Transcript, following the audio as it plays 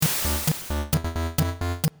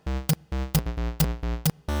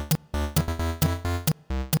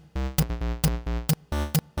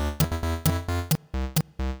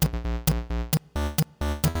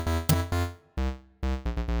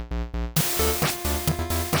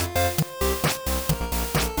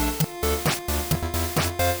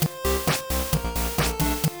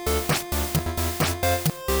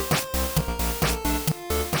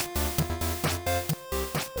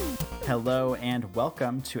Hello and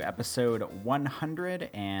welcome to episode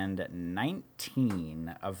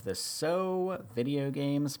 119 of the So Video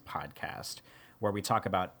Games podcast, where we talk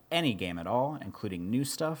about any game at all, including new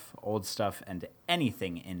stuff, old stuff, and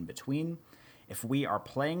anything in between. If we are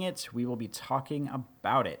playing it, we will be talking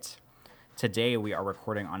about it. Today we are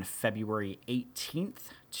recording on February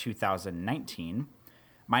 18th, 2019.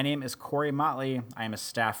 My name is Corey Motley. I am a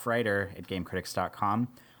staff writer at GameCritics.com.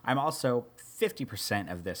 I'm also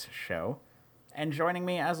 50% of this show. And joining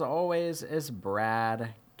me, as always, is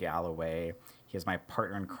Brad Galloway. He is my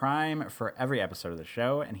partner in crime for every episode of the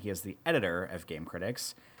show, and he is the editor of Game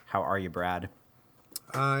Critics. How are you, Brad?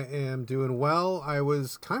 I am doing well. I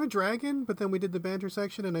was kind of dragging, but then we did the banter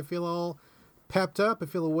section, and I feel all pepped up. I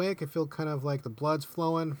feel awake. I feel kind of like the blood's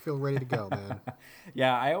flowing. I feel ready to go, man.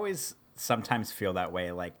 Yeah, I always sometimes feel that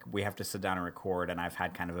way. Like, we have to sit down and record, and I've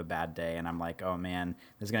had kind of a bad day, and I'm like, oh man,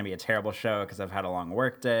 this is going to be a terrible show because I've had a long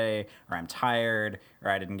work day, or I'm tired,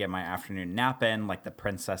 or I didn't get my afternoon nap in like the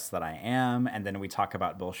princess that I am. And then we talk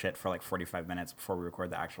about bullshit for like 45 minutes before we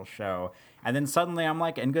record the actual show. And then suddenly I'm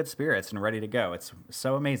like in good spirits and ready to go. It's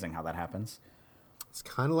so amazing how that happens. It's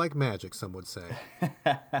kind of like magic, some would say.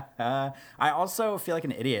 I also feel like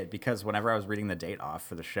an idiot because whenever I was reading the date off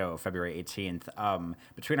for the show, February 18th,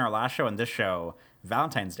 between our last show and this show,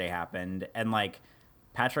 Valentine's Day happened. And like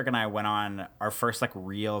Patrick and I went on our first like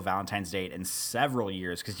real Valentine's date in several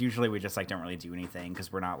years, because usually we just like don't really do anything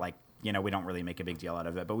because we're not like, you know, we don't really make a big deal out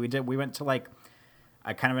of it. But we went to like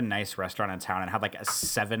a kind of a nice restaurant in town and had like a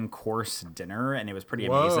 7-course dinner, and it was pretty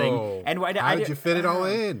amazing. And how did you fit it all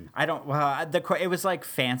in? I don't. Well, it was like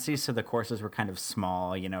fancy, so the courses were kind of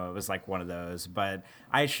small. You know, it was like one of those. But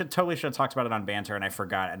I totally should have talked about it on banter, and I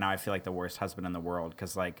forgot. And now I feel like the worst husband in the world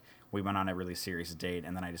because like we went on a really serious date,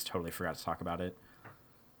 and then I just totally forgot to talk about it.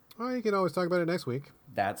 Well, you can always talk about it next week.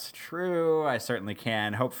 That's true. I certainly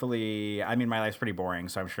can. Hopefully, I mean, my life's pretty boring,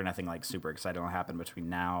 so I'm sure nothing like super exciting will happen between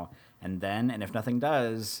now and then. And if nothing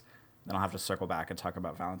does, then I'll have to circle back and talk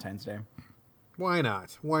about Valentine's Day. Why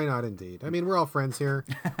not? Why not, indeed? I mean, we're all friends here.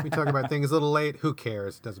 We talk about things a little late. Who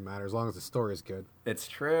cares? Doesn't matter as long as the story is good. It's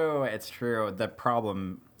true. It's true. The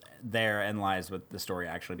problem therein lies with the story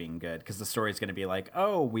actually being good, because the story is going to be like,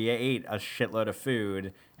 oh, we ate a shitload of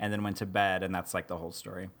food and then went to bed, and that's like the whole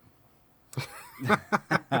story.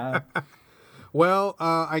 Well,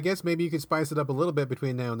 I guess maybe you could spice it up a little bit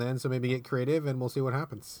between now and then, so maybe get creative and we'll see what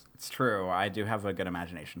happens. It's true. I do have a good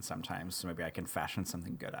imagination sometimes, so maybe I can fashion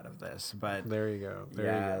something good out of this. But there you go.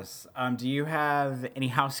 Yes. Do you have any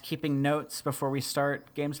housekeeping notes before we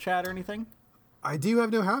start games chat or anything? I do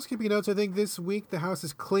have no housekeeping notes. I think this week the house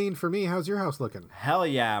is clean for me. How's your house looking? Hell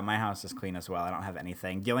yeah, my house is clean as well. I don't have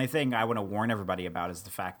anything. The only thing I want to warn everybody about is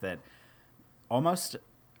the fact that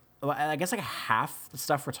I guess like half the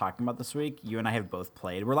stuff we're talking about this week, you and I have both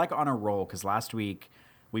played. We're like on a roll because last week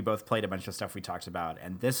we both played a bunch of stuff we talked about,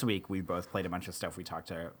 and this week we both played a bunch of stuff we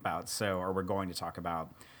talked about. Or we're going to talk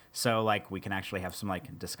about. So like we can actually have some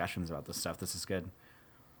like discussions about this stuff. This is good.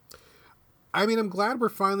 I mean, I'm glad we're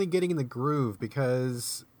finally getting in the groove,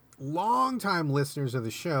 because longtime listeners of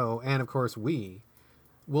the show, and of course we,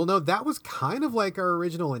 will know that was kind of like our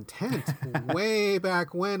original intent way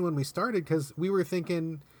back when we started, because we were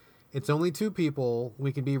thinking it's only two people.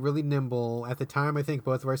 We can be really nimble. At the time, I think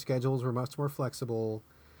both of our schedules were much more flexible.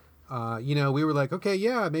 We were like, okay,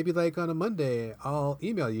 yeah, maybe like on a Monday, I'll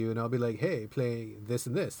email you and I'll be like, hey, play this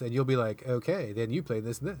and this. And you'll be like, okay, then you play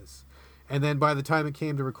this and this. And then by the time it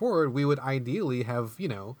came to record, we would ideally have,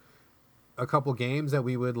 a couple games that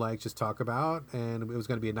we would like just talk about. And it was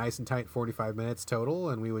going to be a nice and tight 45 minutes total.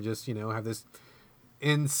 And we would just, have this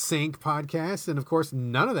in sync podcast. And of course,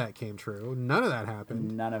 none of that came true. None of that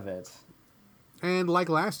happened. None of it. And like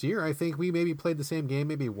last year, I think we maybe played the same game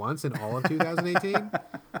maybe once in all of 2018.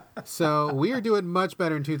 So we are doing much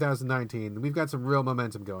better in 2019. We've got some real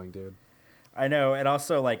momentum going, dude. I know. It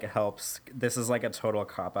also like helps. This is like a total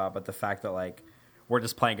cop out, but the fact that like we're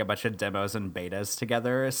just playing a bunch of demos and betas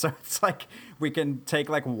together. So it's like we can take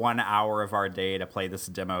like 1 hour of our day to play this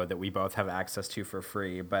demo that we both have access to for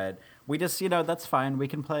free. But we just, that's fine. We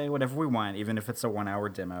can play whatever we want, even if it's a 1 hour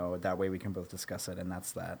demo. That way we can both discuss it. And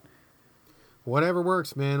that's that. Whatever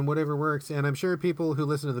works, man. Whatever works. And I'm sure people who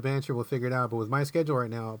listen to the banter will figure it out. But with my schedule right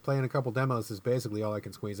now, playing a couple demos is basically all I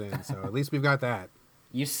can squeeze in. So at least we've got that.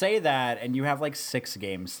 You say that, and you have like 6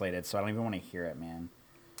 games slated, so I don't even want to hear it, man.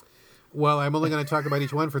 Well, I'm only going to talk about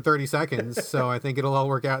each one for 30 seconds, so I think it'll all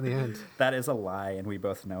work out in the end. That is a lie, and we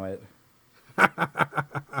both know it.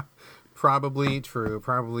 Probably true.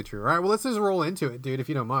 All right, well, let's just roll into it, dude, if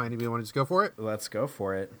you don't mind. If you want to just go for it? Let's go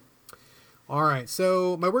for it. All right,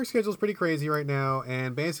 so my work schedule is pretty crazy right now,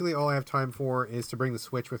 and basically all I have time for is to bring the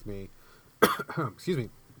Switch with me. Excuse me.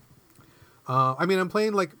 I mean, I'm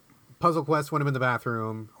playing like Puzzle Quest when I'm in the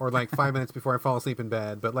bathroom or like 5 minutes before I fall asleep in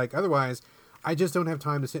bed. But like otherwise, I just don't have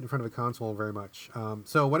time to sit in front of a console very much.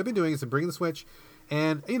 So what I've been doing is to bring the Switch,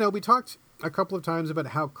 and we talked a couple of times about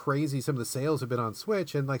how crazy some of the sales have been on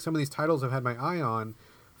Switch, and like some of these titles I've had my eye on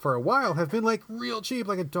for a while have been like real cheap,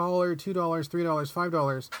 like $1, $2, $3,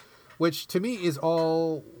 $5, which to me is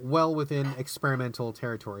all well within experimental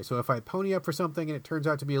territory. So if I pony up for something and it turns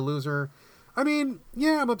out to be a loser, I mean,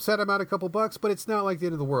 yeah, I'm upset I'm out a couple bucks, but it's not like the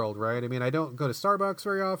end of the world, right? I mean, I don't go to Starbucks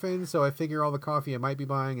very often, so I figure all the coffee I might be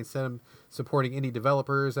buying, instead of supporting indie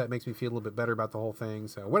developers, that makes me feel a little bit better about the whole thing,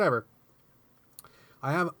 so whatever.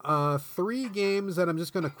 I have 3 games that I'm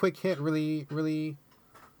just going to quick hit really, really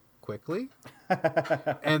quickly,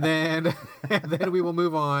 and then we will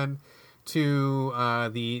move on to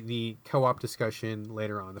the co-op discussion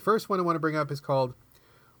later on. The first one I want to bring up is called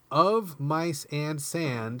Of Mice and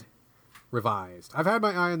Sand Revised. I've had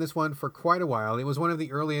my eye on this one for quite a while. It was one of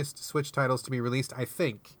the earliest Switch titles to be released, I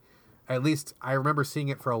think. At least I remember seeing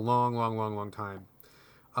it for a long time.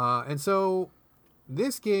 And so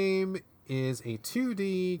this game is a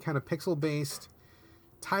 2D kind of pixel-based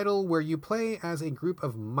title where you play as a group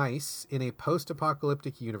of mice in a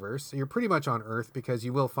post-apocalyptic universe. So you're pretty much on Earth, because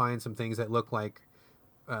you will find some things that look like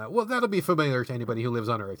well, that'll be familiar to anybody who lives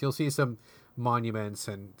on Earth. You'll see some monuments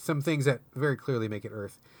and some things that very clearly make it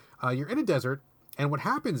Earth. You're in a desert, and what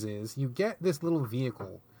happens is you get this little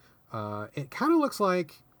vehicle. It kind of looks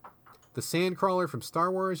like the Sandcrawler from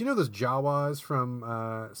Star Wars. You know those Jawas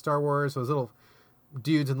from Star Wars? Those little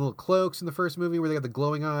dudes in little cloaks in the first movie where they got the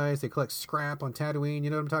glowing eyes. They collect scrap on Tatooine. You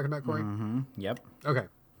know what I'm talking about, Corey? Mm-hmm. Yep. Okay.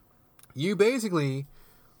 You basically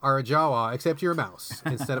are a Jawa, except you're a mouse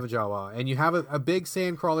instead of a Jawa. And you have a big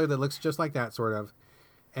Sandcrawler that looks just like that, sort of.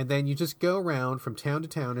 And then you just go around from town to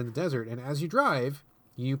town in the desert. And as you drive,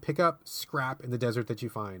 you pick up scrap in the desert that you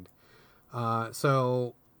find.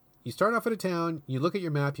 So you start off at a town, you look at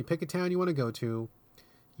your map, you pick a town you want to go to,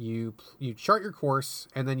 you chart your course,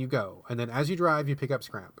 and then you go. And then as you drive, you pick up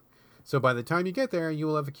scrap. So by the time you get there, you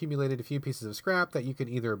will have accumulated a few pieces of scrap that you can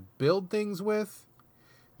either build things with,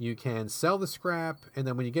 you can sell the scrap, and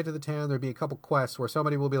then when you get to the town, there'll be a couple quests where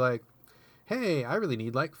somebody will be like, hey, I really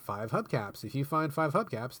need like 5 hubcaps. If you find 5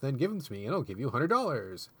 hubcaps, then give them to me, and I'll give you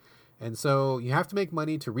 $100. And so you have to make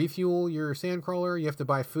money to refuel your Sandcrawler. You have to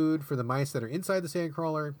buy food for the mice that are inside the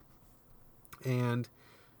Sandcrawler. And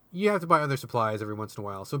you have to buy other supplies every once in a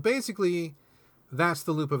while. So basically, that's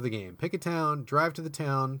the loop of the game. Pick a town, drive to the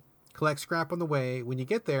town, collect scrap on the way. When you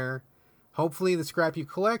get there, hopefully the scrap you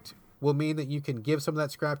collect will mean that you can give some of that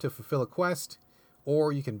scrap to fulfill a quest,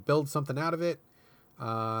 or you can build something out of it.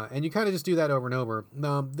 And you kind of just do that over and over.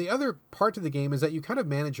 The other part of the game is that you kind of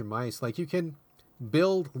manage your mice. Like, you can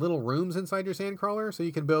build little rooms inside your Sandcrawler. So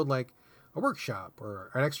you can build like a workshop or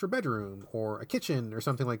an extra bedroom or a kitchen or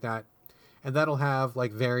something like that. And that'll have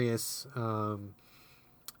like various,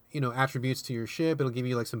 attributes to your ship. It'll give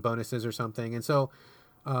you like some bonuses or something. And so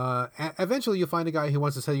eventually you'll find a guy who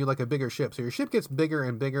wants to sell you like a bigger ship. So your ship gets bigger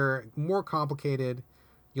and bigger, more complicated.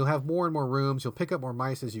 You'll have more and more rooms. You'll pick up more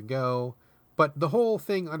mice as you go. But the whole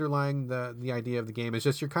thing underlying the idea of the game is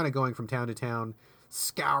just you're kind of going from town to town,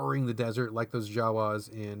 scouring the desert like those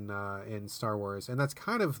Jawas in Star Wars. And that's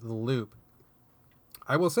kind of the loop.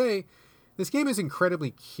 I will say, this game is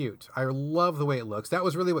incredibly cute. I love the way it looks. That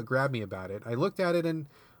was really what grabbed me about it. I looked at it and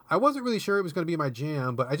I wasn't really sure it was going to be my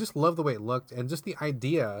jam, but I just love the way it looked. And just the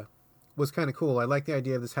idea was kind of cool. I like the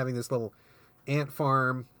idea of this having this little ant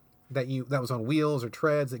farm that was on wheels or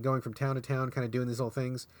treads, that going from town to town, kind of doing these little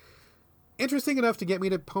things. Interesting enough to get me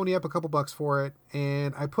to pony up a couple bucks for it,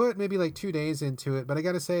 and I put maybe like 2 days into it, but I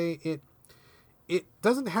gotta say it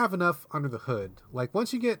doesn't have enough under the hood. Like,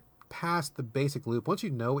 once you get past the basic loop, once you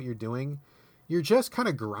know what you're doing, you're just kind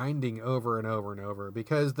of grinding over and over and over,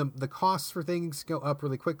 because the costs for things go up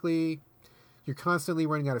really quickly. You're constantly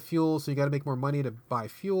running out of fuel, so you got to make more money to buy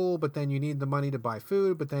fuel, but then you need the money to buy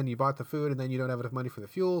food, but then you bought the food and then you don't have enough money for the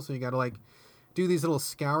fuel, so you got to like do these little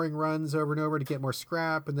scouring runs over and over to get more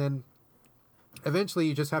scrap, and then eventually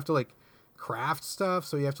you just have to like craft stuff,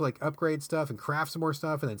 so you have to like upgrade stuff and craft some more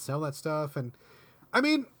stuff and then sell that stuff. And I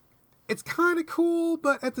mean, it's kind of cool,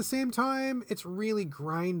 but at the same time, it's really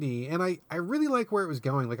grindy. And I really like where it was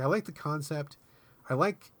going. Like, I like the concept. I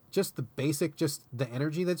like just the basic, just the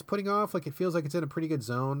energy that's putting off. Like, it feels like it's in a pretty good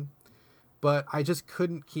zone. But I just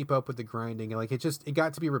couldn't keep up with the grinding. Like, it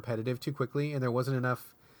got to be repetitive too quickly, and there wasn't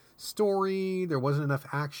enough story. There wasn't enough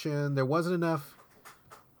action. There wasn't enough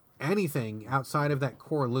anything outside of that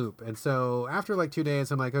core loop. And so after like 2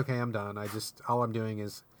 days, I'm like, okay, I'm done. All I'm doing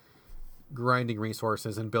is grinding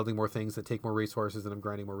resources and building more things that take more resources, and I'm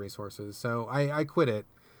grinding more resources. So I quit it.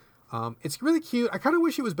 It's really cute. I kind of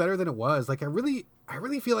wish it was better than it was. Like I really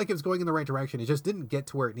feel like it was going in the right direction. It just didn't get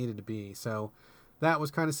to where it needed to be. So that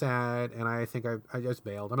was kind of sad, and I think I just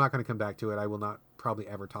bailed. I'm not going to come back to it. I will not probably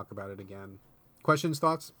ever talk about it again. Questions,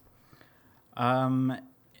 thoughts? Not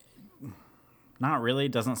really.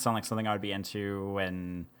 Doesn't sound like something I would be into,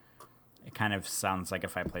 and it kind of sounds like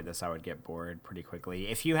if I played this, I would get bored pretty quickly.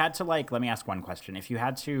 If you had to, like, let me ask one question. If you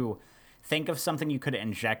had to think of something you could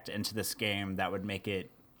inject into this game that would make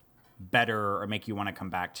it better or make you want to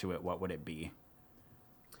come back to it, what would it be?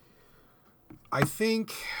 I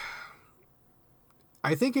think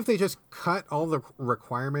if they just cut all the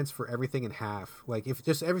requirements for everything in half, like if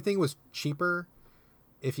just everything was cheaper,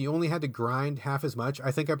 if you only had to grind half as much,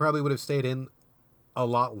 I think I probably would have stayed in a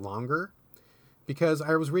lot longer. Because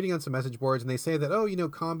I was reading on some message boards and they say that, oh, you know,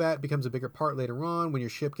 combat becomes a bigger part later on when your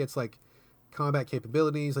ship gets like combat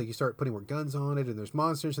capabilities, like you start putting more guns on it and there's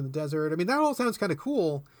monsters in the desert. I mean, that all sounds kind of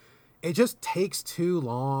cool. It just takes too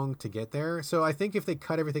long to get there. So I think if they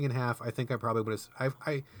cut everything in half, I think I probably would have,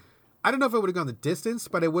 I don't know if I would have gone the distance,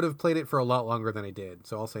 but I would have played it for a lot longer than I did.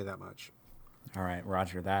 So I'll say that much. All right,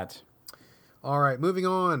 roger that. All right, moving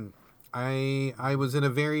on. I was in a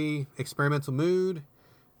very experimental mood,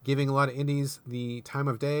 giving a lot of indies the time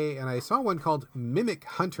of day, and I saw one called Mimic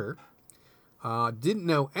Hunter. Didn't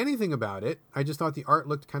know anything about it. I just thought the art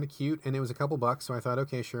looked kind of cute, and it was a couple bucks, so I thought,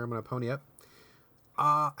 okay, sure, I'm going to pony up.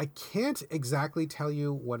 I can't exactly tell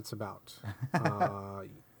you what it's about.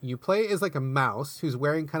 You play as like a mouse who's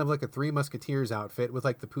wearing kind of like a Three Musketeers outfit with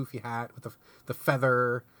like the poofy hat with the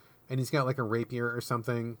feather, and he's got like a rapier or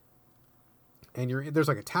something. And there's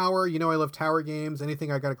like a tower. You know, I love tower games. Anything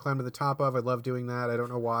I got to climb to the top of, I love doing that. I don't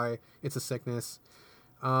know why. It's a sickness.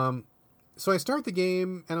 So I start the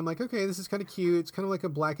game, and I'm like, okay, this is kind of cute. It's kind of like a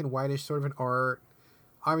black and whitish sort of an art.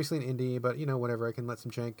 Obviously an indie, but, you know, whatever. I can let some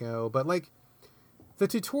jank go. But, like, the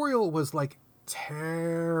tutorial was, like,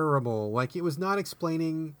 terrible. Like, it was not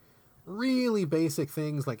explaining really basic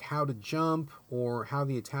things like how to jump or how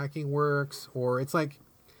the attacking works. Or it's like,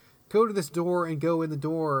 go to this door and go in the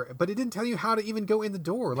door, but it didn't tell you how to even go in the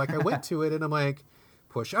door. Like I went to it and I'm like,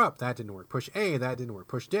 push up, that didn't work. Push A, that didn't work.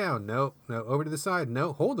 Push down, nope. No, over to the side,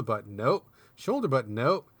 no. Hold the button, nope. Shoulder button,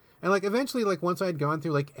 nope. And like eventually, like once I had gone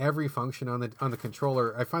through like every function on the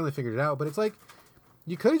controller, I finally figured it out. But it's like,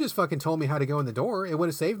 you could have just fucking told me how to go in the door. It would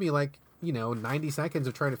have saved me like, 90 seconds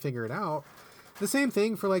of trying to figure it out. The same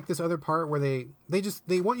thing for like this other part where they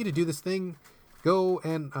want you to do this thing. Go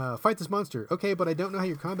and fight this monster. Okay, but I don't know how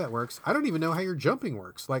your combat works. I don't even know how your jumping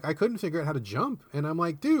works. Like, I couldn't figure out how to jump. And I'm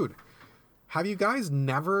like, dude, have you guys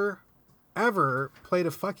never, ever played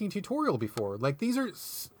a fucking tutorial before? Like, these are...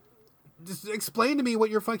 Just explain to me what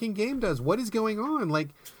your fucking game does. What is going on? Like,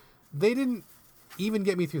 they didn't even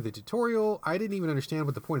get me through the tutorial. I didn't even understand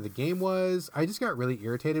what the point of the game was. I just got really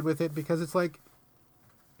irritated with it because it's like...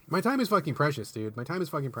 My time is fucking precious, dude. My time is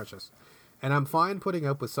fucking precious. And I'm fine putting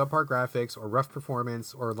up with subpar graphics or rough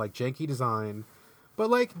performance or like janky design. But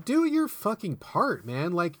like, do your fucking part,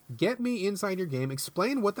 man. Like, get me inside your game.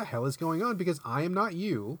 Explain what the hell is going on because I am not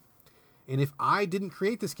you. And if I didn't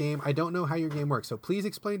create this game, I don't know how your game works. So please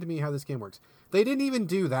explain to me how this game works. They didn't even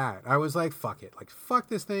do that. I was like, fuck it. Like, fuck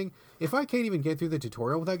this thing. If I can't even get through the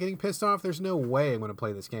tutorial without getting pissed off, there's no way I'm going to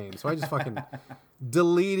play this game. So I just fucking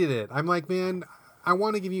deleted it. I'm like, man, I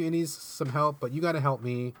want to give you indies some help, but you got to help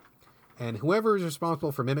me. And whoever is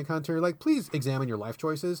responsible for Mimic Hunter, like, please examine your life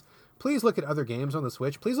choices. Please look at other games on the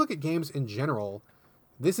Switch. Please look at games in general.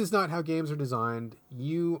 This is not how games are designed.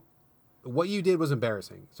 What you did was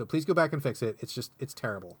embarrassing. So please go back and fix it. It's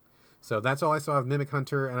terrible. So that's all I saw of Mimic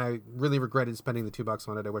Hunter, and I really regretted spending the $2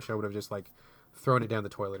 on it. I wish I would have just, like, thrown it down the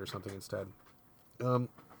toilet or something instead.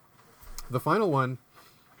 The final one,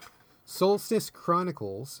 Solstice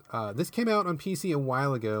Chronicles. This came out on PC a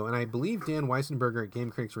while ago, and I believe Dan Weissenberger at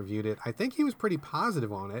Game Critics reviewed it. I think he was pretty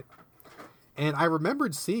positive on it. And I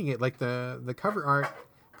remembered seeing it, like the cover art,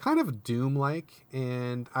 kind of Doom-like,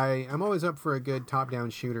 and I'm always up for a good top-down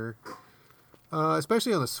shooter,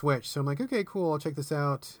 especially on the Switch. So I'm like, okay, cool, I'll check this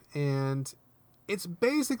out. And it's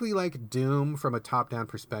basically like Doom from a top-down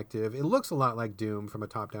perspective. It looks a lot like Doom from a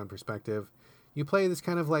top-down perspective. You play this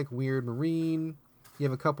kind of like weird Marine. You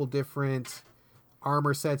have a couple different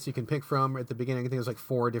armor sets you can pick from at the beginning. I think there's like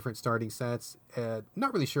 4 different starting sets.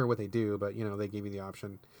 Not really sure what they do, but they give you the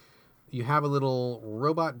option. You have a little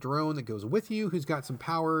robot drone that goes with you who's got some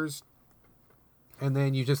powers. And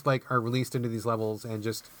then you just like are released into these levels and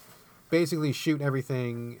just basically shoot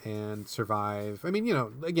everything and survive. I mean,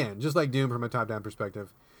 again, just like Doom from a top-down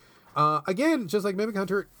perspective. Again, just like Mimic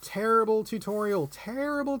Hunter, terrible tutorial.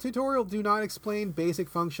 Terrible tutorial. Do not explain basic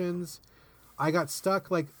functions. I got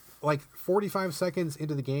stuck like 45 seconds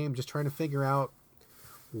into the game just trying to figure out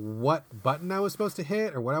what button I was supposed to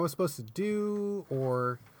hit or what I was supposed to do,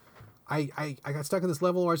 or I got stuck in this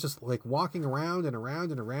level where I was just like walking around and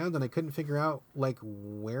around and around and I couldn't figure out like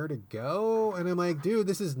where to go, and I'm like, dude,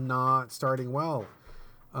 this is not starting well.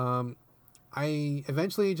 I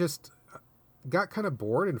eventually just got kind of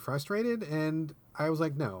bored and frustrated, and I was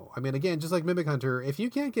like, no. I mean, again, just like Mimic Hunter, if you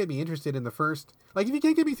can't get me interested in the first, like if you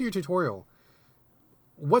can't get me through your tutorial,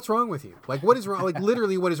 what's wrong with you? Like, what is wrong? Like,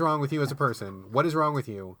 literally, what is wrong with you as a person? What is wrong with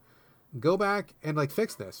you? Go back and like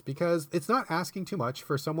fix this, because it's not asking too much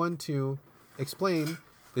for someone to explain,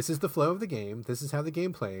 this is the flow of the game. This is how the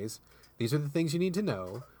game plays. These are the things you need to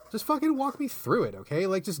know. Just fucking walk me through it. Okay.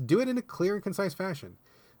 Like, just do it in a clear and concise fashion.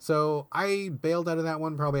 So I bailed out of that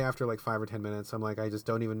one probably after like 5 or 10 minutes. I'm like, I just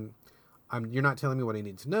don't even, you're not telling me what I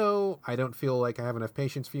need to know. I don't feel like I have enough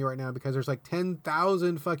patience for you right now, because there's like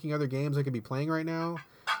 10,000 fucking other games I could be playing right now.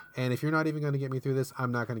 And if you're not even going to get me through this,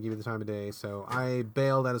 I'm not going to give you the time of day. So I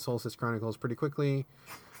bailed out of Solstice Chronicles pretty quickly.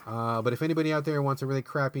 But if anybody out there wants a really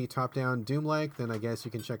crappy top-down Doom-like, then I guess you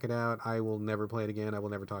can check it out. I will never play it again. I will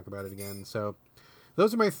never talk about it again. So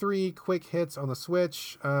those are my 3 quick hits on the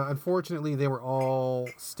Switch. Unfortunately, they were all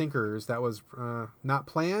stinkers. That was not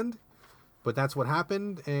planned, but that's what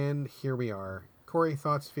happened, and here we are. Corey,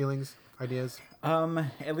 thoughts, feelings, ideas?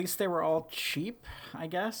 At least they were all cheap, I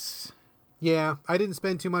guess. Yeah, I didn't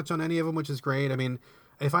spend too much on any of them, which is great. I mean,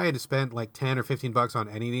 if I had to spend like 10 or 15 bucks on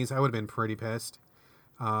any of these, I would have been pretty pissed.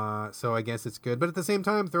 So I guess it's good. But at the same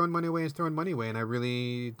time, throwing money away is throwing money away, and I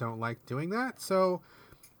really don't like doing that. So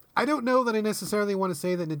I don't know that I necessarily want to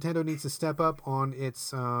say that Nintendo needs to step up on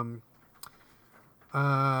its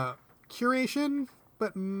curation,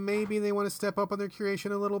 but maybe they want to step up on their curation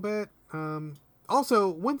a little bit. Also,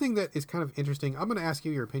 one thing that is kind of interesting, I'm going to ask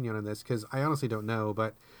you your opinion on this, because I honestly don't know,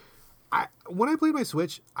 but when I played my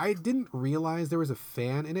Switch, I didn't realize there was a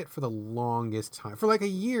fan in it for the longest time. For like a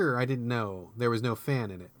year, I didn't know there was no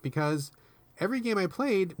fan in it, because every game I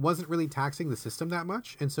played wasn't really taxing the system that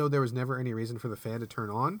much, and so there was never any reason for the fan to turn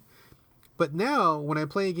on. But now, when I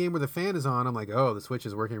play a game where the fan is on, I'm like, oh, the Switch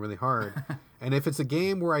is working really hard. And if it's a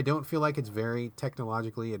game where I don't feel like it's very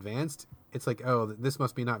technologically advanced, it's like, oh, this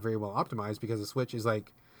must be not very well optimized, because the Switch is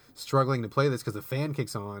like struggling to play this because the fan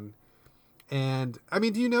kicks on. And, I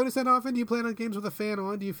mean, do you notice that often? Do you play on games with a fan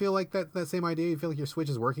on? Do you feel like that same idea? You feel like your Switch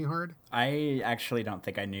is working hard? I actually don't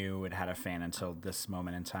think I knew it had a fan until this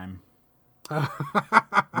moment in time.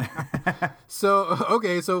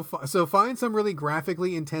 So find some really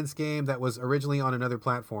graphically intense game that was originally on another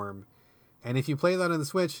platform. And if you play that on the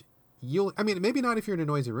Switch, maybe not if you're in a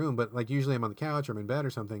noisy room, but like usually I'm on the couch or I'm in bed or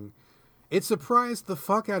something. It surprised the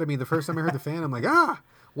fuck out of me the first time I heard the fan. I'm like,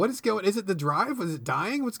 what is going? Is it the drive? Is it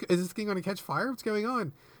dying? Is this thing going to catch fire? What's going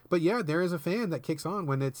on? But yeah, there is a fan that kicks on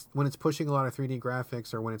when it's pushing a lot of 3D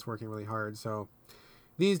graphics or when it's working really hard. So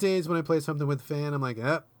these days when I play something with a fan, I'm like,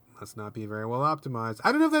 must not be very well optimized.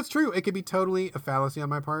 I don't know if that's true. It could be totally a fallacy on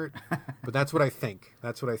my part, but that's what I think.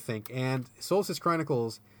 And Solstice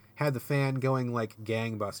Chronicles had the fan going like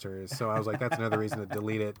gangbusters. So I was like, that's another reason to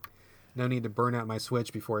delete it. No need to burn out my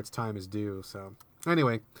Switch before its time is due. So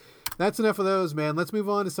anyway, that's enough of those, man. Let's move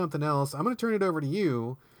on to something else. I'm going to turn it over to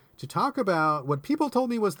you to talk about what people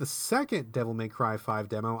told me was the second Devil May Cry 5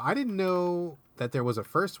 demo. I didn't know that there was a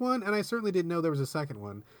first one, and I certainly didn't know there was a second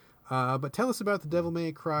one. But tell us about the Devil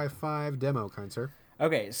May Cry 5 demo, kind sir.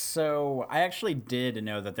 Okay, so I actually did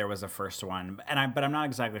know that there was a first one, but I'm not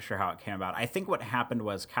exactly sure how it came about. I think what happened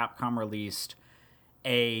was Capcom released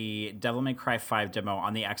a Devil May Cry 5 demo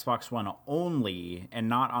on the Xbox One only and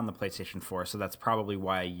not on the PlayStation 4, so that's probably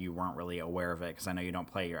why you weren't really aware of it, because I know you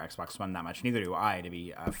don't play your Xbox One that much. Neither do I, to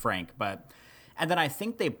be frank. And then I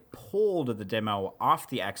think they pulled the demo off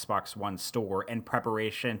the Xbox One store in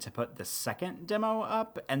preparation to put the second demo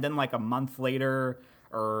up, and then like a month later,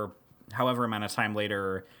 or however amount of time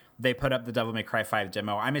later, they put up the Devil May Cry 5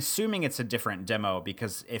 demo. I'm assuming it's a different demo,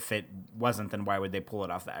 because if it wasn't, then why would they pull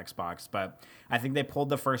it off the Xbox? But I think they pulled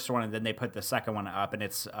the first one, and then they put the second one up, and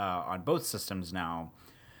it's on both systems now.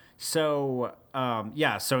 So,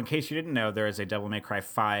 so in case you didn't know, there is a Devil May Cry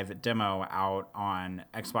 5 demo out on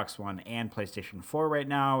Xbox One and PlayStation 4 right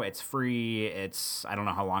now. It's free. I don't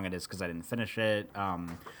know how long it is because I didn't finish it.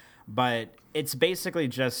 But it's basically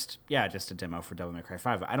just a demo for Devil May Cry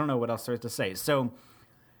 5. I don't know what else there is to say. So,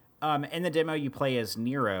 in the demo, you play as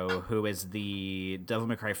Nero, who is the Devil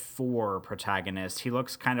May Cry 4 protagonist. He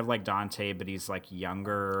looks kind of like Dante, but he's like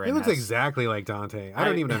younger. He looks exactly like Dante. I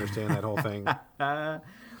don't even understand that whole thing.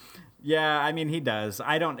 Yeah, I mean, he does.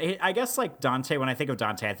 I guess, like, Dante, when I think of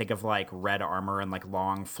Dante, I think of, like, red armor and, like,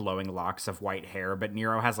 long flowing locks of white hair, but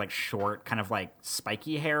Nero has, like, short, kind of, like,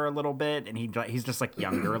 spiky hair a little bit, and he's just, like,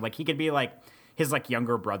 younger. Like, he could be, like, his, like,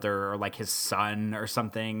 younger brother or, like, his son or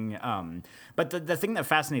something. But the thing that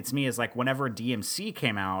fascinates me is, like, whenever DMC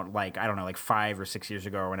came out, like, I don't know, like, 5 or 6 years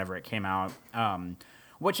ago or whenever it came out,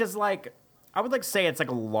 which is, like, I would like say it's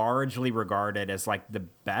like largely regarded as like the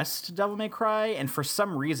best Devil May Cry, and for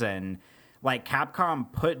some reason, like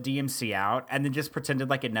Capcom put DMC out and then just pretended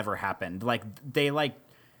like it never happened. Like they like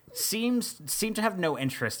seem to have no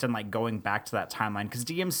interest in like going back to that timeline because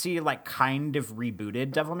DMC like kind of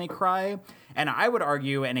rebooted Devil May Cry, and I would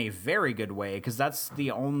argue in a very good way because that's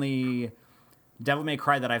the only Devil May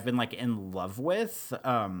Cry that I've been like in love with.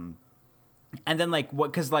 And then like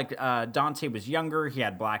what? Because like Dante was younger, he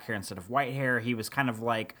had black hair instead of white hair. He was kind of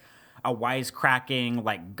like a wisecracking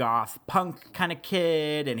like goth punk kind of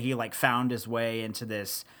kid, and he like found his way into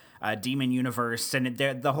this demon universe. And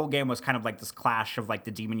the whole game was kind of like this clash of like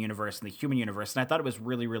the demon universe and the human universe. And I thought it was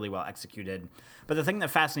really really well executed. But the thing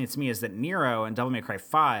that fascinates me is that Nero and Devil May Cry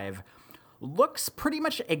 5 looks pretty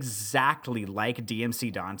much exactly like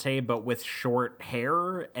DMC Dante, but with short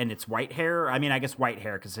hair, and it's white hair. I mean, I guess white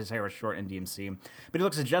hair because his hair was short in DMC, but he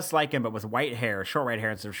looks just like him, but with white hair, short white hair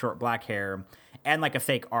instead of short black hair, and like a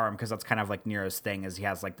fake arm because that's kind of like Nero's thing is he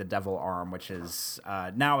has like the devil arm, which is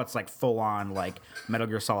now it's like full on like Metal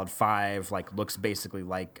Gear Solid 5, like looks basically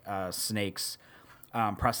like Snake's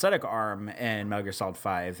prosthetic arm in Metal Gear Solid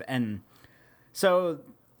 5, and so.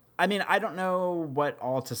 I mean, I don't know what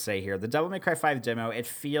all to say here. The Devil May Cry 5 demo, it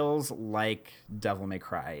feels like Devil May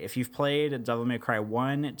Cry. If you've played Devil May Cry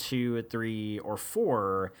 1, 2, 3, or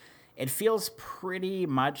 4, it feels pretty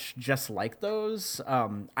much just like those.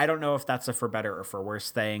 I don't know if that's a for better or for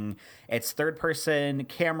worse thing. It's third-person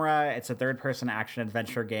camera. It's a third-person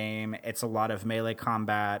action-adventure game. It's a lot of melee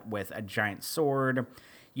combat with a giant sword.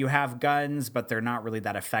 You have guns, but they're not really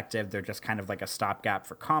that effective. They're just kind of like a stopgap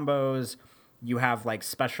for combos. You have like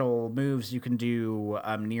special moves you can do.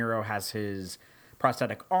 Nero has his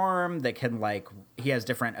prosthetic arm that can like he has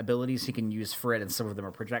different abilities he can use for it, and some of them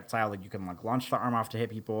are projectile. Like you can like launch the arm off to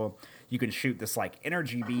hit people. You can shoot this like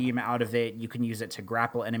energy beam out of it. You can use it to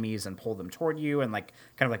grapple enemies and pull them toward you, and like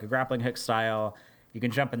kind of like a grappling hook style. You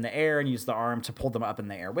can jump in the air and use the arm to pull them up in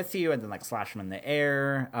the air with you, and then like slash them in the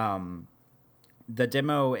air. The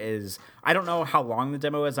demo is, I don't know how long the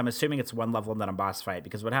demo is. I'm assuming it's one level and then a boss fight,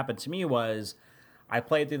 because what happened to me was I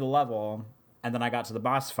played through the level and then I got to the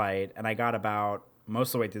boss fight and I got about most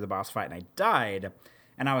of the way through the boss fight and I died.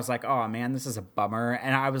 And I was like, oh man, this is a bummer.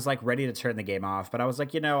 And I was like ready to turn the game off, but I was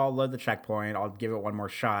like, I'll load the checkpoint. I'll give it one more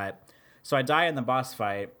shot. So I die in the boss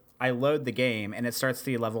fight. I load the game and it starts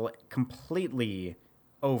the level completely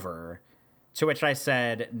over. To which I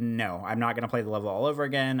said, no, I'm not going to play the level all over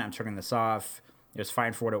again. I'm turning this off. It was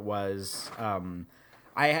fine for what it was.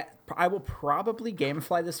 I will probably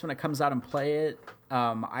gamefly this when it comes out and play it.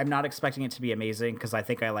 I'm not expecting it to be amazing because I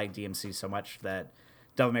think I like DMC so much that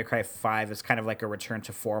Devil May Cry 5 is kind of like a return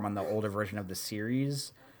to form on the older version of the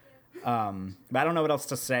series. But I don't know what else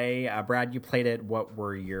to say. Brad, you played it. What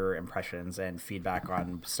were your impressions and feedback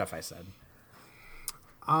on stuff I said?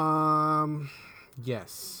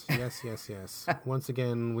 Yes. Once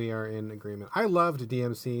again, we are in agreement. I loved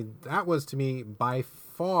DMC. That was, to me, by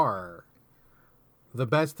far the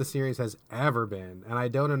best the series has ever been. And I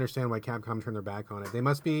don't understand why Capcom turned their back on it. They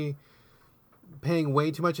must be paying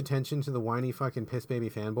way too much attention to the whiny fucking piss baby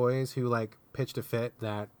fanboys who, like, pitched a fit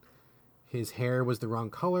that his hair was the wrong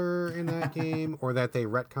color in that game, or that they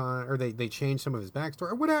retcon, or they changed some of his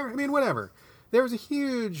backstory, or whatever. I mean, whatever. There was a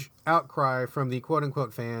huge outcry from the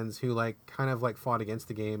quote-unquote fans who, like, kind of, like, fought against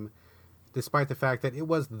the game, despite the fact that it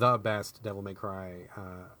was the best Devil May Cry,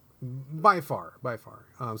 by far.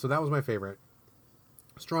 So that was my favorite.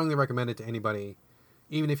 Strongly recommend it to anybody,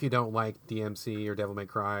 even if you don't like DMC or Devil May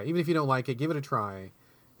Cry. Even if you don't like it, give it a try.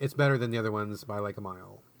 It's better than the other ones by, like, a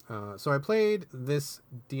mile. So I played this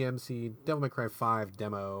DMC Devil May Cry 5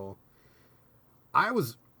 demo. I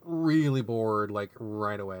was really bored, like,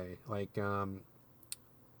 right away. Like, I've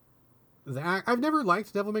never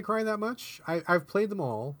liked Devil May Cry that much. I've played them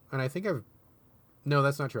all, and I think no,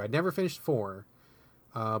 that's not true. I'd never finished 4,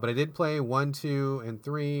 but I did play 1, 2, and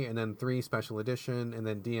 3, and then 3 Special Edition, and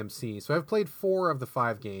then DMC. So I've played 4 of the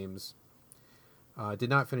 5 games.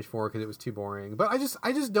 Did not finish 4 because it was too boring. But I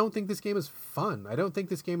just don't think this game is fun. I don't think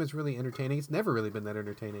this game is really entertaining. It's never really been that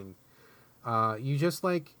entertaining. You just,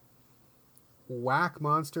 like, whack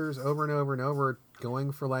monsters over and over and over,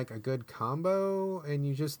 going for, like, a good combo, and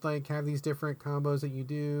you just, like, have these different combos that you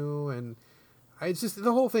do, and It's just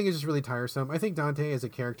the whole thing is just really tiresome. I think Dante as a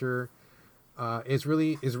character is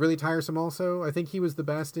really tiresome. Also, I think he was the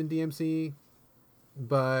best in DMC,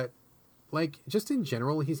 but like just in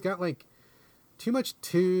general, he's got like too much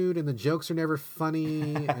toot, and the jokes are never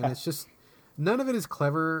funny, and it's just none of it is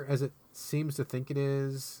clever as it seems to think it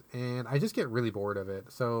is, and I just get really bored of it.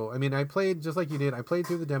 So I mean, I played just like you did. I played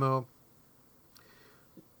through the demo.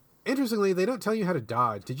 Interestingly, they don't tell you how to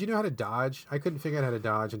dodge. Did you know how to dodge? I couldn't figure out how to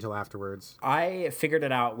dodge until afterwards. I figured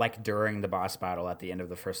it out like during the boss battle at the end of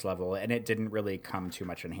the first level, and it didn't really come too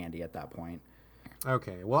much in handy at that point.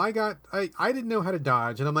 Okay, well, I didn't know how to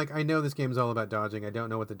dodge, and I'm like, I know this game is all about dodging. I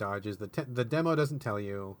don't know what the dodge is. The demo doesn't tell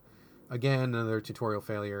you. Again, another tutorial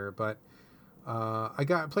failure, but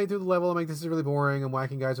played through the level. I'm like, this is really boring. I'm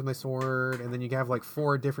whacking guys with my sword, and then you have like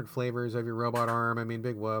 4 different flavors of your robot arm. I mean,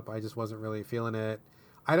 big whoop. I just wasn't really feeling it.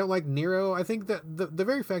 I don't like Nero. I think that the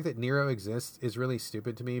very fact that Nero exists is really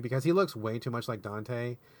stupid to me because he looks way too much like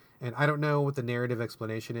Dante, and I don't know what the narrative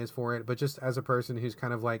explanation is for it, but just as a person who's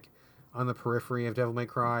kind of like on the periphery of Devil May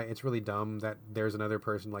Cry, it's really dumb that there's another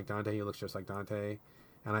person like Dante who looks just like Dante,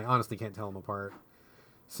 and I honestly can't tell them apart.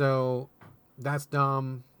 So that's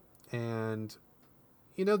dumb, and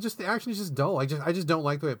just the action is just dull. I just don't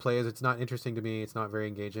like the way it plays. It's not interesting to me. It's not very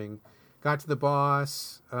engaging. Got to the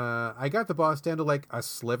boss. I got the boss down to like a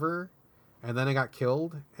sliver, and then I got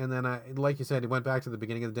killed. And then like you said, it went back to the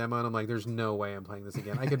beginning of the demo, and I'm like, there's no way I'm playing this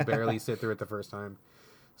again. I could barely sit through it the first time.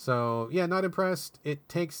 So yeah, not impressed. It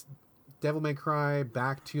takes Devil May Cry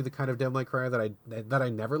back to the kind of Devil May Cry that I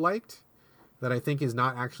never liked, that I think is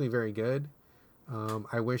not actually very good.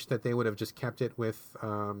 I wish that they would have just kept it with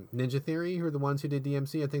Ninja Theory, who are the ones who did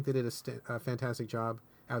DMC. I think they did a fantastic job,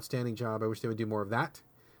 outstanding job. I wish they would do more of that.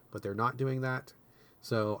 But they're not doing that,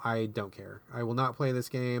 so I don't care. I will not play this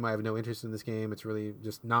game. I have no interest in this game. It's really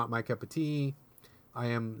just not my cup of tea. I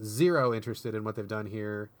am zero interested in what they've done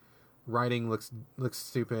here. Writing looks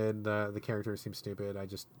stupid. The characters seem stupid.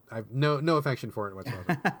 I have no affection for it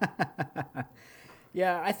whatsoever.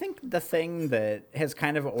 Yeah, I think the thing that has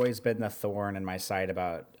kind of always been the thorn in my side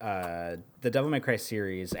about the Devil May Cry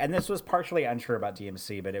series, and this was partially untrue about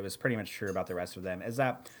DMC, but it was pretty much true about the rest of them, is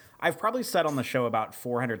that I've probably said on the show about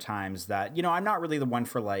 400 times that, I'm not really the one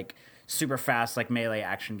for like super fast, like melee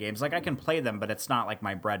action games. Like I can play them, but it's not like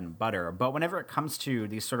my bread and butter. But whenever it comes to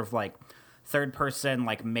these sort of like third person,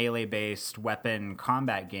 like melee based weapon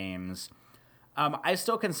combat games, I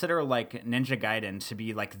still consider like Ninja Gaiden to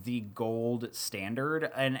be like the gold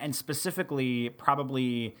standard, and specifically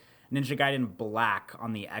probably Ninja Gaiden Black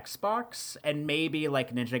on the Xbox, and maybe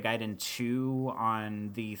like Ninja Gaiden 2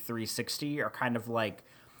 on the 360 are kind of like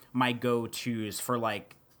my go-tos for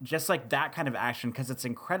like just like that kind of action, because it's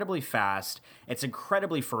incredibly fast, it's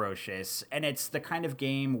incredibly ferocious, and it's the kind of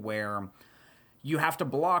game where you have to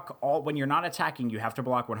block when you're not attacking, you have to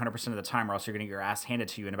block 100% of the time, or else you're going to get your ass handed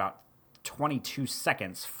to you in about 22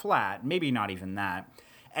 seconds flat, maybe not even that.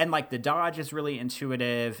 And like the dodge is really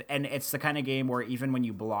intuitive, and it's the kind of game where even when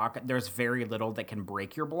you block, there's very little that can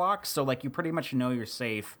break your block, so like you pretty much know you're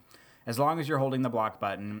safe as long as you're holding the block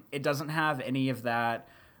button. It doesn't have any of that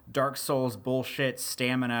Dark Souls bullshit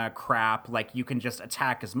stamina crap. Like you can just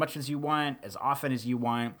attack as much as you want, as often as you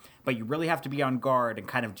want, but you really have to be on guard and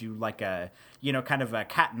kind of do like a, kind of a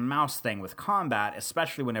cat and mouse thing with combat,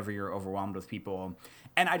 especially whenever you're overwhelmed with people.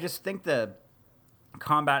 And I just think the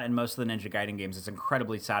combat in most of the Ninja Gaiden games is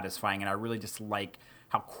incredibly satisfying, and I really just like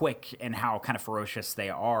how quick and how kind of ferocious they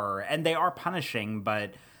are. And they are punishing,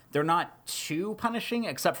 but they're not too punishing,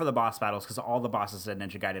 except for the boss battles, because all the bosses in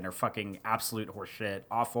Ninja Gaiden are fucking absolute horseshit,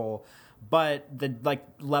 awful. But the like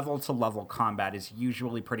level to level combat is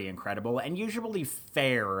usually pretty incredible and usually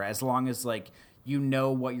fair, as long as like you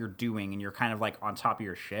know what you're doing and you're kind of like on top of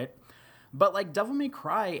your shit. But like Devil May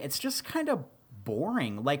Cry, it's just kind of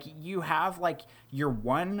boring. Like you have like your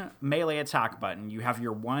one melee attack button, you have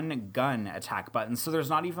your one gun attack button, so there's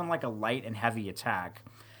not even like a light and heavy attack.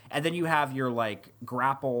 And then you have your like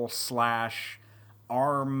grapple /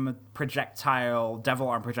 arm projectile, devil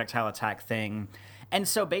arm projectile attack thing. And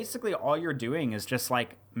so basically all you're doing is just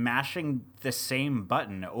like mashing the same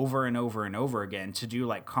button over and over and over again to do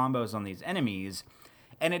like combos on these enemies.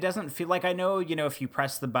 And it doesn't feel like, I know, if you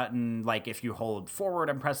press the button, like if you hold forward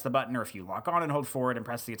and press the button, or if you lock on and hold forward and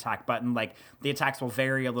press the attack button, like the attacks will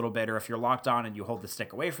vary a little bit. Or if you're locked on and you hold the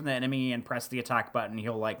stick away from the enemy and press the attack button,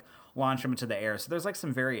 he'll like launch him into the air. So there's like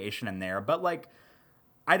some variation in there. But like,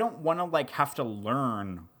 I don't want to like have to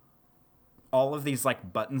learn all of these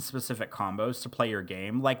like button specific combos to play your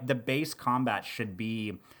game. Like the base combat should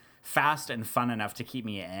be fast and fun enough to keep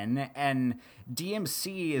me in. And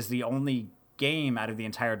DMC is the only game out of the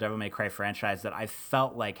entire Devil May Cry franchise that I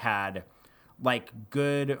felt like had like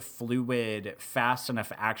good, fluid, fast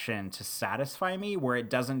enough action to satisfy me, where it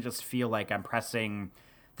doesn't just feel like I'm pressing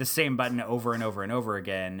the same button over and over and over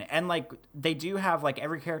again. And like they do have like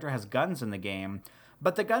every character has guns in the game,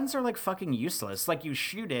 but the guns are like fucking useless. Like you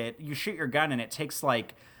shoot your gun and it takes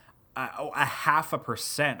like a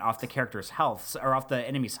 0.5% off the character's health or off the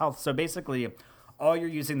enemy's health. So basically all you're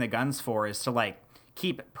using the guns for is to like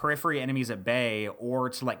keep periphery enemies at bay or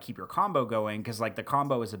to like keep your combo going, because like the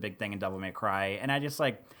combo is a big thing in Devil May Cry. And I'm just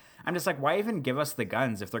like, why even give us the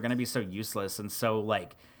guns if they're going to be so useless and so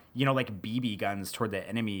like, you know, like BB guns toward the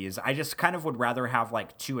enemies? I just kind of would rather have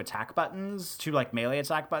like two like melee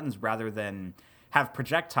attack buttons rather than have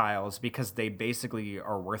projectiles, because they basically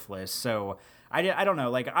are worthless. So I don't know,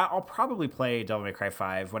 like I'll probably play Devil May Cry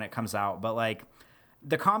 5 when it comes out, but like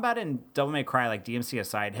the combat in Devil May Cry, like DMC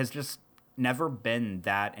aside, has just never been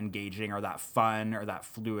that engaging or that fun or that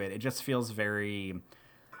fluid. It just feels very,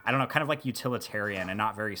 I don't know, kind of like utilitarian and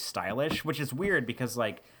not very stylish, which is weird because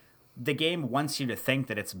like the game wants you to think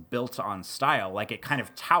that it's built on style. Like it kind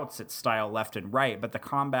of touts its style left and right, but the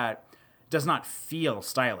combat does not feel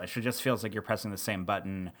stylish. It just feels like you're pressing the same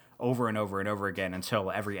button over and over and over again until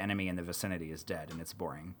every enemy in the vicinity is dead, and it's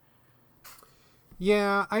boring.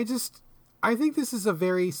 Yeah, I think this is a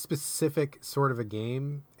very specific sort of a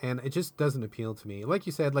game, and it just doesn't appeal to me. Like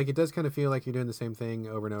you said, like it does kind of feel like you're doing the same thing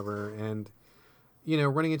over and over, and you know,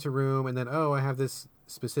 running into a room, and then I have this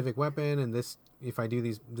specific weapon, and this, if I do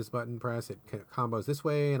this button press, it combos this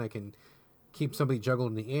way, and I can keep somebody juggled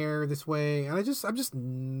in the air this way, and I'm just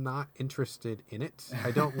not interested in it.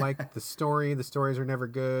 I don't like the story. The stories are never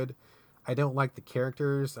good. I don't like the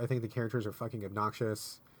characters. I think the characters are fucking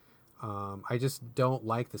obnoxious. I just don't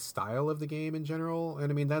like the style of the game in general.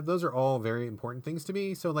 And I mean, those are all very important things to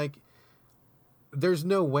me. So like, there's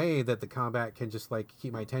no way that the combat can just like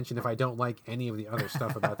keep my attention if I don't like any of the other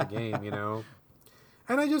stuff about the game, you know?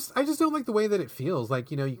 And I just don't like the way that it feels.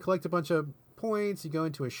 Like, you know, you collect a bunch of points, you go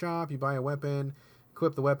into a shop, you buy a weapon,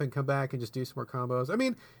 equip the weapon, come back and just do some more combos. I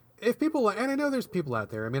mean, if people, and I know there's people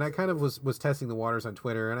out there, I mean, I kind of was testing the waters on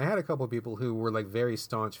Twitter, and I had a couple of people who were like very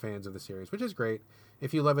staunch fans of the series, which is great.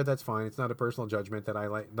 If you love it, that's fine. It's not a personal judgment that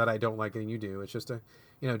I don't like it and you do. It's just a,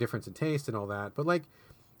 you know, difference in taste and all that. But like,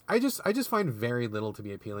 I just find very little to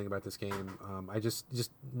be appealing about this game. I just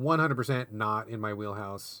 100% not in my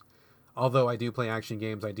wheelhouse. Although I do play action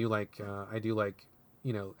games, I do like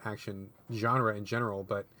you know, action genre in general,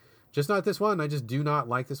 but just not this one. I just do not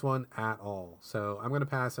like this one at all. So I'm going to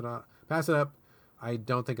pass it up. I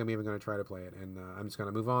don't think I'm even going to try to play it, and I'm just going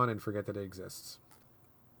to move on and forget that it exists.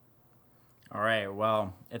 All right,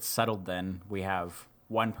 well, it's settled then. We have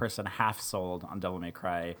one person half sold on Devil May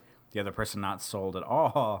Cry, the other person not sold at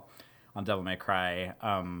all on Devil May Cry.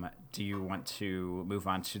 Do you want to move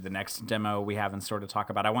on to the next demo we have in store to talk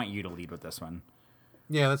about? I want you to lead with this one.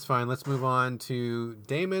 Yeah, that's fine. Let's move on to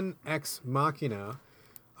Daemon X Machina.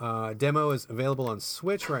 Demo is available on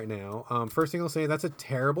Switch right now. First thing I'll say, that's a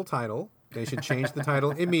terrible title. They should change the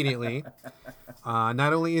title immediately.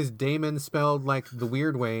 Not only is Daemon spelled like the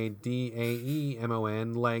weird way,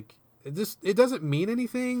 Daemon, like it doesn't mean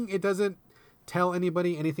anything. It doesn't tell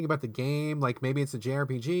anybody anything about the game. Like maybe it's a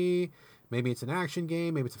JRPG, maybe it's an action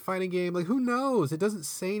game, maybe it's a fighting game. Like who knows? It doesn't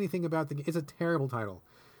say anything about the game. It's a terrible title.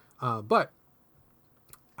 But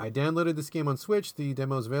I downloaded this game on Switch. The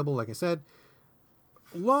demo is available, like I said.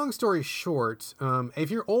 Long story short,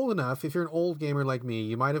 if you're old enough, if you're an old gamer like me,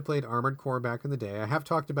 you might have played Armored Core back in the day. I have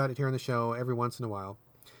talked about it here on the show every once in a while.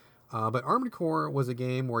 But Armored Core was a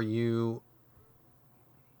game where you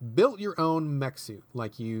built your own mech suit.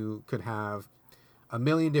 Like you could have a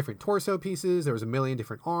million different torso pieces. There was a million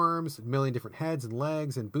different arms, a million different heads and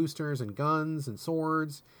legs and boosters and guns and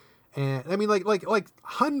swords. And I mean, like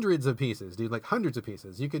hundreds of pieces, dude, like hundreds of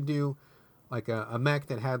pieces. You could do like a mech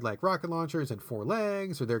that had like rocket launchers and 4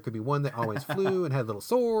 legs, or there could be one that always flew and had little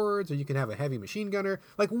swords, or you could have a heavy machine gunner,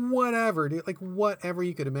 like whatever, dude, like whatever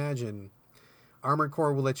you could imagine. Armored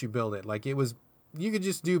Core will let you build it. Like it was, you could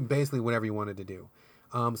just do basically whatever you wanted to do.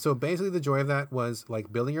 So basically the joy of that was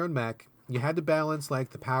like building your own mech. You had to balance like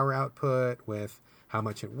the power output with how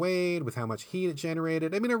much it weighed, with how much heat it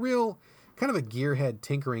generated. I mean, a real kind of a gearhead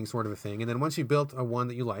tinkering sort of a thing. And then once you built a one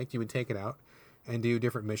that you liked, you would take it out and do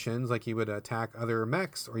different missions. Like you would attack other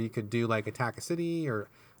mechs, or you could do like attack a city or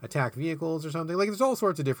attack vehicles or something. Like there's all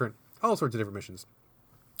sorts of different missions.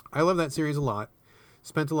 I love that series a lot.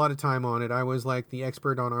 Spent a lot of time on it. I was like the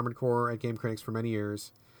expert on Armored Core at Game Critics for many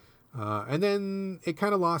years. And then it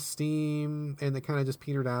kind of lost steam and it kind of just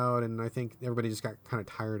petered out. And I think everybody just got kind of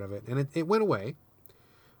tired of it, and it went away.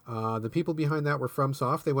 The people behind that were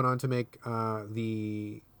FromSoft. They went on to make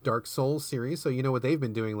the Dark Souls series. So you know what they've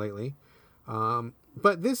been doing lately.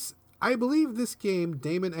 But I believe this game,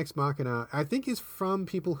 Daemon Ex Machina, I think is from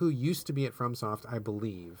people who used to be at FromSoft, I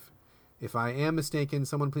believe. If I am mistaken,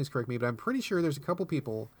 someone please correct me, but I'm pretty sure there's a couple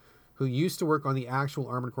people who used to work on the actual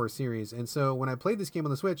Armored Core series. And so when I played this game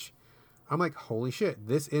on the Switch, I'm like, holy shit,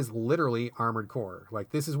 this is literally Armored Core.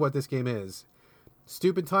 Like, this is what this game is.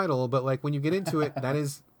 Stupid title, but like when you get into it,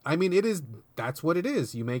 that's what it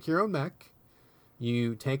is. You make your own mech.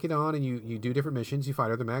 You take it on and you do different missions. You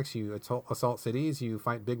fight other mechs. You assault cities. You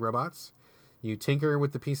fight big robots. You tinker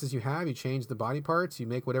with the pieces you have. You change the body parts. You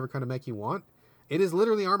make whatever kind of mech you want. It is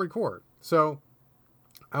literally Armored Core. So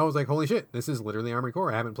I was like, holy shit, this is literally Armored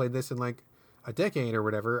Core. I haven't played this in like a decade or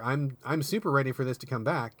whatever. I'm super ready for this to come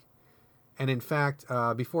back. And in fact,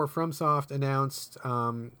 before FromSoft announced,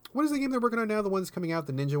 what is the game they're working on now? The one that's coming out,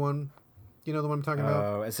 the ninja one. You know the one I'm talking about?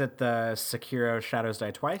 Oh, is it the Sekiro Shadows Die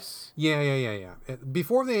Twice? Yeah.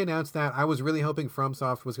 Before they announced that, I was really hoping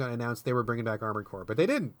FromSoft was going to announce they were bringing back Armored Core, but they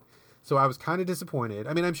didn't. So I was kind of disappointed.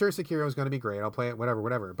 I mean, I'm sure Sekiro is going to be great. I'll play it,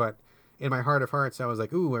 whatever. But in my heart of hearts, I was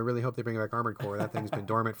like, ooh, I really hope they bring back Armored Core. That thing's been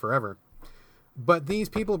dormant forever. But these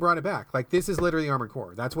people brought it back. Like, this is literally Armored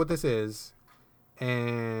Core. That's what this is.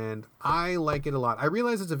 And I like it a lot. I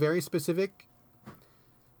realize it's a very specific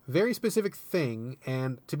thing,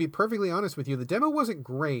 and to be perfectly honest with you, the demo wasn't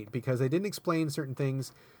great because they didn't explain certain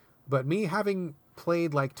things, but me having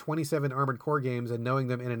played like 27 Armored Core games and knowing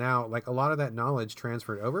them in and out, like a lot of that knowledge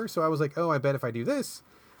transferred over. So I was like, oh, I bet if I do this,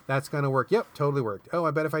 that's going to work. Yep, totally worked. Oh,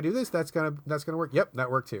 I bet if I do this, that's going to work. Yep,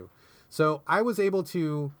 that worked too. So I was able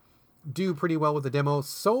to do pretty well with the demo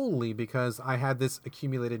solely because I had this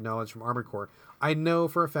accumulated knowledge from Armored Core. I know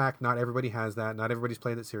for a fact not everybody has that. Not everybody's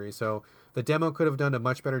played that series. So the demo could have done a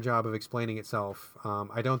much better job of explaining itself.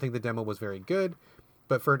 I don't think the demo was very good.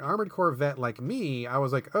 But for an Armored Core vet like me, I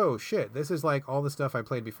was like, oh shit, this is like all the stuff I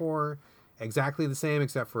played before. Exactly the same,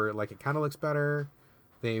 except for like it kind of looks better.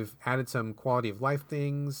 They've added some quality of life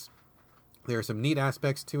things. There are some neat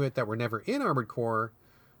aspects to it that were never in Armored Core.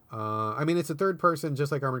 I mean, it's a third person,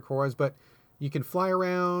 just like Armored Core was, but you can fly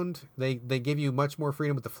around. They give you much more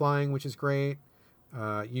freedom with the flying, which is great.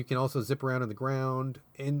 You can also zip around on the ground.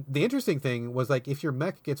 And the interesting thing was, like, if your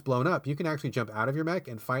mech gets blown up, you can actually jump out of your mech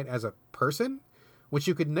and fight as a person, which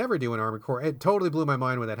you could never do in Armored Core. It totally blew my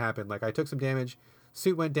mind when that happened. Like, I took some damage,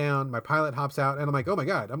 suit went down, my pilot hops out, and I'm like, oh my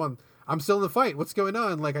god, I'm still in the fight. What's going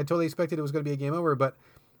on? Like, I totally expected it was going to be a game over, but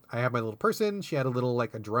I have my little person. She had a little,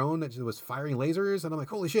 like, a drone that was firing lasers. And I'm like,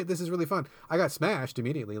 holy shit, this is really fun. I got smashed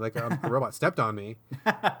immediately. Like, a robot stepped on me.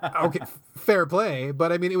 Okay, fair play.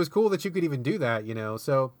 But, I mean, it was cool that you could even do that, you know?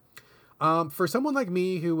 So, for someone like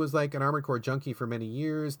me who was, like, an Armored Core junkie for many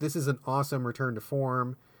years, this is an awesome return to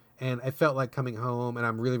form. And I felt like coming home, and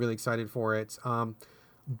I'm really, really excited for it.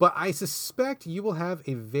 But I suspect you will have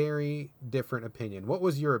a very different opinion. What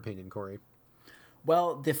was your opinion, Corey?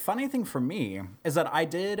 Well, the funny thing for me is that I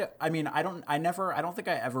don't think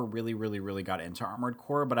I ever really got into Armored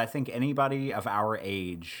Core, but I think anybody of our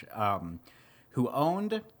age who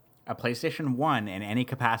owned a PlayStation 1 in any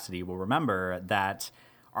capacity will remember that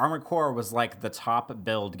Armored Core was like the top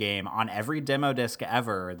build game on every demo disc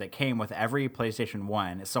ever that came with every PlayStation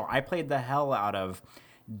 1. So I played the hell out of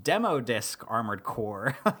demo disc Armored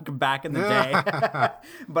Core like back in the day.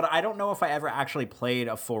 But I don't know if I ever actually played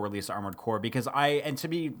a full release Armored Core because and to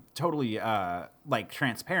be totally like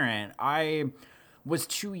transparent, I was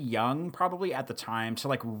too young probably at the time to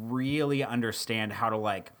like really understand how to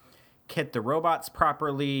like kit the robots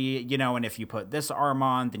properly, you know, and if you put this arm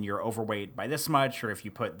on, then you're overweight by this much, or if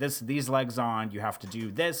you put these legs on, you have to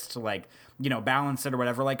do this to, like, you know, balance it or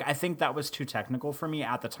whatever. Like, I think that was too technical for me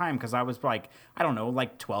at the time because I was like, I don't know,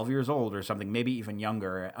 like 12 years old or something, maybe even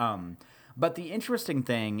younger. But the interesting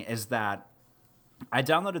thing is that I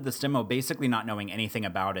downloaded this demo basically not knowing anything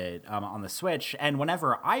about it on the Switch, and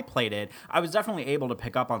whenever I played it, I was definitely able to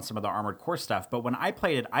pick up on some of the Armored Core stuff, but when I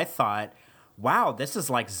played it, I thought, wow, this is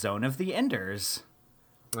like Zone of the Enders.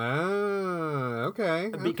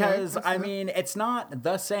 Okay. Because, I mean, it's not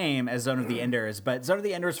the same as Zone of the Enders, but Zone of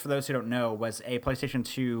the Enders, for those who don't know, was a PlayStation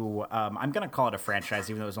 2, I'm going to call it a franchise,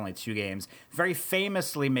 even though it was only 2 games, very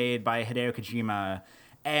famously made by Hideo Kojima,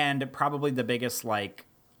 and probably the biggest, like,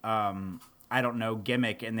 I don't know,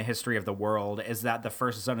 gimmick in the history of the world is that the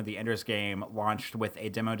first Zone of the Enders game launched with a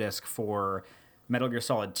demo disc for Metal Gear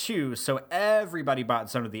Solid 2, so everybody bought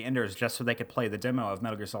Zone of the Enders just so they could play the demo of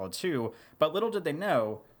Metal Gear Solid 2, but little did they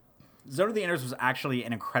know, Zone of the Enders was actually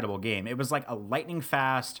an incredible game. It was like a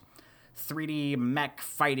lightning-fast 3D mech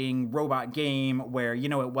fighting robot game where, you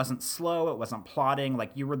know, it wasn't slow, it wasn't plodding,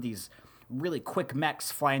 like you were these really quick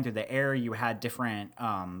mechs flying through the air. You had different,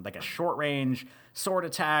 like a short range sword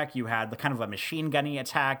attack. You had the kind of a machine gunny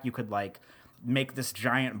attack. You could like make this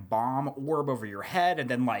giant bomb orb over your head and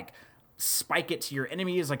then like spike it to your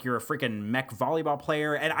enemies like you're a freaking mech volleyball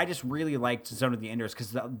player. And I just really liked Zone of the Enders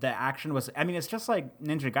because the action was, I mean, it's just like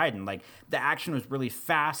Ninja Gaiden. Like the action was really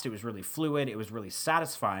fast, it was really fluid, it was really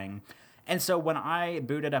satisfying. And so when I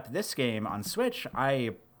booted up this game on Switch,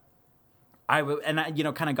 I you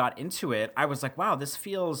know, kind of got into it. I was like, wow, this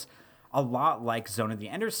feels a lot like Zone of the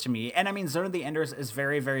Enders to me. And I mean, Zone of the Enders is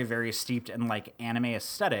very, very, very steeped in like anime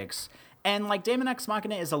aesthetics. And like Daemon X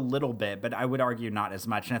Machina is a little bit, but I would argue not as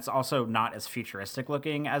much. And it's also not as futuristic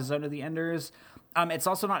looking as Zone of the Enders. It's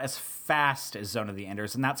also not as fast as Zone of the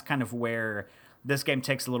Enders. And that's kind of where this game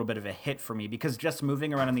takes a little bit of a hit for me, because just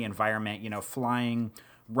moving around in the environment, you know, flying,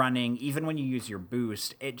 running, even when you use your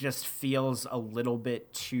boost, it just feels a little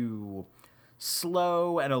bit too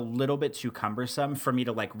slow and a little bit too cumbersome for me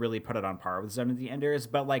to like really put it on par with Zone of the Enders.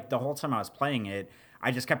 But like the whole time I was playing it,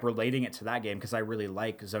 I just kept relating it to that game because I really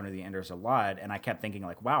like Zone of the Enders a lot. And I kept thinking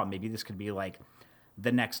like, wow, maybe this could be like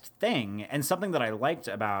the next thing. And something that I liked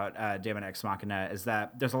about Daemon X Machina is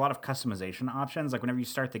that there's a lot of customization options. Like whenever you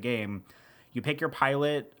start the game, you pick your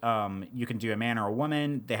pilot, you can do a man or a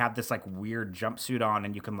woman. They have this like weird jumpsuit on,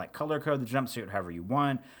 and you can like color code the jumpsuit however you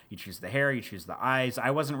want. You choose the hair, you choose the eyes. I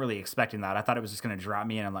wasn't really expecting that. I thought it was just going to drop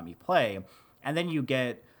me in and let me play. And then you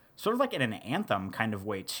get sort of like in an Anthem kind of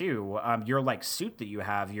way too. Your like suit that you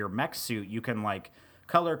have, your mech suit, you can like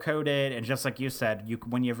color code it. And just like you said,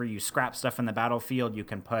 whenever you scrap stuff in the battlefield, you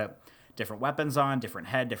can put different weapons on, different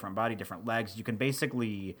head, different body, different legs. You can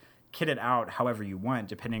basically kit it out however you want,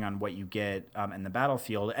 depending on what you get in the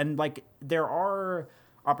battlefield. And like there are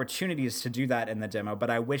opportunities to do that in the demo, but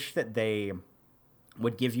I wish that they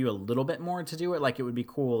would give you a little bit more to do it. Like it would be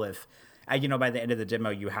cool if, you know, by the end of the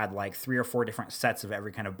demo, you had like 3 or 4 different sets of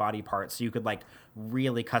every kind of body part. So you could like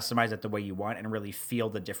really customize it the way you want and really feel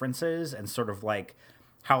the differences, and sort of like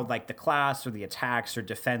how like the class or the attacks or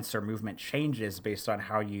defense or movement changes based on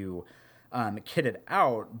how you kit it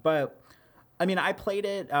out. But I mean, I played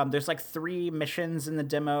it. There's like 3 missions in the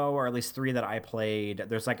demo, or at least 3 that I played.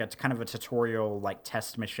 There's like a kind of a tutorial, like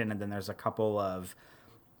test mission, and then there's a couple of,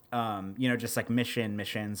 you know, just like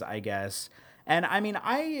missions, I guess. And I mean,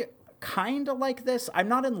 I kind of like this. I'm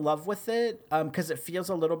not in love with it because it feels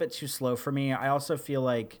a little bit too slow for me. I also feel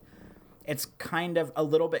like it's kind of a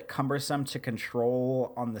little bit cumbersome to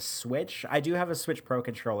control on the Switch. I do have a Switch Pro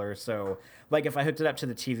controller, so like if I hooked it up to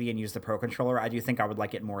the TV and used the Pro controller, I do think I would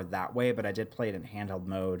like it more that way, but I did play it in handheld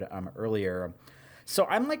mode earlier. So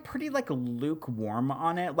I'm like pretty like lukewarm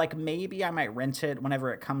on it. Like maybe I might rent it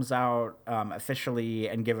whenever it comes out officially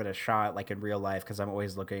and give it a shot like in real life, because I'm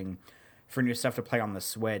always looking for new stuff to play on the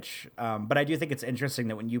Switch. But I do think it's interesting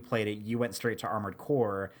that when you played it, you went straight to Armored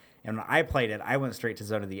Core. And when I played it, I went straight to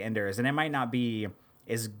Zone of the Enders. And it might not be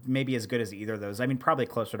maybe as good as either of those. I mean, probably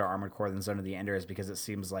closer to Armored Core than Zone of the Enders, because it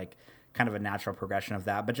seems like kind of a natural progression of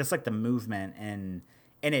that. But just like the movement and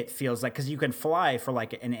it feels like, because you can fly for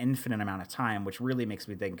like an infinite amount of time, which really makes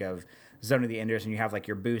me think of Zone of the Enders, and you have like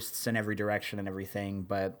your boosts in every direction and everything.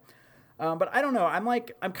 But I don't know.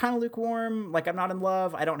 I'm kind of lukewarm. Like I'm not in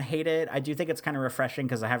love. I don't hate it. I do think it's kind of refreshing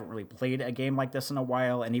because I haven't really played a game like this in a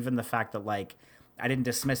while. And even the fact that like I didn't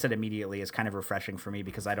dismiss it immediately is kind of refreshing for me,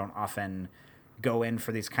 because I don't often go in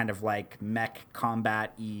for these kind of like mech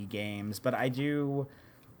combat-y games. But I do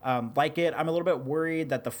like it. I'm a little bit worried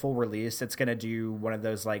that the full release, it's going to do one of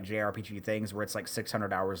those like JRPG things where it's like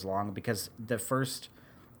 600 hours long, because the first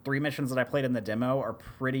 3 missions that I played in the demo are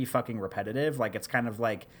pretty fucking repetitive. Like it's kind of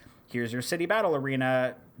like, here's your city battle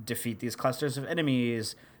arena, defeat these clusters of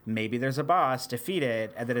enemies, maybe there's a boss, defeat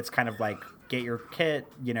it, and then it's kind of like, get your kit,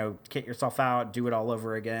 you know, kit yourself out, do it all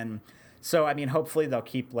over again. So, I mean, hopefully they'll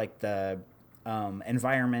keep like the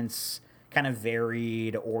environments kind of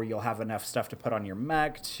varied, or you'll have enough stuff to put on your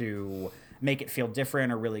mech to make it feel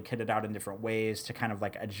different, or really kit it out in different ways to kind of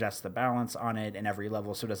like adjust the balance on it in every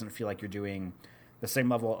level, so it doesn't feel like you're doing the same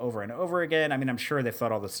level over and over again. I mean, I'm sure they've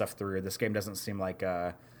thought all this stuff through. This game doesn't seem like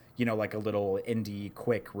you know, like a little indie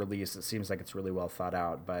quick release. It seems like it's really well thought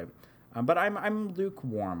out, but I'm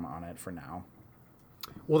lukewarm on it for now.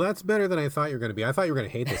 Well, that's better than I thought you were going to be. I thought you were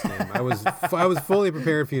going to hate this game. I was fully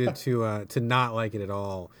prepared for you to not like it at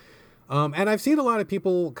all. And I've seen a lot of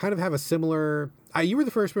people kind of have a similar. You were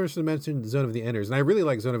the first person to mention Zone of the Enders, and I really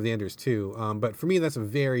like Zone of the Enders too. But for me, that's a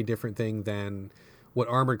very different thing than what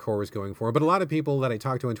Armored Core was going for. But a lot of people that I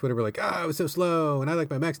talked to on Twitter were like, it was so slow, and I like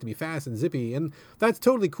my mechs to be fast and zippy. And that's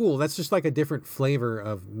totally cool. That's just like a different flavor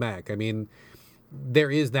of mech. I mean,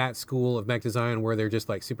 there is that school of mech design where they're just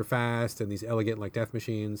like super fast and these elegant like death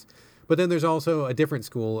machines. But then there's also a different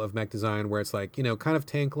school of mech design where it's like, kind of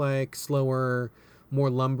tank-like, slower, more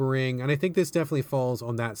lumbering. And I think this definitely falls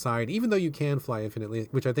on that side, even though you can fly infinitely,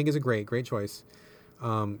 which I think is a great choice.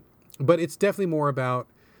 But it's definitely more about,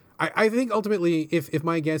 I think ultimately, if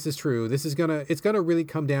my guess is true, it's gonna really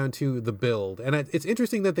come down to the build. And it's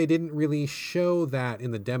interesting that they didn't really show that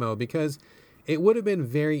in the demo, because it would have been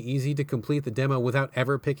very easy to complete the demo without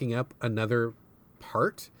ever picking up another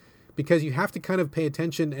part, because you have to kind of pay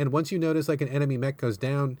attention. And once you notice like an enemy mech goes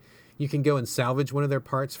down, you can go and salvage one of their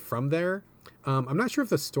parts from there. I'm not sure if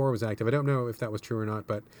the store was active. I don't know if that was true or not,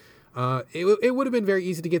 but it would have been very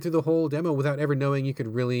easy to get through the whole demo without ever knowing you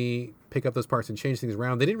could really pick up those parts and change things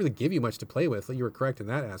around. They didn't really give you much to play with. You were correct in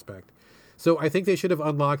that aspect. So I think they should have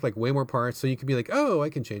unlocked like way more parts, so you could be like, oh, I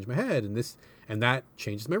can change my head and that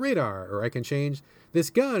changes my radar, or I can change this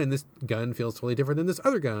gun and this gun feels totally different than this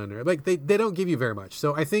other gun, or like they don't give you very much.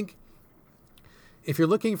 So I think if you're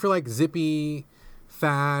looking for like zippy,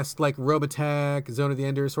 fast, like Robotech, Zone of the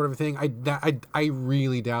Enders sort of a thing, I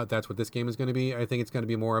really doubt that's what this game is going to be. I think it's going to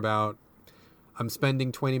be more about, I'm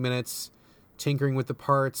spending 20 minutes tinkering with the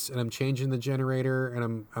parts, and I'm changing the generator,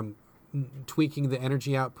 and I'm tweaking the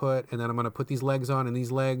energy output, and then I'm going to put these legs on, and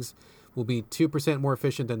these legs will be 2% more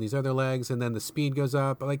efficient than these other legs, and then the speed goes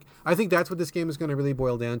up. Like, I think that's what this game is going to really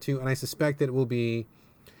boil down to, and I suspect that it will be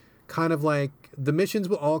kind of like, the missions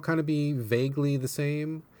will all kind of be vaguely the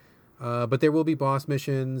same, but there will be boss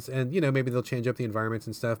missions, and maybe they'll change up the environments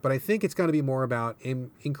and stuff. But I think it's going to be more about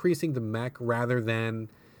increasing the mech rather than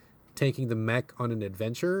taking the mech on an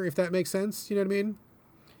adventure, if that makes sense. You know what I mean?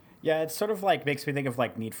 Yeah, it's sort of like, makes me think of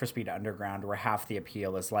like Need for Speed Underground, where half the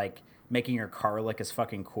appeal is like making your car look as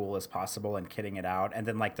fucking cool as possible and kitting it out, and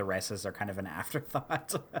then like the races are kind of an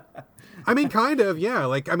afterthought. I mean, kind of, yeah.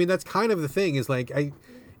 Like, I mean, that's kind of the thing, is like,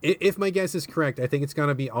 if my guess is correct, I think it's going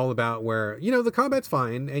to be all about where, the combat's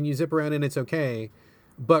fine and you zip around and it's okay.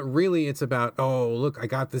 But really it's about, oh, look, I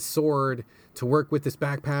got this sword to work with this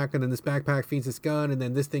backpack, and then this backpack feeds this gun, and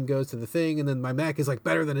then this thing goes to the thing, and then my mech is like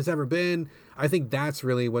better than it's ever been. I think that's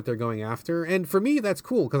really what they're going after. And for me, that's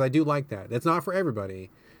cool, because I do like that. That's not for everybody.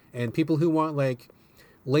 And people who want like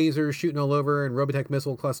lasers shooting all over and Robotech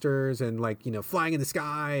missile clusters and like, flying in the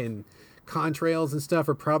sky and contrails and stuff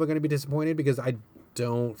are probably going to be disappointed, because I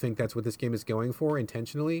don't think that's what this game is going for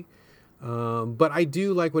intentionally. But I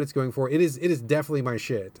do like what it's going for. It is definitely my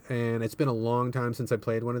shit, and it's been a long time since I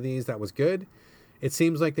played one of these that was good. It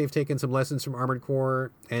seems like they've taken some lessons from Armored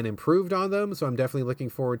Core and improved on them, so I'm definitely looking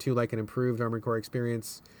forward to like an improved Armored Core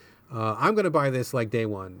experience. I'm going to buy this like day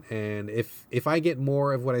one, and if I get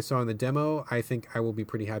more of what I saw in the demo, I think I will be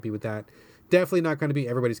pretty happy with that. Definitely not going to be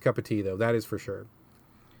everybody's cup of tea, though. That is for sure.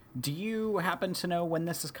 Do you happen to know when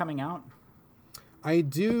this is coming out? I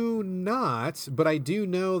do not, but I do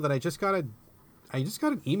know that I just got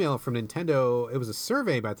an email from Nintendo. It was a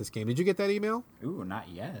survey about this game. Did you get that email? Ooh, not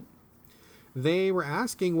yet. They were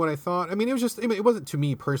asking what I thought. I mean, it wasn't to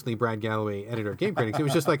me personally, Brad Galloway, editor of Game Critics. It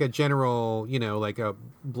was just like a general, like a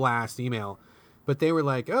blast email. But they were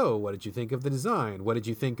like, oh, what did you think of the design? What did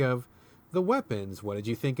you think of the weapons? What did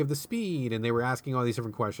you think of the speed? And they were asking all these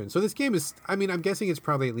different questions. So this game is, I mean, I'm guessing it's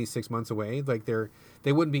probably at least 6 months away. Like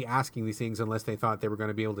they wouldn't be asking these things unless they thought they were going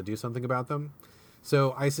to be able to do something about them.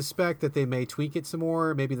 So I suspect that they may tweak it some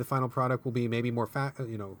more. Maybe the final product will be maybe more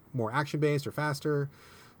more action based or faster.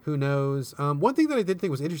 Who knows? One thing that I did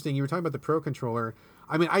think was interesting, you were talking about the Pro Controller.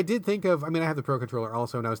 I mean, I have the Pro Controller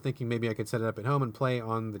also, and I was thinking maybe I could set it up at home and play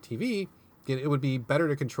on the TV. It would be better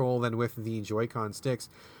to control than with the Joy-Con sticks.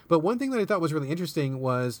 But one thing that I thought was really interesting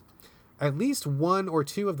was at least one or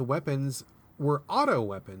two of the weapons were auto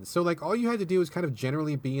weapons. So like all you had to do was kind of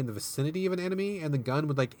generally be in the vicinity of an enemy, and the gun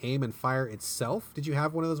would like aim and fire itself. Did you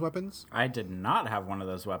have one of those weapons? I did not have one of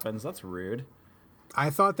those weapons. That's rude. I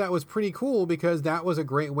thought that was pretty cool, because that was a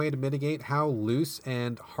great way to mitigate how loose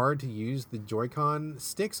and hard to use the Joy-Con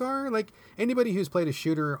sticks are. Like, anybody who's played a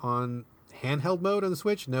shooter on handheld mode on the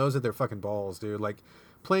Switch knows that they're fucking balls, dude. Like,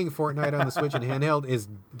 playing Fortnite on the Switch in handheld is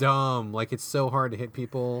dumb. Like, it's so hard to hit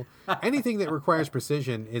people. Anything that requires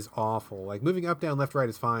precision is awful. Like, moving up, down, left, right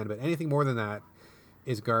is fine, but anything more than that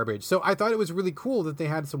is garbage. So I thought it was really cool that they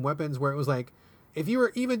had some weapons where it was like, if you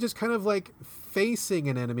were even just kind of like facing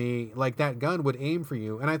an enemy, like that gun would aim for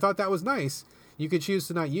you. And I thought that was nice. You could choose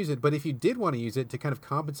to not use it, but if you did want to use it to kind of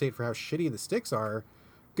compensate for how shitty the sticks are,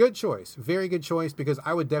 good choice. Very good choice, because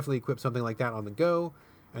I would definitely equip something like that on the go.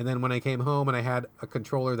 And then when I came home and I had a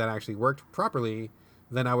controller that actually worked properly,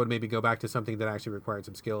 then I would maybe go back to something that actually required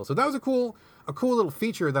some skill. So that was a cool little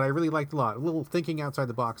feature that I really liked a lot. A little thinking outside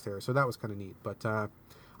the box there. So that was kind of neat. But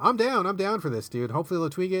I'm down. I'm down for this, dude. Hopefully they'll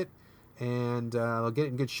tweak it and they'll get it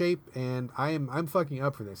in good shape. And I'm fucking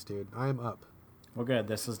up for this, dude. I am up. Well, good.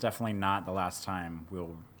 This is definitely not the last time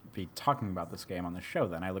we'll be talking about this game on the show.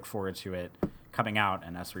 Then I look forward to it coming out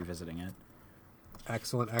and us revisiting it.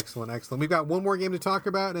 Excellent, excellent, excellent. We've got one more game to talk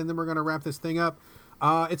about, and then we're going to wrap this thing up.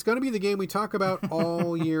 It's going to be the game we talk about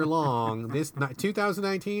all year long.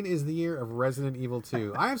 2019 is the year of Resident Evil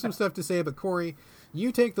 2. I have some stuff to say, but Corey,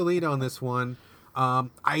 you take the lead on this one.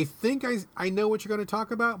 I think I know what you're going to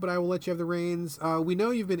talk about, but I will let you have the reins. We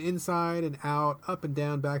know you've been inside and out, up and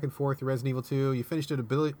down, back and forth through Resident Evil 2. You finished it a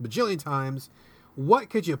bajillion times. What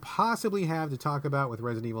could you possibly have to talk about with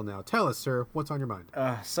Resident Evil now? Tell us, sir, what's on your mind?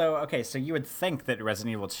 So you would think that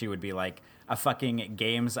Resident Evil 2 would be like a fucking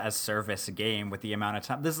games as service game with the amount of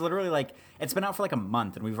time. This is literally like, it's been out for like a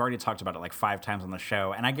month and we've already talked about it like 5 times on the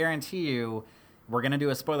show. And I guarantee you, we're going to do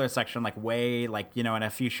a spoiler section like way, like, you know, in a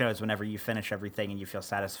few shows whenever you finish everything and you feel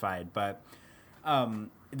satisfied. But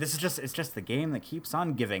it's just the game that keeps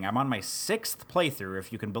on giving. I'm on my 6th playthrough,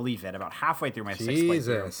 if you can believe it. About halfway through my 6th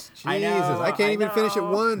playthrough. Jesus. I can't even finish it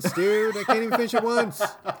once, dude. I can't even finish it once.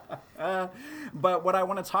 But what I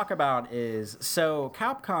want to talk about is, so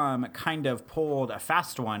Capcom kind of pulled a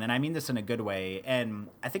fast one, and I mean this in a good way, and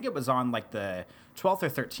I think it was on like the 12th or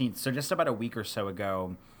 13th, so just about a week or so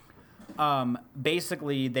ago.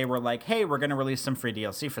 Basically, they were like, hey, we're going to release some free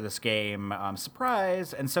DLC for this game.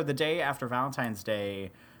 Surprise. And so the day after Valentine's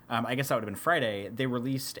Day, I guess that would have been Friday, they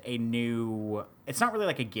released a new, it's not really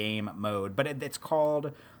like a game mode, but it's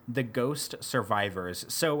called The Ghost Survivors.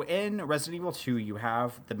 So in Resident Evil 2, you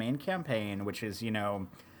have the main campaign, which is, you know,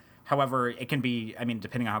 however, it can be, I mean,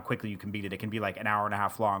 depending on how quickly you can beat it, it can be like an hour and a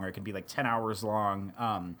half long, or it can be like 10 hours long.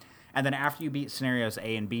 And then after you beat scenarios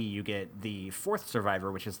A and B, you get the 4th survivor,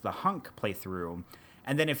 which is the Hunk playthrough.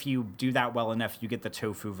 And then if you do that well enough, you get the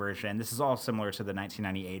Tofu version. This is all similar to the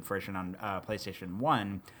 1998 version on PlayStation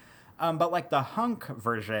 1. But like the Hunk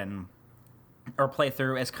version or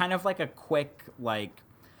playthrough is kind of like a quick, like,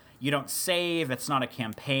 you don't save, it's not a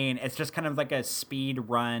campaign, it's just kind of like a speed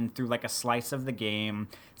run through like a slice of the game.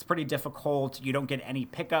 It's pretty difficult. You don't get any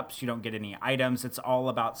pickups, you don't get any items. It's all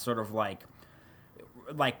about sort of like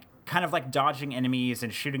kind of like dodging enemies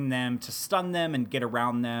and shooting them to stun them and get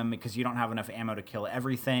around them because you don't have enough ammo to kill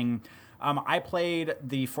everything. I played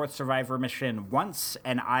the 4th Survivor mission once,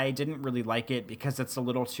 and I didn't really like it because it's a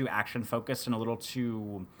little too action-focused and a little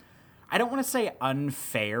too, I don't want to say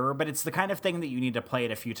unfair, but it's the kind of thing that you need to play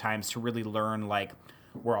it a few times to really learn, like,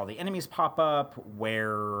 where all the enemies pop up,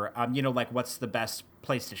 where, you know, like, what's the best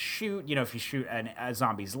place to shoot, you know, if you shoot a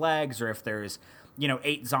zombie's legs, or if there's, you know,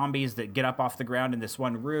 8 zombies that get up off the ground in this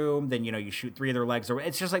one room, then, you know, you shoot 3 of their legs, or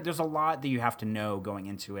it's just like there's a lot that you have to know going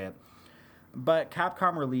into it. But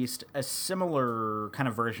Capcom released a similar kind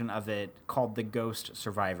of version of it called The Ghost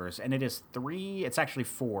Survivors, and it is 3, it's actually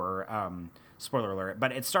 4, spoiler alert,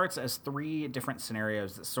 but it starts as 3 different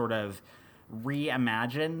scenarios that sort of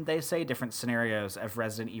reimagine, they say, different scenarios of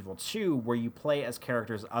Resident Evil 2 where you play as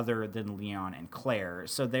characters other than Leon and Claire.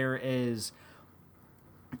 So there is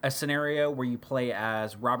a scenario where you play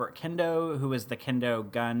as Robert Kendo, who is the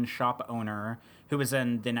Kendo gun shop owner, who was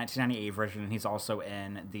in the 1998 version, and he's also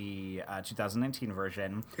in the 2019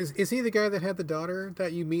 version. Is he the guy that had the daughter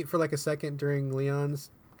that you meet for like a second during Leon's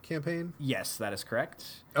campaign? Yes, that is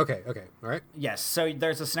correct. Okay, all right. Yes, so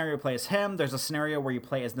there's a scenario where you play as him. There's a scenario where you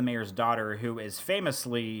play as the mayor's daughter, who is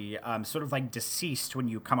famously sort of like deceased when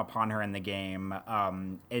you come upon her in the game,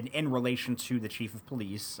 in relation to the chief of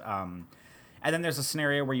police. And then there's a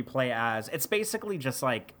scenario where you play as, it's basically just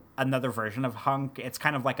like another version of Hunk. It's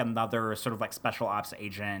kind of like another sort of like special ops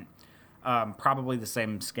agent, probably the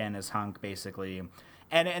same skin as Hunk, basically.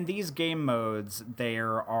 And in these game modes,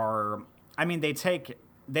 there are, I mean, they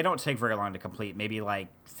don't take very long to complete, maybe like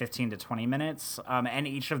 15 to 20 minutes. And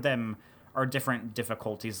each of them are different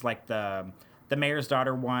difficulties. Like the mayor's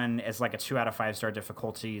daughter one is like a 2 out of 5 star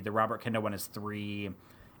difficulty. The Robert Kendo one is 3.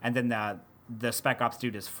 And then the Spec Ops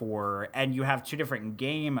dude is 4, and you have 2 different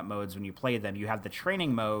game modes when you play them. You have the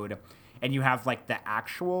training mode, and you have like the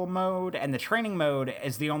actual mode, and the training mode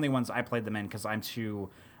is the only ones I played them in because I'm too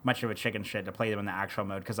much of a chicken shit to play them in the actual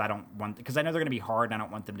mode because I know they're going to be hard, and I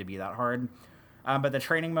don't want them to be that hard. But the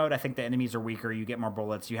training mode, I think the enemies are weaker, you get more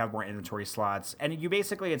bullets, you have more inventory slots, and you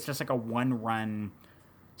basically, it's just like a one-run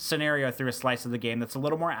scenario through a slice of the game that's a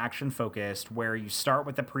little more action focused, where you start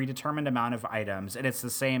with a predetermined amount of items and it's the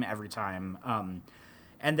same every time,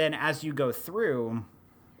 and then as you go through,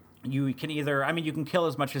 you can either, I mean, you can kill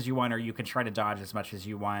as much as you want, or you can try to dodge as much as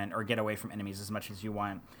you want, or get away from enemies as much as you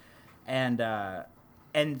want.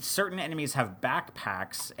 And certain enemies have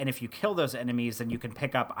backpacks, and if you kill those enemies, then you can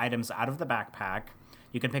pick up items out of the backpack.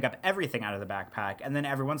 you can pick up everything out of the backpack. And then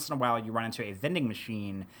every once in a while, you run into a vending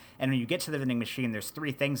machine. And when you get to the vending machine, there's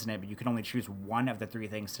 3 things in it, but you can only choose one of the 3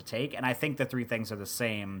 things to take. And I think the 3 things are the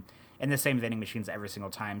same in the same vending machines every single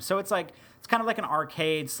time. So it's kind of like an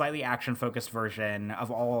arcade, slightly action-focused version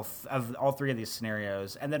of all 3 of these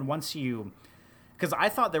scenarios. And then once you... Because I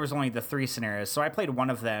thought there was only the 3 scenarios, so I played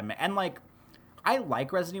one of them. And, I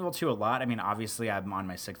like Resident Evil 2 a lot. I mean, obviously, I'm on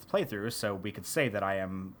my 6th playthrough, so we could say that I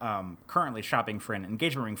am currently shopping for an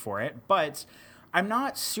engagement ring for it. But I'm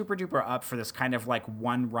not super duper up for this kind of,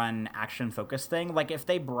 one-run action-focused thing. If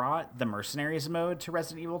they brought the Mercenaries mode to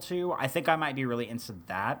Resident Evil 2, I think I might be really into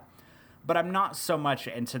that. But I'm not so much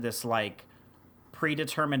into this,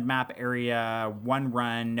 predetermined map area, one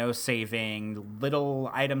run, no saving,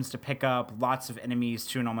 little items to pick up, lots of enemies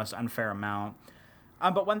to an almost unfair amount.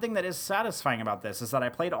 But one thing that is satisfying about this is that I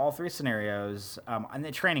played all 3 scenarios in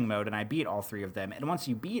the training mode, and I beat all 3 of them. And once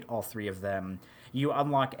you beat all 3 of them, you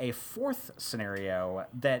unlock a 4th scenario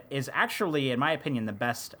that is actually, in my opinion, the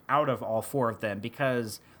best out of all 4 of them,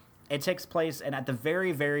 because it takes place at the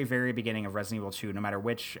very, very, very beginning of Resident Evil 2, no matter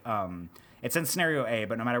which... it's in Scenario A,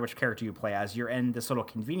 but no matter which character you play as, you're in this little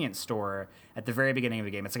convenience store at the very beginning of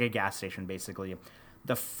the game. It's like a gas station, basically.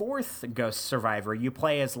 The 4th Ghost Survivor, you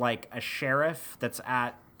play as, a sheriff that's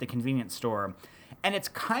at the convenience store. And it's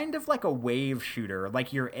kind of like a wave shooter.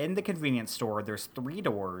 You're in the convenience store, there's 3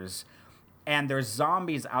 doors, and there's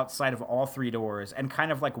zombies outside of all 3 doors. And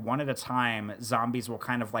kind of, one at a time, zombies will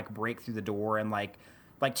kind of, break through the door, and,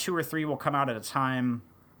 2 or 3 will come out at a time.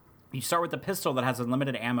 You start with a pistol that has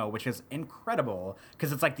unlimited ammo, which is incredible,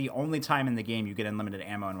 because it's the only time in the game you get unlimited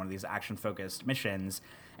ammo in one of these action-focused missions.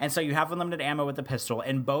 And so you have unlimited ammo with the pistol,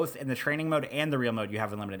 and both in the training mode and the real mode, you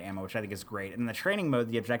have unlimited ammo, which I think is great. And in the training mode,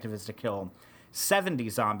 the objective is to kill 70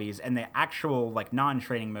 zombies, and the actual,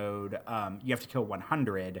 non-training mode, you have to kill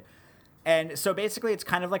 100. And so basically, it's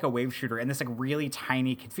kind of like a wave shooter in this, really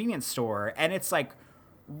tiny convenience store, and it's,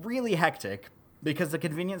 really hectic, because the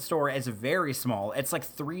convenience store is very small. It's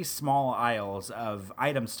 3 small aisles of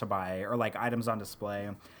items to buy, or items on display.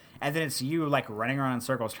 And then it's you running around in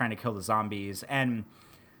circles trying to kill the zombies. And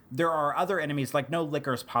there are other enemies, no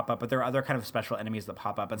lickers pop up, but there are other kind of special enemies that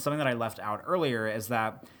pop up. And something that I left out earlier is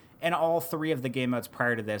that in all 3 of the game modes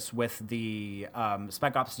prior to this, with the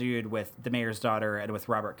Spec Ops dude, with the Mayor's Daughter, and with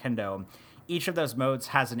Robert Kendo, each of those modes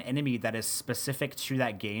has an enemy that is specific to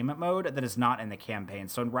that game mode that is not in the campaign.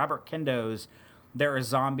 So in Robert Kendo's, there are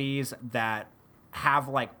zombies that have,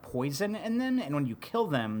 poison in them, and when you kill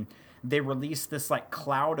them, they release this,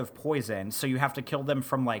 cloud of poison, so you have to kill them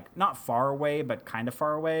from, not far away, but kind of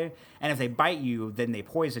far away, and if they bite you, then they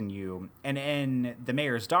poison you. And in the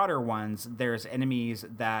Mayor's Daughter ones, there's enemies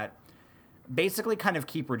that basically kind of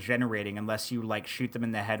keep regenerating unless you, shoot them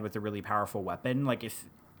in the head with a really powerful weapon.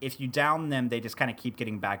 If you down them, they just kind of keep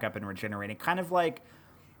getting back up and regenerating, kind of like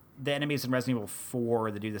the enemies in Resident Evil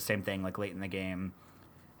 4 that do the same thing, late in the game.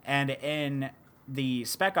 And in the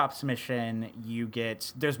Spec Ops mission,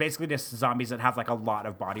 there's basically just zombies that have, a lot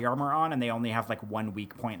of body armor on, and they only have, 1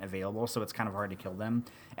 weak point available, so it's kind of hard to kill them.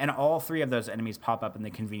 And all 3 of those enemies pop up in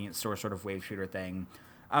the convenience store sort of wave shooter thing.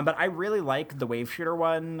 But I really like the wave shooter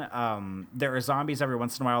one. There are zombies every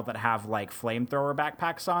once in a while that have, flamethrower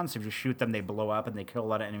backpacks on, so if you shoot them, they blow up, and they kill a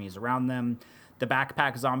lot of enemies around them. The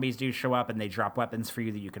backpack zombies do show up, and they drop weapons for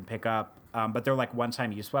you that you can pick up. But they're,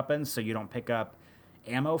 one-time use weapons, so you don't pick up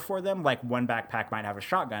ammo for them. One backpack might have a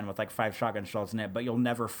shotgun with, 5 shotgun shells in it, but you'll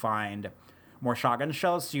never find more shotgun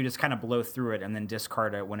shells, so you just kind of blow through it and then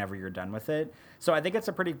discard it whenever you're done with it. So I think it's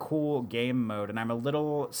a pretty cool game mode, and I'm a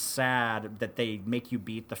little sad that they make you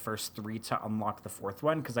beat the first 3 to unlock the 4th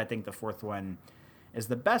one, because I think the 4th one is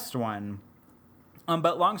the best one.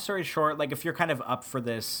 But long story short, if you're kind of up for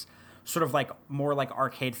this sort of more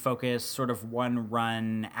arcade focused, sort of one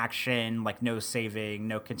run action, no saving,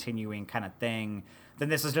 no continuing kind of thing, then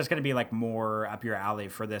this is just going to be more up your alley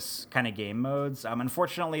for this kind of game modes.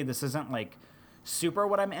 Unfortunately, this isn't super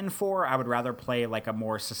what I'm in for. I would rather play a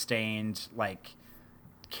more sustained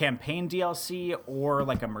campaign DLC or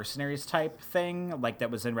a Mercenaries type thing that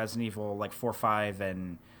was in Resident Evil 4, 5,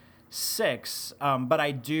 and 6, but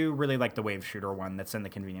I do really like the wave shooter one that's in the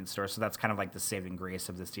convenience store, so that's kind of the saving grace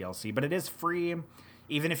of this DLC. But it is free,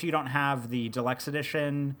 even if you don't have the deluxe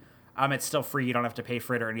edition. It's still free. You don't have to pay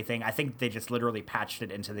for it or anything. I think they just literally patched it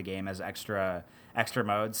into the game as extra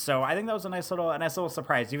modes. So I think that was a nice little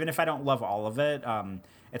surprise. Even if I don't love all of it,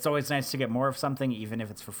 it's always nice to get more of something, even if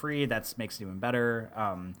it's for free. That makes it even better.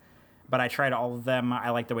 But I tried all of them.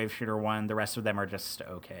 I like the wave shooter one. The rest of them are just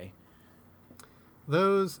okay.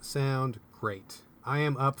 Those sound great. I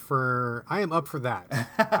am up for that.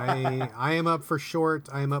 I am up for short.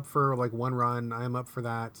 I am up for like one run. I am up for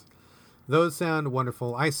that. Those sound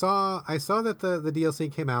wonderful. I saw that the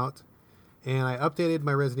DLC came out, and I updated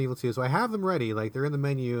my Resident Evil 2, so I have them ready. Like they're in the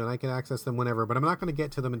menu, and I can access them whenever. But I'm not going to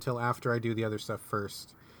get to them until after I do the other stuff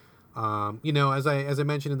first. As I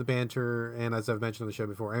mentioned in the banter, and as I've mentioned on the show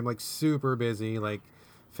before, I'm like super busy. Like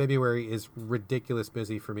February is ridiculous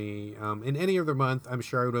busy for me. In any other month, I'm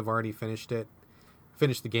sure I would have already finished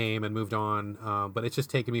the game and moved on. But it's just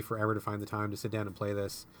taken me forever to find the time to sit down and play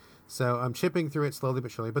this. So I'm chipping through it slowly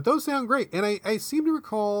but surely. But those sound great. And I seem to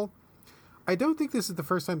recall, I don't think this is the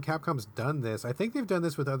first time Capcom's done this. I think they've done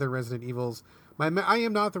this with other Resident Evils. I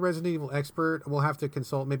am not the Resident Evil expert. We'll have to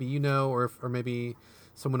consult. Maybe you know, or maybe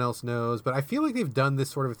someone else knows. But I feel like they've done this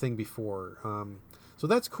sort of thing before. So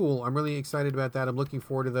that's cool. I'm really excited about that. I'm looking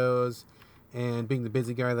forward to those. And being the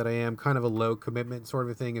busy guy that I am, kind of a low commitment sort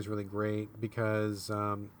of a thing is really great because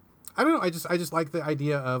I don't know. I just like the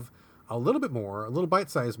idea of a little bit more, a little bite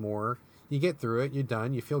size more. You get through it, you're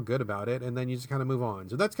done, you feel good about it, and then you just kind of move on.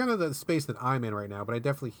 So that's kind of the space that I'm in right now. But I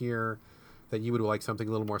definitely hear that you would like something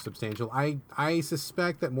a little more substantial. I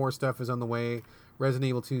suspect that more stuff is on the way. Resident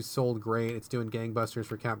Evil 2 sold great. It's doing gangbusters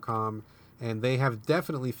for Capcom, and they have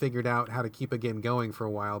definitely figured out how to keep a game going for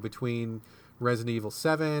a while between Resident Evil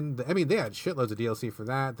 7. I mean, they had shitloads of DLC for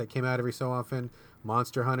that came out every so often.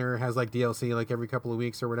 Monster Hunter has like DLC like every couple of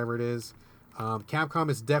weeks or whatever it is.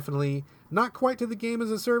 Capcom is definitely not quite to the game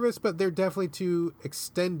as a service, but they're definitely to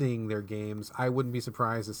extending their games. I wouldn't be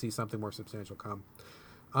surprised to see something more substantial come.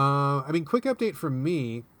 Quick update from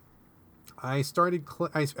me. I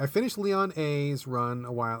finished Leon A's run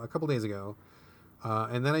a couple days ago,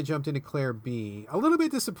 and then I jumped into Claire B. A little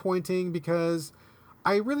bit disappointing because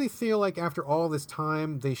I really feel like after all this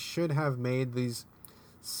time, they should have made these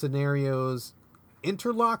scenarios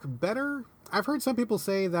interlock better. I've heard some people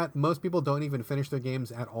say that most people don't even finish their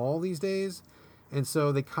games at all these days, and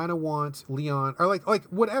so they kind of want Leon, or like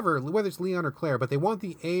whatever, whether it's Leon or Claire, but they want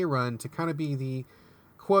the A run to kind of be the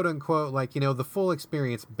quote-unquote, the full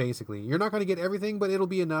experience, basically. You're not going to get everything, but it'll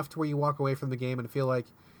be enough to where you walk away from the game and feel like,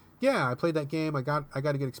 yeah, I played that game, I got a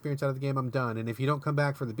good experience out of the game, I'm done. And if you don't come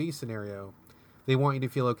back for the B scenario, they want you to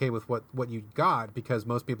feel okay with what you got, because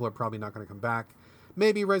most people are probably not going to come back.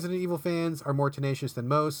 Maybe Resident Evil fans are more tenacious than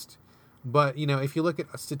most, but, if you look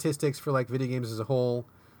at statistics for, video games as a whole,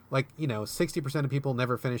 60% of people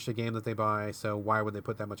never finish a game that they buy, so why would they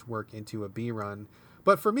put that much work into a B run?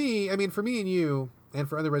 But for me and you, and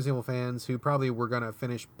for other Resident Evil fans who probably were going to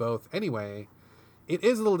finish both anyway, it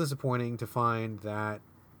is a little disappointing to find that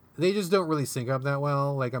they just don't really sync up that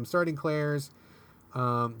well. I'm starting Claire's.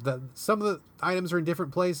 Some of the items are in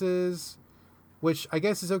different places, which I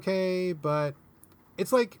guess is okay, but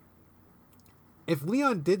it's like, if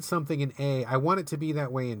Leon did something in A, I want it to be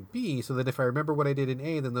that way in B, so that if I remember what I did in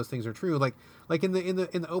A, then those things are true. Like in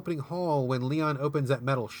the opening hall, when Leon opens that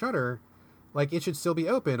metal shutter, it should still be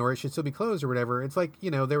open, or it should still be closed, or whatever. It's like,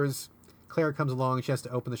 Claire comes along and she has to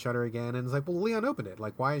open the shutter again, and it's like, well, Leon opened it.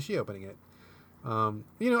 Why is she opening it?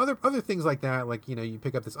 Other things like that. You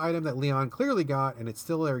pick up this item that Leon clearly got, and it's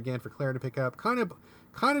still there again for Claire to pick up. Kind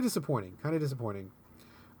of disappointing.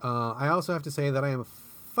 I also have to say that I am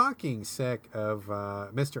fucking sick of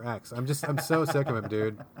Mr. X. I'm so sick of him,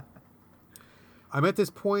 dude. I'm at this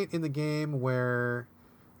point in the game where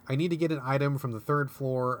I need to get an item from the 3rd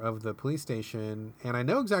floor of the police station, and I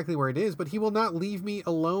know exactly where it is, but he will not leave me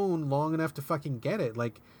alone long enough to fucking get it.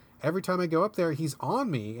 Every time I go up there, he's on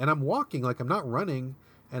me, and I'm walking, I'm not running,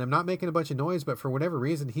 and I'm not making a bunch of noise, but for whatever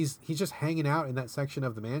reason, he's just hanging out in that section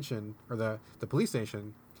of the mansion, or the police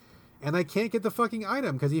station. And I can't get the fucking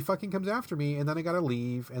item because he fucking comes after me, and then I gotta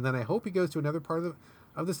leave, and then I hope he goes to another part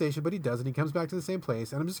of the station, but he doesn't. He comes back to the same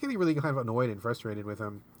place, and I'm just getting really kind of annoyed and frustrated with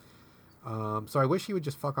him. So I wish he would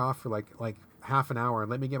just fuck off for like half an hour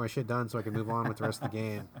and let me get my shit done so I can move on with the rest of the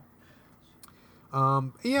game.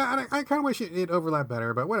 And I kind of wish it overlapped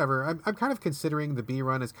better, but whatever. I'm kind of considering the B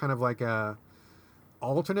run as kind of like a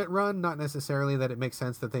alternate run, not necessarily that it makes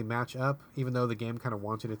sense that they match up, even though the game kind of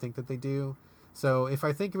wants you to think that they do. So if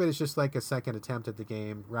I think of it as just like a second attempt at the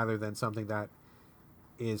game rather than something that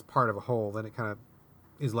is part of a whole, then it kind of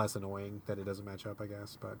is less annoying that it doesn't match up, I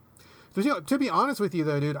guess. But to be honest with you,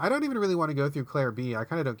 though, dude, I don't even really want to go through Claire B. I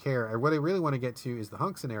kind of don't care. What I really want to get to is the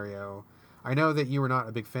Hunk scenario. I know that you were not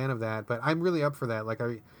a big fan of that, but I'm really up for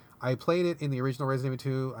that. I played it in the original Resident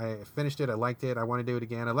Evil 2. I finished it. I liked it. I want to do it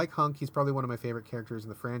again. I like Hunk. He's probably one of my favorite characters in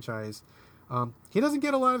the franchise. He doesn't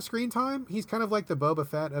get a lot of screen time. He's kind of like the Boba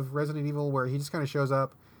Fett of Resident Evil, where he just kind of shows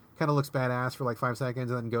up, kind of looks badass for 5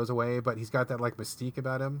 seconds and then goes away, but he's got that mystique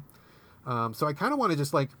about him. So I kind of want to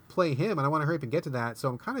just like play him, and I want to hurry up and get to that. So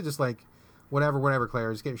I'm kind of just like, whatever,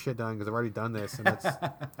 Claire, just get your shit done because I've already done this, and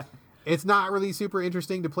it's not really super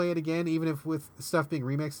interesting to play it again, even if with stuff being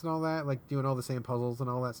remixed and all that, like doing all the same puzzles and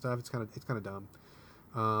all that stuff. It's kind of dumb.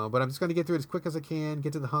 But I'm just going to get through it as quick as I can,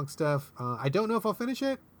 get to the hunk stuff. I don't know if I'll finish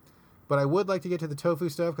it, but I would like to get to the tofu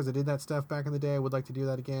stuff because I did that stuff back in the day. I would like to do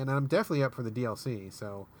that again, and I'm definitely up for the DLC.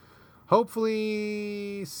 So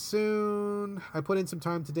hopefully soon. I put in some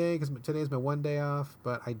time today because today's my one day off,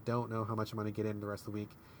 but I don't know how much I'm going to get in the rest of the week.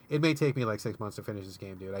 It may take me like 6 months to finish this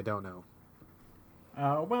game, dude. I don't know.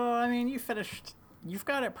 Well, I mean, you've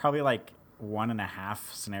got it probably like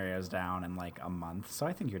 1.5 scenarios down in like a month, so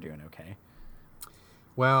I think you're doing okay.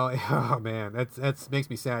 Well, oh man, that's makes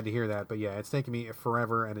me sad to hear that. But yeah, it's taken me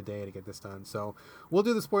forever and a day to get this done. So we'll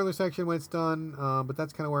do the spoiler section when it's done. But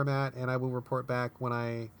that's kind of where I'm at, and I will report back when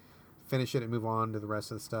I finish it and move on to the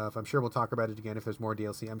rest of the stuff. I'm sure we'll talk about it again if there's more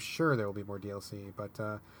DLC. I'm sure there will be more DLC.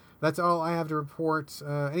 But that's all I have to report.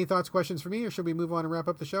 Any thoughts, questions for me, or should we move on and wrap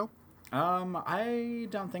up the show? I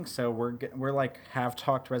don't think so. We're like have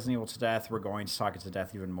talked Resident Evil to death. We're going to talk it to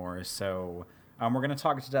death even more. So. We're going to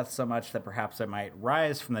talk it to death so much that perhaps it might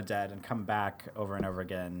rise from the dead and come back over and over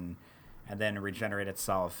again and then regenerate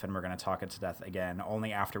itself, and we're going to talk it to death again,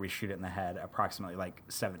 only after we shoot it in the head approximately like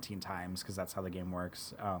 17 times, because that's how the game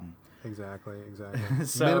works. Exactly.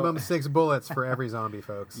 So, minimum 6 bullets for every zombie,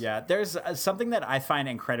 folks. Yeah, there's something that I find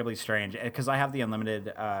incredibly strange, because I have the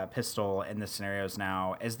unlimited pistol in the scenarios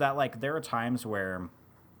now, is that like there are times where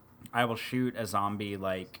I will shoot a zombie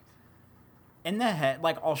like in the head,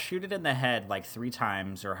 like I'll shoot it in the head like 3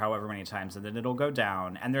 times or however many times, and then it'll go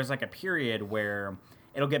down, and there's like a period where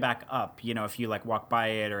it'll get back up, you know, if you like walk by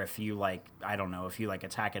it, or if you like, I don't know, if you like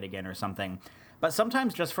attack it again or something. But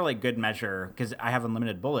sometimes just for like good measure, because I have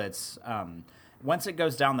unlimited bullets, once it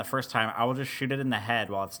goes down the first time, I will just shoot it in the head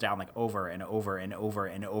while it's down like over and over and over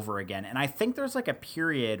and over again. And I think there's like a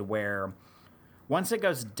period where once it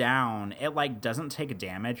goes down, it like doesn't take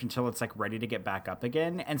damage until it's like ready to get back up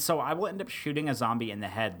again. And so I will end up shooting a zombie in the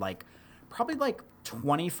head like probably like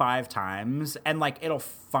 25 times, and like it'll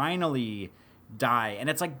finally die. And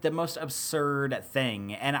it's like the most absurd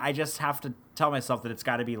thing. And I just have to tell myself that it's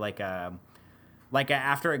got to be like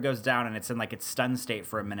after it goes down and it's in like its stun state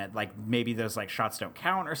for a minute, like maybe those like shots don't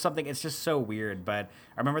count or something. It's just so weird. But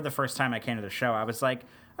I remember the first time I came to the show, I was like,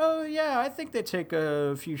 oh yeah, I think they take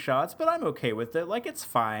a few shots, but I'm okay with it. Like, it's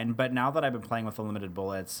fine. But now that I've been playing with unlimited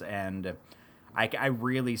bullets, and I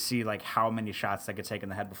really see like how many shots they could take in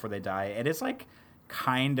the head before they die, it is like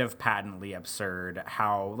kind of patently absurd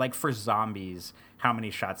how, like for zombies, how many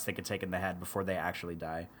shots they could take in the head before they actually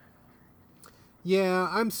die. Yeah,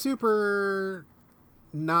 I'm super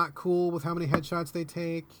not cool with how many headshots they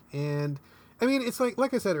take, and I mean, it's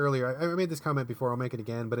like I said earlier, I made this comment before, I'll make it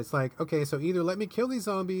again, but it's like, okay, so either let me kill these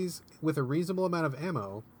zombies with a reasonable amount of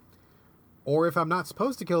ammo, or if I'm not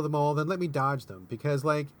supposed to kill them all, then let me dodge them, because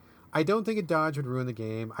like, I don't think a dodge would ruin the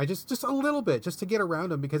game. I just a little bit, just to get around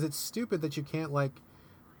them, because it's stupid that you can't like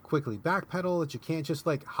quickly backpedal, that you can't just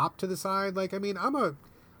like hop to the side. Like, I mean, I'm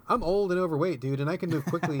old and overweight, dude, and I can move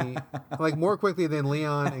quickly, like more quickly than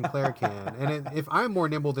Leon and Claire can. And if I'm more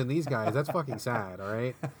nimble than these guys, that's fucking sad, all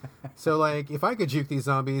right? So, like, if I could juke these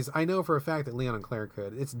zombies, I know for a fact that Leon and Claire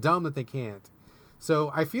could. It's dumb that they can't. So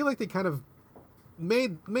I feel like they kind of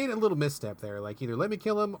made a little misstep there. Like, either let me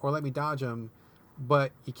kill them or let me dodge them,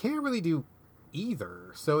 but you can't really do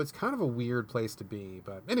either. So it's kind of a weird place to be.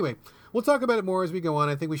 But anyway, we'll talk about it more as we go on.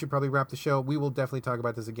 I think we should probably wrap the show. We will definitely talk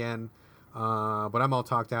about this again. But I'm all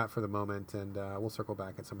talked out for the moment, and we'll circle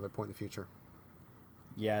back at some other point in the future.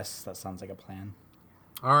 Yes, that sounds like a plan.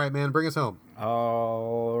 All right, man, bring us home.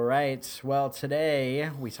 All right. Well,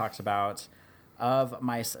 today we talked about Of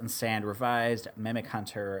Mice and Sand Revised, Mimic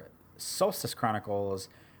Hunter, Solstice Chronicles.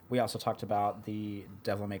 We also talked about the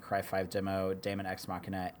Devil May Cry 5 demo, Daemon X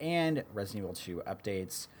Machina, and Resident Evil 2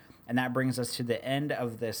 updates. And that brings us to the end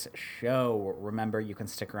of this show. Remember, you can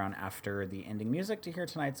stick around after the ending music to hear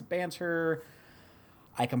tonight's banter.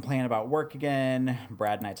 I complain about work again.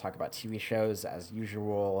 Brad and I talk about TV shows as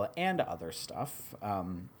usual and other stuff.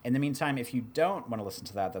 In the meantime, if you don't want to listen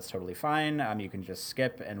to that, that's totally fine. You can just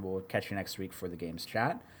skip, and we'll catch you next week for the games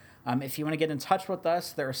chat. If you want to get in touch with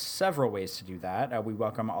us, there are several ways to do that. We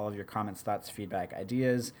welcome all of your comments, thoughts, feedback,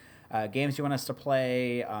 ideas. Games you want us to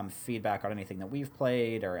play, feedback on anything that we've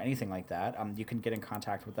played, or anything like that. You can get in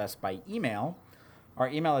contact with us by email. Our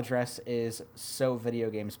email address is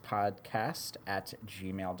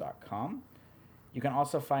sovideogamespodcast@gmail.com. You can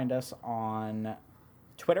also find us on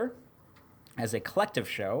Twitter as a collective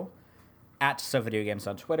show at So Video Games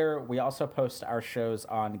on Twitter. We also post our shows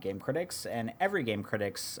on Game Critics, and every Game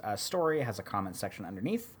Critics story has a comment section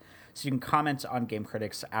underneath. So you can comment on Game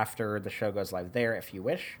Critics after the show goes live there if you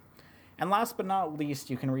wish. And last but not least,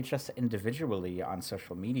 you can reach us individually on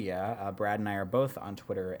social media. Brad and I are both on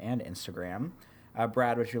Twitter and Instagram.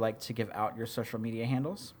 Brad, would you like to give out your social media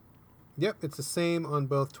handles? Yep, it's the same on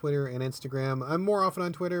both Twitter and Instagram. I'm more often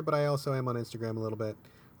on Twitter, but I also am on Instagram a little bit.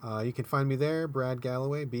 You can find me there, Brad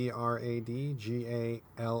Galloway, BradGallaway,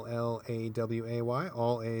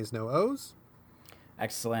 all A's, no O's.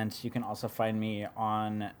 Excellent. You can also find me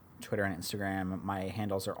on Twitter and Instagram. My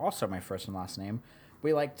handles are also my first and last name.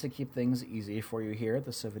 We like to keep things easy for you here at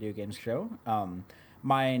the So Video Games Show.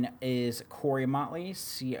 Mine is Corey Motley,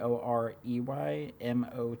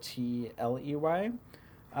 CoreyMotley.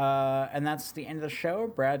 And that's the end of the show.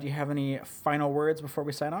 Brad, do you have any final words before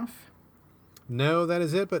we sign off? No, that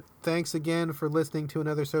is it. But thanks again for listening to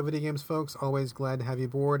another So Video Games, folks. Always glad to have you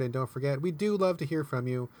aboard. And don't forget, we do love to hear from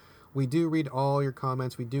you. We do read all your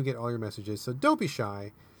comments. We do get all your messages. So don't be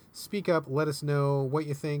shy. Speak up. Let us know what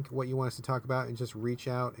you think, what you want us to talk about, and just reach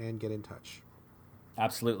out and get in touch.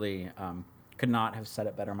 Absolutely. Could not have said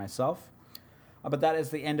it better myself. But that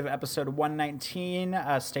is the end of episode 119.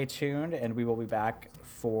 Stay tuned, and we will be back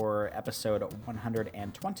for episode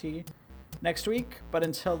 120 next week. But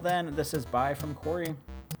until then, this is bye from Corey.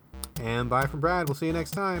 And bye from Brad. We'll see you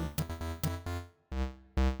next time.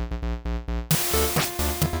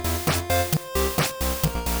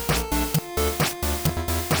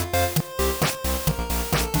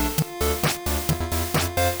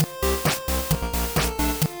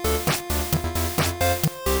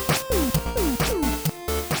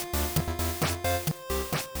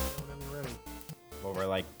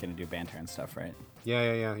 Gonna do banter and stuff, right?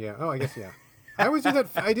 Yeah. Oh, I guess, yeah. I always do that.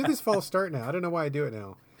 I do this false start now. I don't know why I do it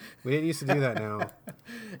now. We didn't used to do that now.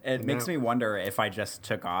 It makes me wonder if I just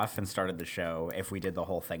took off and started the show, if we did the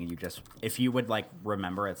whole thing and if you would like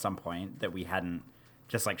remember at some point that we hadn't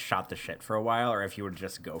just like shot the shit for a while, or if you would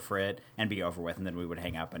just go for it and be over with, and then we would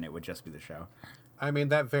hang up and it would just be the show. I mean,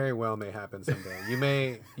 that very well may happen someday. You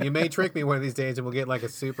may trick me one of these days and we'll get like a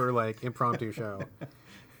super like impromptu show.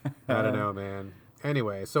 I don't know, man.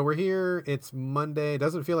 Anyway, so we're here. It's Monday. It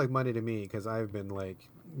doesn't feel like Monday to me because I've been like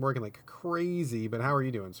working like crazy. But how are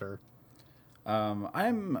you doing, sir?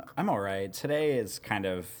 I'm all right. Today is kind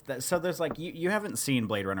of so. There's like you haven't seen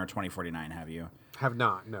Blade Runner 2049, have you? Have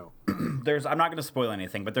not. No. I'm not going to spoil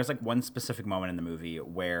anything, but there's like one specific moment in the movie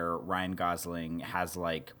where Ryan Gosling has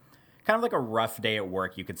like kind of like a rough day at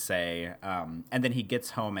work, you could say, and then he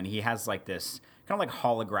gets home and he has like this kind of like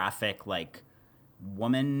holographic like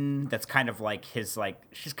woman that's kind of like his like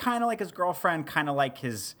she's kind of like his girlfriend, kind of like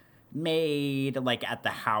his maid, like at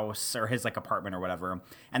the house or his like apartment or whatever.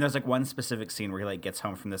 And there's like one specific scene where he like gets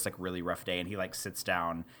home from this like really rough day and he like sits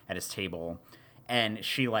down at his table and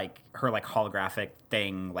she like her like holographic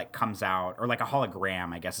thing like comes out, or like a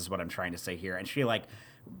hologram, I guess is what I'm trying to say here, and she like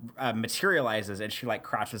materializes and she like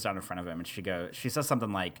crouches down in front of him and she says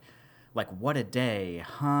something like what a day,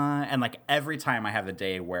 huh? And like every time I have a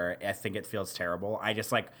day where I think it feels terrible, I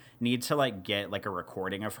just like need to like get like a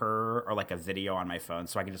recording of her or like a video on my phone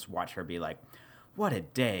so I can just watch her be like, what a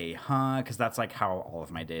day, huh? Because that's like how all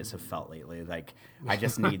of my days have felt lately. Like I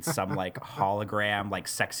just need some like hologram, like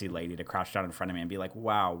sexy lady to crouch down in front of me and be like,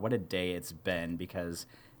 wow, what a day it's been, because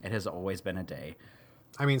it has always been a day.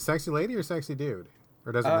 I mean, sexy lady or sexy dude?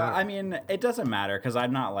 Or does it matter? I mean, it doesn't matter because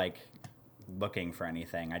I'm not like looking for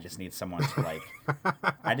anything. I just need someone to like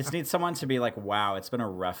I just need someone to be like, wow, it's been a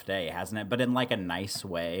rough day, hasn't it? But in like a nice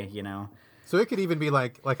way, you know? So it could even be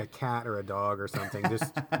like a cat or a dog or something.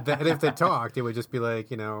 Just that if they talked, it would just be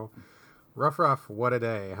like, you know, rough, what a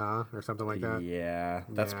day, huh? Or something like that. Yeah,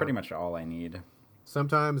 that's pretty much all I need.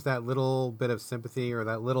 Sometimes that little bit of sympathy or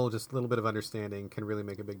that little bit of understanding can really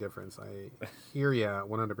make a big difference. I hear ya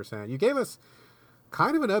 100%. You gave us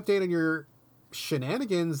kind of an update on your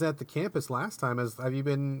shenanigans at the campus last time. Have you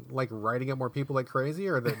been like writing up more people like crazy,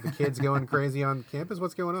 or the kids going crazy on campus?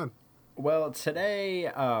 What's going on? Well, today,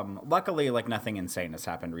 luckily, like nothing insane has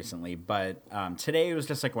happened recently, but today was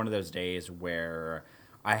just like one of those days where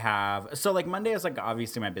like Monday is like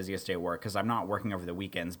obviously my busiest day at work because I'm not working over the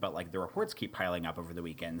weekends, but like the reports keep piling up over the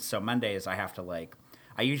weekends. So Mondays I have to like,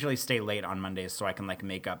 I usually stay late on Mondays so I can like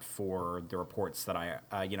make up for the reports that I,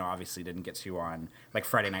 obviously didn't get to on like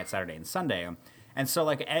Friday night, Saturday, and Sunday. And so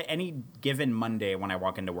like any given Monday when I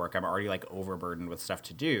walk into work, I'm already like overburdened with stuff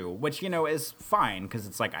to do, which, is fine because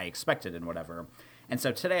it's like I expected and whatever. And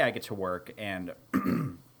so today I get to work and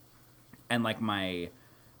and like my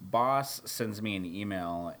boss sends me an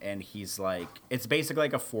email, and he's like, it's basically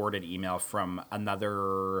like a forwarded email from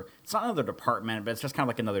another, it's not another department, but it's just kind of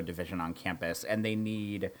like another division on campus, and they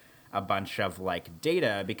need a bunch of like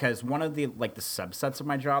data, because one of the like the subsets of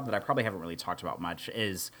my job that I probably haven't really talked about much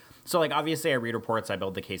is, so like obviously I read reports, I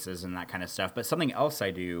build the cases and that kind of stuff, but something else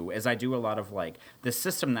I do is I do a lot of like the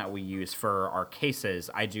system that we use for our cases.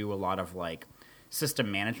 I do a lot of like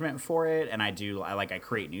system management for it, and I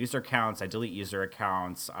create new user accounts, I delete user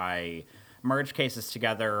accounts, I merge cases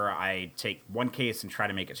together, I take one case and try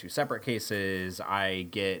to make it two separate cases, I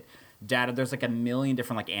get data. There's like a million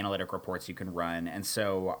different like analytic reports you can run, and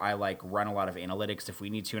so I like run a lot of analytics if we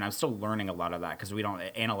need to, and I'm still learning a lot of that because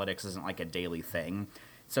analytics isn't like a daily thing.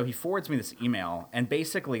 So he forwards me this email, and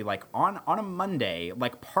basically like on a Monday,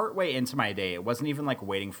 like partway into my day, it wasn't even like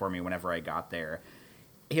waiting for me whenever I got there,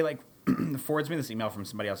 he like forwards me this email from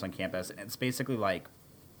somebody else on campus, and it's basically like,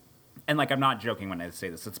 and like I'm not joking when I say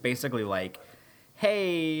this, it's basically like,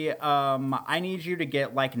 hey, I need you to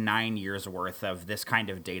get like 9 years worth of this kind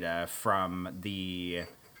of data from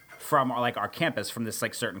like our campus, from this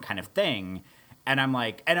like certain kind of thing. And I'm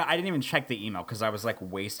like, and I didn't even check the email because I was like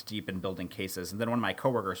waist deep in building cases. And then one of my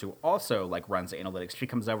coworkers who also like runs analytics, she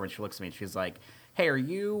comes over and she looks at me and she's like, hey, are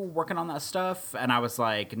you working on that stuff? And I was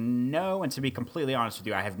like, no. And to be completely honest with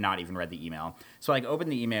you, I have not even read the email. So I like open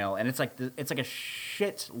the email, and it's like a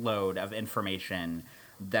shitload of information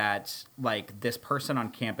that like this person on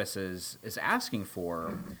campus is asking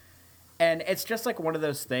for. And it's just like one of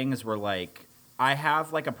those things where like I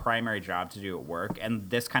have like a primary job to do at work, and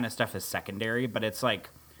this kind of stuff is secondary, but it's like,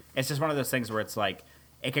 it's just one of those things where it's like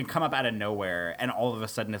it can come up out of nowhere, and all of a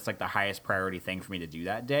sudden it's like the highest priority thing for me to do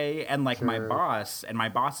that day. And like my boss and my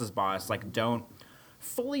boss's boss like don't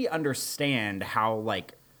fully understand how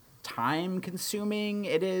like time consuming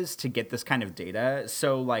it is to get this kind of data.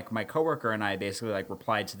 So like my coworker and I basically like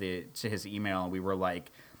replied to his email, and we were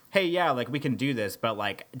like, hey, yeah, like we can do this, but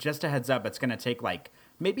like just a heads up, it's going to take like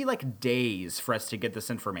maybe like days for us to get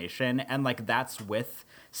this information. And like that's with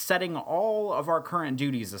setting all of our current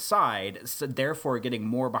duties aside, so therefore getting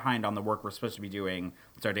more behind on the work we're supposed to be doing.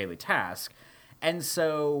 It's our daily task. And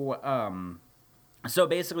so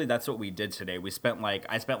basically that's what we did today. I spent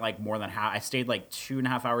like more than half, I stayed like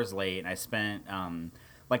 2.5 hours late, and I spent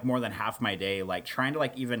like more than half my day like trying to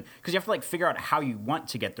like, even because you have to like figure out how you want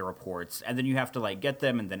to get the reports, and then you have to like get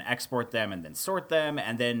them and then export them and then sort them.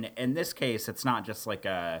 And then in this case, it's not just like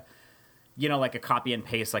a, you know, like a copy and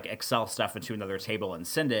paste like Excel stuff into another table and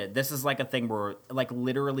send it. This is like a thing where like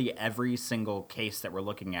literally every single case that we're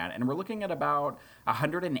looking at, and we're looking at about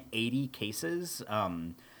 180 cases.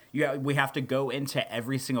 We have to go into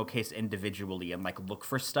every single case individually and like look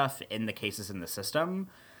for stuff in the cases in the system.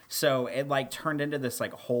 So it like turned into this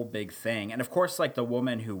like whole big thing. And of course, like the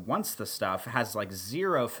woman who wants the stuff has like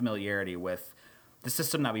zero familiarity with the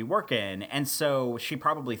system that we work in. And so she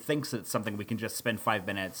probably thinks it's something we can just spend 5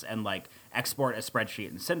 minutes and like export a spreadsheet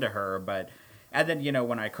and send to her. And then, you know,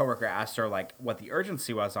 when my coworker asked her like what the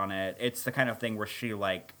urgency was on it, it's the kind of thing where she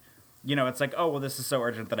like, you know, it's like, oh, well, this is so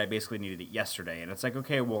urgent that I basically needed it yesterday. And it's like,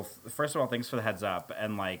 okay, well, first of all, thanks for the heads up.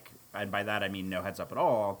 And like, and by that, I mean no heads up at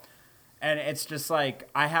all. And it's just like,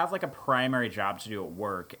 I have like a primary job to do at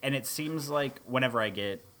work. And it seems like whenever I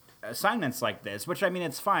get assignments like this, which I mean,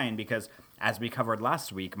 it's fine because as we covered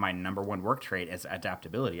last week, my number one work trait is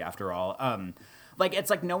adaptability after all. Like,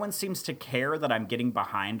 it's like no one seems to care that I'm getting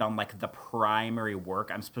behind on like the primary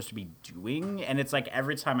work I'm supposed to be doing. And it's like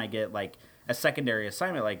every time I get like a secondary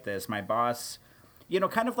assignment like this, my boss, you know,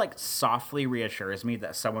 kind of like softly reassures me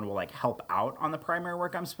that someone will like help out on the primary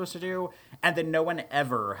work I'm supposed to do, and then no one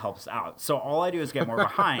ever helps out. So all I do is get more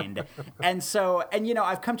behind. And you know,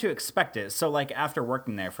 I've come to expect it. So like after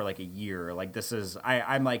working there for like a year, like this is,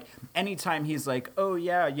 I'm like, anytime he's like, oh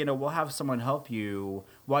yeah, you know, we'll have someone help you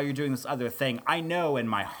while you're doing this other thing, I know in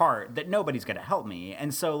my heart that nobody's going to help me.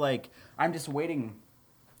 And so like, I'm just waiting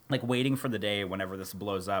for the day whenever this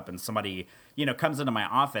blows up and somebody, you know, comes into my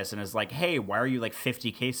office and is like, hey, why are you like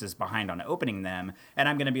 50 cases behind on opening them? And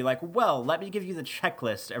I'm going to be like, well, let me give you the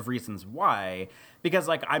checklist of reasons why. Because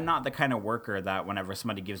like, I'm not the kind of worker that whenever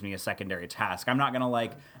somebody gives me a secondary task, I'm not going to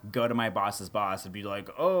like go to my boss's boss and be like,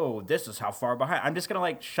 oh, this is how far behind. I'm just going to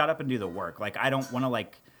like shut up and do the work. Like, I don't want to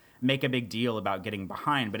like make a big deal about getting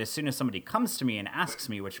behind. But as soon as somebody comes to me and asks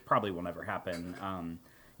me, which probably will never happen,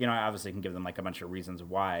 you know, I obviously can give them like a bunch of reasons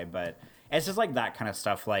why, but it's just like that kind of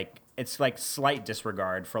stuff. Like it's like slight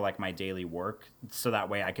disregard for like my daily work. So that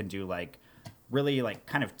way I can do like really like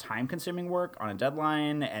kind of time consuming work on a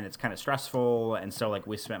deadline, and it's kind of stressful. And so like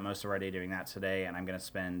we spent most of our day doing that today, and I'm going to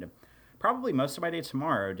spend probably most of my day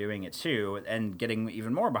tomorrow doing it too, and getting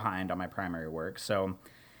even more behind on my primary work. So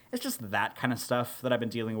it's just that kind of stuff that I've been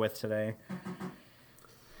dealing with today.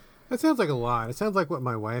 That sounds like a lot. It sounds like what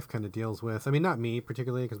my wife kind of deals with. I mean, not me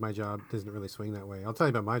particularly, because my job doesn't really swing that way. I'll tell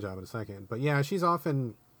you about my job in a second. But yeah, she's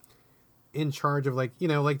often in charge of like,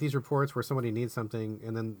 like these reports where somebody needs something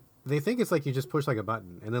and then they think it's like you just push like a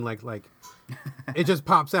button and then like it just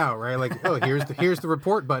pops out, right? Like, oh, here's the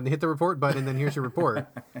report button, hit the report button, and then here's your report.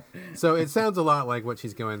 So it sounds a lot like what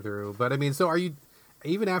she's going through. But I mean, so are you,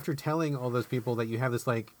 even after telling all those people that you have this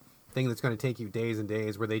like thing that's going to take you days and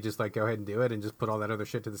days, where they just like go ahead and do it and just put all that other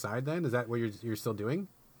shit to the side, then is that what you're still doing?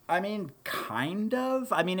 I mean, kind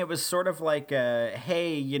of. I mean, it was sort of like,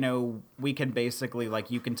 hey, we can basically,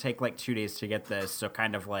 like, you can take, like, 2 days to get this, so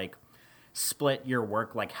kind of, like, split your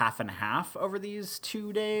work, like, half and half over these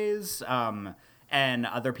 2 days, and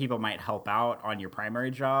other people might help out on your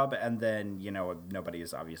primary job, and then, nobody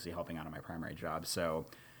is obviously helping out on my primary job, so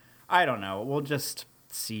I don't know. We'll just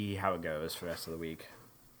see how it goes for the rest of the week.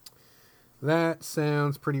 That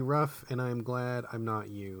sounds pretty rough, and I'm glad I'm not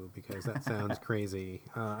you, because that sounds crazy.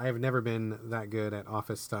 I have never been that good at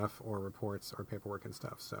office stuff or reports or paperwork and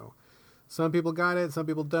stuff. So some people got it, some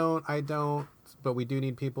people don't. I don't, but we do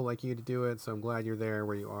need people like you to do it, so I'm glad you're there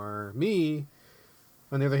where you are. Me,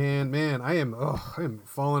 on the other hand, man, I am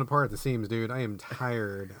falling apart at the seams, dude. I am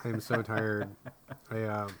tired. I am so tired.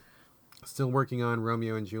 Still working on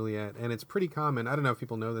Romeo and Juliet, and it's pretty common. I don't know if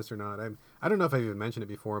people know this or not. I don't know if I've even mentioned it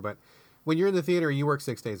before, but when you're in the theater, you work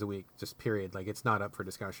 6 days a week, just period. Like, it's not up for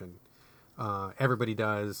discussion. Everybody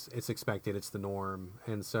does. It's expected. It's the norm.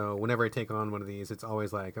 And so whenever I take on one of these, it's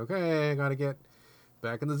always like, okay, I got to get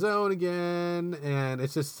back in the zone again. And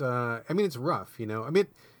it's just, it's rough, I mean,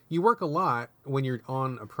 you work a lot when you're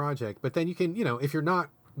on a project, but then you can, if you're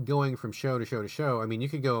not going from show to show to show, I mean, you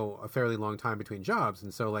can go a fairly long time between jobs.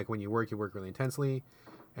 And so, like, when you work really intensely,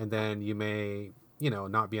 and then you may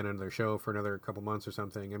not be on another show for another couple months or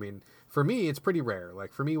something. I mean, for me, it's pretty rare.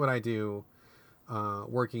 Like, for me, what I do,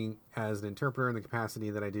 working as an interpreter in the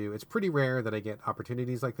capacity that I do, it's pretty rare that I get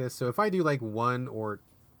opportunities like this. So if I do like one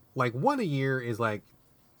a year is like,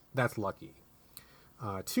 that's lucky.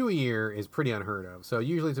 2 a year is pretty unheard of. So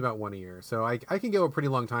usually it's about 1 a year. So I can go a pretty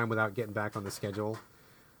long time without getting back on the schedule.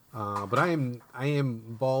 But I am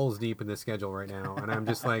balls deep in this schedule right now. And I'm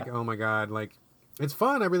just like, oh my God, like, it's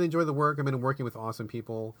fun. I really enjoy the work. I've been working with awesome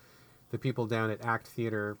people. The people down at ACT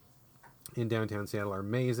Theater in downtown Seattle are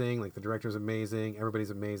amazing. Like, the director's amazing. Everybody's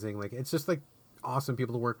amazing. Like, it's just like awesome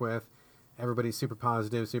people to work with. Everybody's super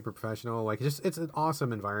positive, super professional. Like, it's an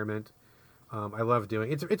awesome environment. I love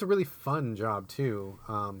doing it. It's a really fun job too.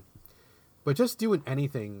 But just doing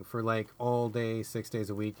anything for like all day, 6 days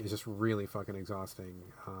a week is just really fucking exhausting.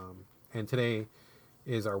 And today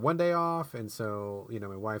is our 1 day off, and so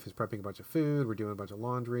my wife is prepping a bunch of food, we're doing a bunch of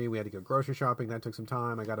laundry, we had to go grocery shopping, that took some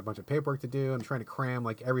time, I got a bunch of paperwork to do, I'm trying to cram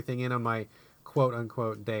like everything in on my quote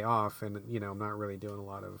unquote day off, and I'm not really doing a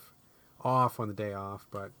lot of off on the day off,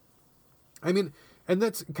 but I mean, and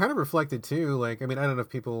that's kind of reflected too, like, I mean, I don't know if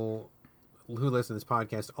people who listen to this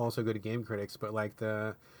podcast also go to Game Critics, but like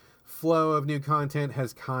the flow of new content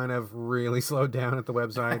has kind of really slowed down at the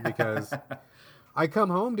website, because I come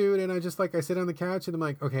home, dude, and I sit on the couch and I'm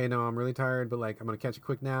like, okay, no, I'm really tired, but like, I'm going to catch a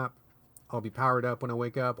quick nap. I'll be powered up when I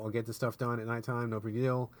wake up. I'll get the stuff done at nighttime. No big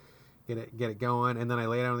deal. Get it going. And then I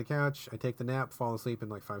lay down on the couch. I take the nap, fall asleep in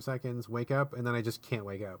like 5 seconds, wake up, and then I just can't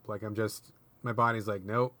wake up. Like, my body's like,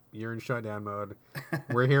 nope, you're in shutdown mode.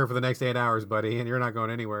 We're here for the next 8 hours, buddy, and you're not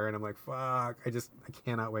going anywhere. And I'm like, fuck, I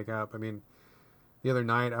cannot wake up. I mean, the other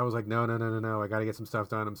night I was like, no, I got to get some stuff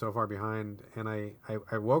done. I'm so far behind. And I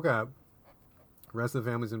woke up. The rest of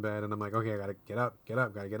the family's in bed, and I'm like, okay, I gotta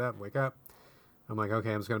gotta get up, wake up. I'm like,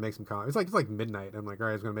 okay, I'm just gonna make some coffee. It's like midnight. I'm like, all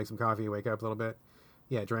right, I'm gonna make some coffee, wake up a little bit.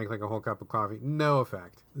 Yeah, drank like a whole cup of coffee. No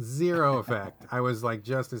effect. Zero effect. I was like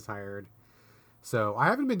just as tired. So I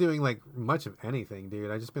haven't been doing like much of anything,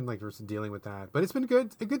 dude. I just been like just dealing with that. But it's been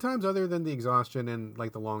good times other than the exhaustion and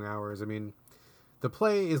like the long hours. I mean, the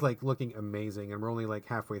play is like looking amazing, and we're only like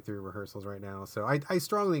halfway through rehearsals right now. So I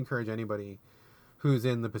strongly encourage anybody who's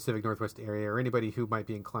in the Pacific Northwest area, or anybody who might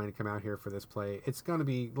be inclined to come out here for this play. It's going to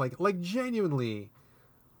be like genuinely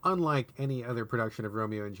unlike any other production of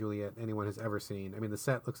Romeo and Juliet anyone has ever seen. I mean, the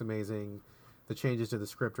set looks amazing. The changes to the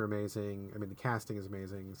script are amazing. I mean, the casting is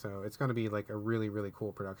amazing. So it's going to be like a really, really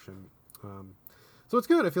cool production. So it's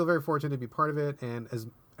good. I feel very fortunate to be part of it. And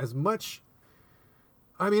as much,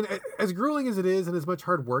 I mean, as grueling as it is and as much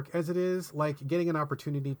hard work as it is, like, getting an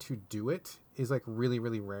opportunity to do it is like really,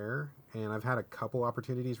 really rare. And I've had a couple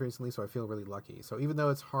opportunities recently, so I feel really lucky. So even though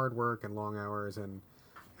it's hard work and long hours, and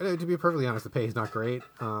to be perfectly honest, the pay is not great,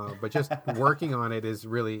 but just working on it is a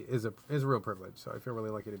real privilege. So I feel really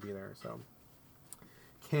lucky to be there. So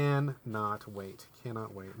Cannot wait.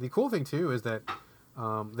 Cannot wait. The cool thing too is that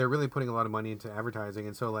they're really putting a lot of money into advertising,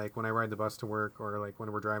 and so like when I ride the bus to work or like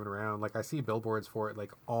when we're driving around, like I see billboards for it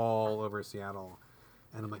like all over Seattle,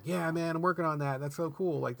 and I'm like, yeah, man, I'm working on that. That's so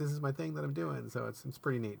cool. Like this is my thing that I'm doing. So it's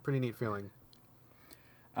pretty neat feeling.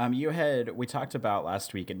 We talked about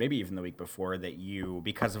last week and maybe even the week before that you,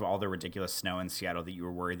 because of all the ridiculous snow in Seattle, that you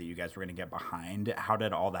were worried that you guys were going to get behind. How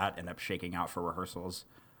did all that end up shaking out for rehearsals?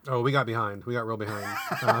 Oh, we got behind. We got real behind.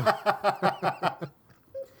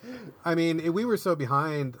 I mean, we were so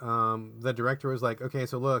behind. The director was like, okay,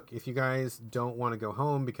 so look, if you guys don't want to go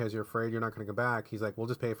home because you're afraid you're not going to go back, he's like, we'll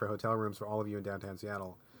just pay for hotel rooms for all of you in downtown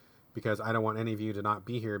Seattle because I don't want any of you to not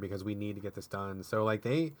be here because we need to get this done. So like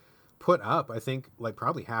they put up, I think, like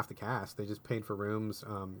probably half the cast. They just paid for rooms.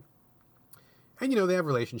 And, you know, they have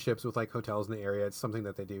relationships with like hotels in the area. It's something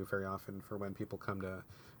that they do very often for when people come to,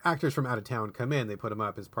 actors from out of town come in, they put them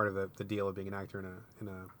up as part of the deal of being an actor in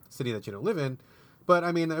a city that you don't live in. But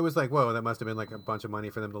I mean, it was like, whoa, that must have been like a bunch of money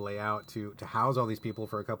for them to lay out to house all these people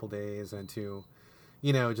for a couple days and to,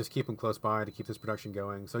 you know, just keep them close by to keep this production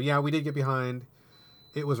going. So yeah, we did get behind.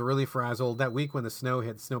 It was really frazzled that week when the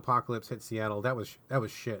snowpocalypse hit Seattle. That was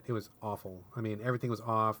shit. It was awful. I mean, everything was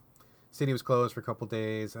off. City was closed for a couple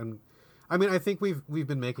days, and I mean, I think we've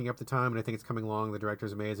been making up the time, and I think it's coming along. The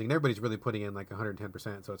director's amazing, and everybody's really putting in like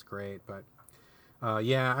 110%, so it's great. But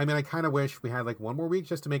yeah, I mean, I kind of wish we had like one more week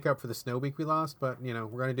just to make up for the snow week we lost. But you know,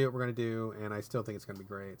 we're gonna do what we're gonna do, and I still think it's gonna be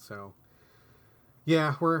great. So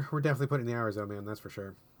yeah, we're definitely putting the hours on, man. That's for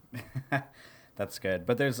sure. That's good.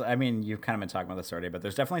 But I mean, you've kind of been talking about this already, but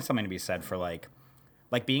there's definitely something to be said for like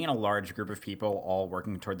being in a large group of people all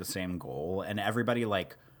working toward the same goal and everybody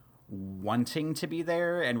like wanting to be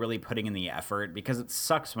there and really putting in the effort, because it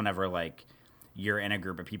sucks whenever like you're in a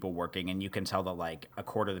group of people working and you can tell that like a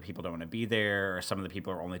quarter of the people don't want to be there, or some of the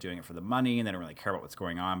people are only doing it for the money and they don't really care about what's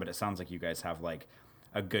going on. But it sounds like you guys have like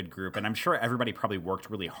a good group, and I'm sure everybody probably worked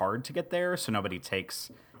really hard to get there, so nobody takes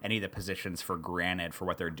any of the positions for granted for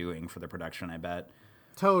what they're doing for the production, I bet.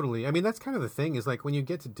 Totally. I mean, that's kind of the thing is like when you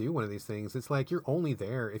get to do one of these things, it's like you're only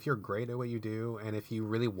there if you're great at what you do and if you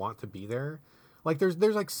really want to be there. Like there's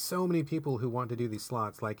like so many people who want to do these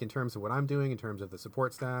slots, like in terms of what I'm doing, in terms of the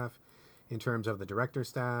support staff, in terms of the director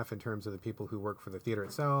staff, in terms of the people who work for the theater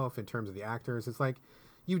itself, in terms of the actors. It's like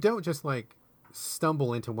you don't just like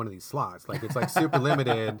stumble into one of these slots. Like it's like super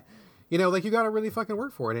limited. You know, like you got to really fucking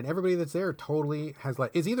work for it. And everybody that's there totally has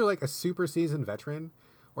like, is either like a super seasoned veteran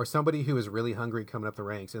or somebody who is really hungry coming up the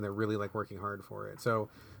ranks and they're really like working hard for it. So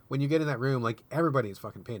when you get in that room, like everybody's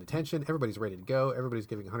fucking paying attention. Everybody's ready to go. Everybody's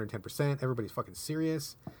giving 110%. Everybody's fucking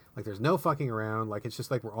serious. Like there's no fucking around. Like it's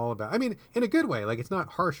just like we're all about, I mean, in a good way. Like it's not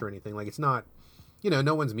harsh or anything. Like it's not, you know,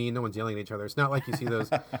 no one's mean. No one's yelling at each other. It's not like you see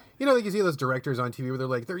those, you know, like you see those directors on TV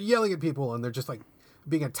where they're yelling at people and they're just like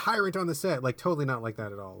being a tyrant on the set. Like totally not like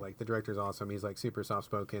that at all. Like the director's awesome. He's like super soft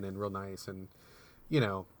spoken and real nice. And, you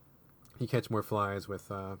know, you catch more flies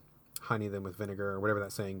with honey than with vinegar or whatever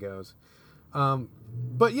that saying goes.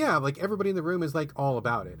 But yeah, like everybody in the room is like all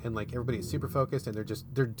about it, and like everybody's super focused and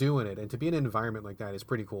they're doing it. And to be in an environment like that is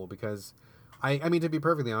pretty cool because I mean, to be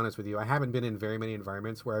perfectly honest with you, I haven't been in very many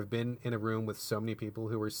environments where I've been in a room with so many people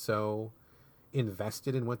who were so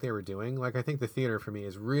invested in what they were doing. Like I think the theater for me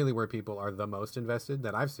is really where people are the most invested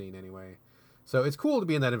that I've seen anyway. So it's cool to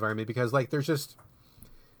be in that environment because like there's just,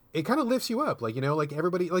 it kind of lifts you up. Like, you know, like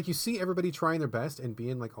everybody, like you see everybody trying their best and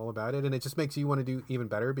being like all about it. And it just makes you want to do even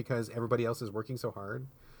better because everybody else is working so hard.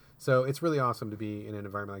 So it's really awesome to be in an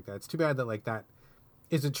environment like that. It's too bad that like that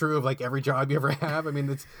isn't true of like every job you ever have. I mean,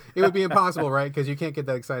 it would be impossible, right? Because you can't get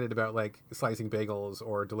that excited about like slicing bagels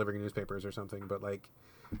or delivering newspapers or something. But like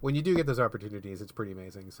when you do get those opportunities, it's pretty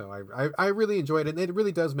amazing. So I really enjoyed it. And it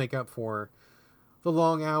really does make up for the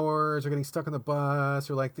long hours or getting stuck on the bus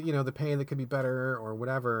or like, you know, the pay that could be better or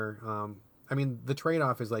whatever. I mean, the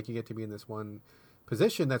trade-off is like you get to be in this one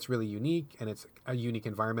position that's really unique and it's a unique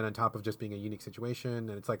environment on top of just being a unique situation.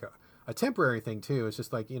 And it's like a temporary thing too. It's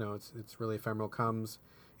just like, you know, it's really ephemeral, comes,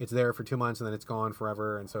 it's there for 2 months and then it's gone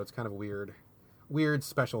forever. And so it's kind of a weird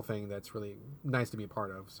special thing that's really nice to be a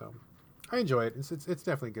part of. So I enjoy it. It's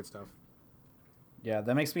definitely good stuff. Yeah,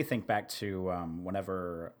 that makes me think back to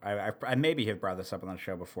whenever I maybe have brought this up on the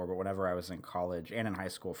show before, but whenever I was in college and in high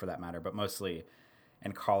school for that matter, but mostly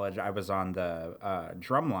in college, I was on the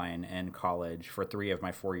drumline in college for 3 of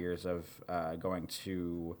my 4 years of going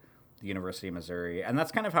to the University of Missouri. And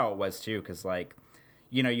that's kind of how it was too, because like,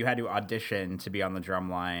 you know, you had to audition to be on the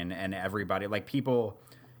drumline and everybody, like people,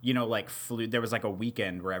 you know, like there was like a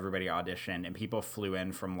weekend where everybody auditioned and people flew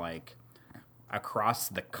in from like across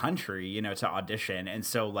the country, you know, to audition. And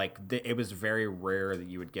so like it was very rare that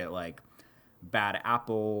you would get like bad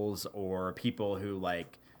apples or people who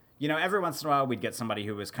like, you know, every once in a while we'd get somebody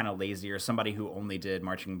who was kind of lazy or somebody who only did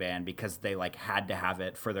marching band because they like had to have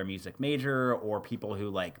it for their music major, or people who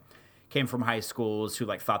like came from high schools who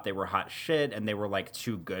like thought they were hot shit and they were like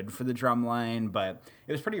too good for the drum line. But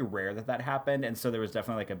it was pretty rare that that happened. And so there was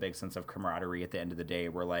definitely like a big sense of camaraderie at the end of the day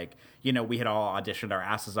where like, you know, we had all auditioned our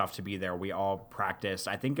asses off to be there. We all practiced.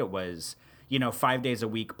 I think it was, you know, 5 days a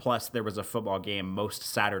week, plus there was a football game most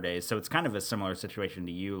Saturdays. So it's kind of a similar situation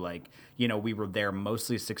to you. Like, you know, we were there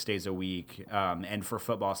mostly 6 days a week. And for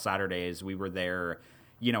football Saturdays, we were there,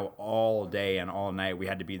 you know, all day and all night. We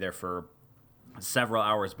had to be there for several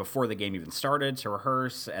hours before the game even started to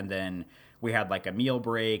rehearse. And then we had like a meal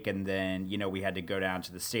break. And then, you know, we had to go down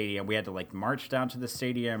to the stadium. We had to like march down to the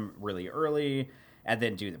stadium really early, and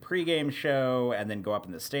then do the pregame show, and then go up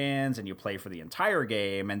in the stands, and you play for the entire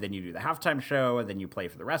game, and then you do the halftime show, and then you play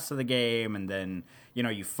for the rest of the game, and then, you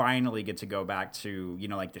know, you finally get to go back to, you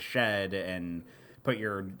know, like the shed and put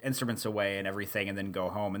your instruments away and everything, and then go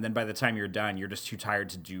home. And then by the time you're done, you're just too tired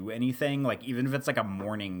to do anything. Like, even if it's like a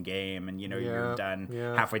morning game and, you know, you're done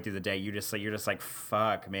halfway through the day, you're just like,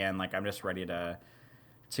 fuck, man, like, I'm just ready to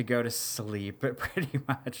go to sleep, pretty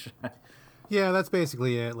much. Yeah, that's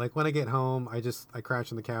basically it. Like, when I get home, I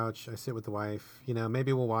crash on the couch, I sit with the wife, you know,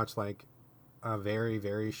 maybe we'll watch like a very,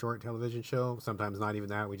 very short television show. Sometimes not even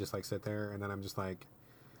that. We just like sit there, and then I'm just like,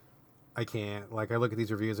 I can't. Like, I look at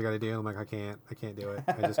these reviews I got to do, and I'm like, I can't do it.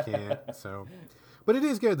 I just can't. So, but it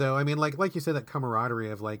is good though. I mean, like you said, that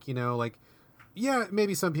camaraderie of like, you know, like, yeah,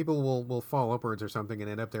 maybe some people will fall upwards or something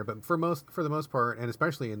and end up there, but for the most part, and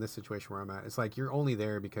especially in this situation where I'm at, it's like you're only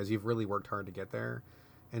there because you've really worked hard to get there.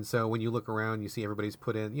 And so when you look around, you see everybody's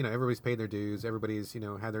put in, you know, everybody's paid their dues, everybody's, you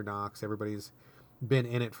know, had their knocks, everybody's been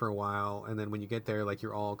in it for a while. And then when you get there, like,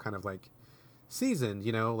 you're all kind of like seasoned,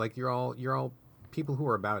 you know, like you're all people who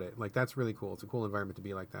are about it. Like, that's really cool. It's a cool environment to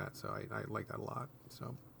be like that. So I like that a lot.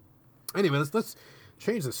 So anyway, let's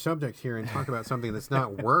change the subject here and talk about something that's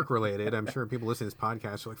not work related. I'm sure people listening to this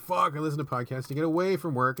podcast are like, fuck, I listen to podcasts to get away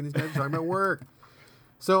from work, and these guys are talking about work.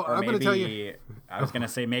 So or I'm going to tell you. I was going to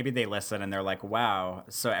say, maybe they listen and they're like, wow,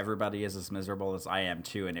 so everybody is as miserable as I am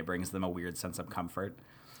too, and it brings them a weird sense of comfort.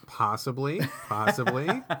 Possibly.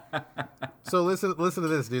 So listen to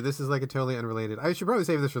this, dude. This is like a totally unrelated. I should probably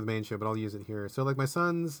save this for the main show, but I'll use it here. So like my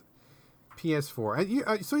son's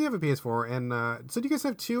PS4. So you have a PS4, and so do you guys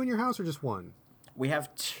have two in your house or just one? We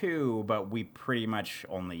have two, but we pretty much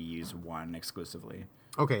only use one exclusively.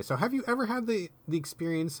 Okay, so have you ever had the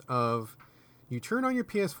experience of, you turn on your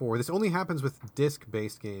PS4. This only happens with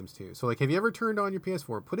disc-based games too. So like, have you ever turned on your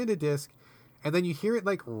PS4, put in a disc, and then you hear it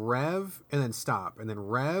like rev and then stop, and then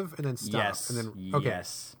rev and then stop? Yes. And then, okay.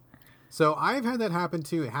 Yes. So I've had that happen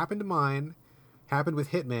too. It happened to mine. Happened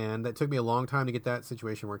with Hitman. That took me a long time to get that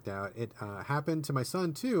situation worked out. It happened to my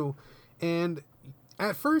son too. And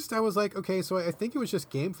at first I was like, okay, so I think it was just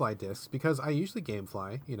GameFly discs, because I usually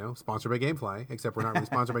GameFly, you know, sponsored by GameFly, except we're not really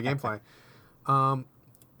sponsored by GameFly.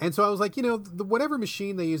 And so I was like, you know, whatever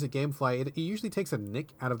machine they use at GameFly, it usually takes a nick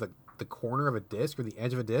out of the corner of a disc or the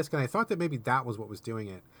edge of a disc. And I thought that maybe that was what was doing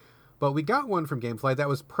it. But we got one from GameFly that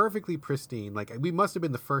was perfectly pristine. Like, we must have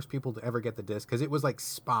been the first people to ever get the disc, because it was like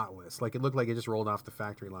spotless. Like, it looked like it just rolled off the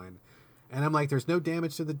factory line. And I'm like, there's no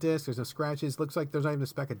damage to the disc. There's no scratches. Looks like there's not even a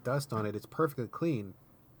speck of dust on it. It's perfectly clean.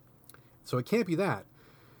 So it can't be that.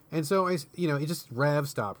 And so it just rev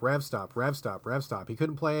stop. He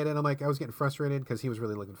couldn't play it, and I'm like, I was getting frustrated because he was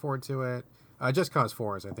really looking forward to it. Just Cause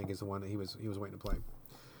 4, I think, is the one that he was waiting to play.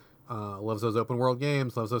 Loves those open world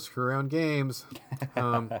games. Loves those screw around games.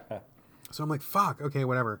 So I'm like, fuck. Okay,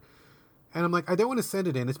 whatever. And I'm like, I don't want to send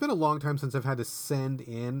it in. It's been a long time since I've had to send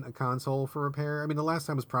in a console for repair. I mean, the last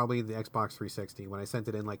time was probably the Xbox 360 when I sent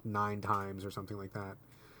it in like 9 times or something like that.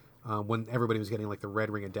 When everybody was getting like the red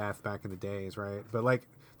ring of death back in the days, right? But like,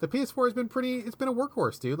 the PS4 has been it's been a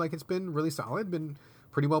workhorse, dude. Like, it's been really solid, been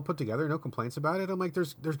pretty well put together, no complaints about it. I'm like,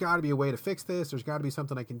 there's got to be a way to fix this. There's got to be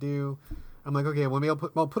something I can do. I'm like, okay, well, maybe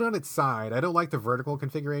I'll put it on its side. I don't like the vertical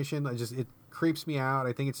configuration. It creeps me out.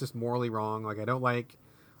 I think it's just morally wrong. Like, I don't like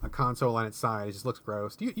a console on its side. It just looks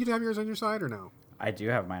gross. Do you have yours on your side or no? I do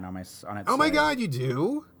have mine on its side. Oh my God, you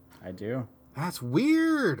do? I do. That's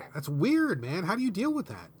weird. That's weird, man. How do you deal with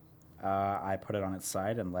that? I put it on its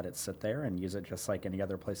side and let it sit there and use it just like any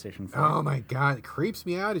other PlayStation 4. Oh my God, it creeps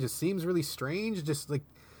me out. It just seems really strange. Just like,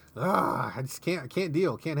 I just can't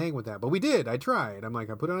hang with that. But we did. I tried. I'm like,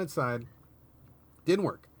 I put it on its side. Didn't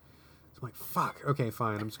work. So I'm like, fuck. Okay,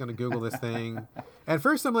 fine. I'm just going to Google this thing. At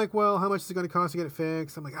first, I'm like, well, how much is it going to cost to get it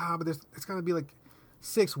fixed? I'm like, but it's going to be like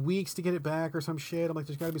 6 weeks to get it back or some shit. I'm like,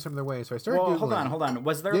 there's got to be some other way. So I started Googling. Hold on.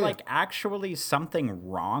 Was there like actually something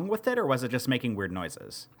wrong with it, or was it just making weird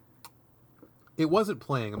noises? It wasn't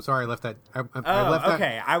playing. I'm sorry, I left that. I left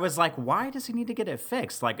okay. that. I was like, why does he need to get it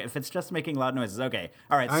fixed? Like, if it's just making loud noises, okay.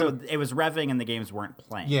 All right, so it was revving and the games weren't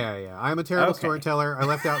playing. Yeah. I'm a terrible storyteller. I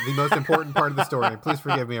left out the most important part of the story. Please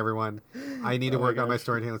forgive me, everyone. I need to work on my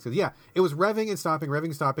storytelling skills. Yeah, it was revving and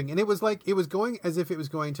stopping, and it was like it was going as if it was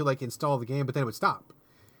going to like install the game, but then it would stop,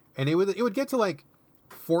 and it would get to like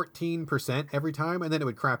 14% every time, and then it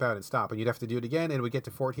would crap out and stop, and you'd have to do it again, and it would get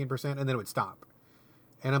to 14%, and then it would stop.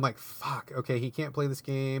 And I'm like, fuck, okay, he can't play this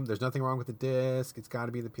game. There's nothing wrong with the disc. It's got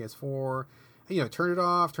to be the PS4. And, turn it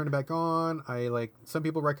off, turn it back on. Some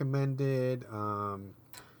people recommended,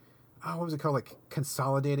 what was it called? Like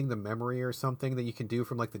consolidating the memory or something that you can do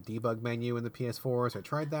from like the debug menu in the PS4. So I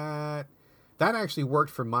tried that. That actually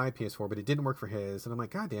worked for my PS4, but it didn't work for his. And I'm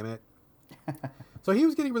like, God damn it. So he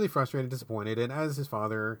was getting really frustrated, disappointed. And as his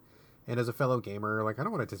father and as a fellow gamer, like, I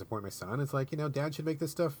don't want to disappoint my son. It's like, Dad should make this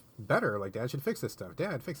stuff better. Like, Dad should fix this stuff.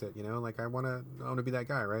 Dad, fix it. Like, I want to be that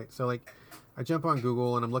guy, right? So, like, I jump on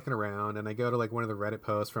Google and I'm looking around and I go to, like, one of the Reddit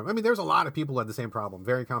posts there's a lot of people who had the same problem.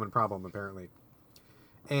 Very common problem, apparently.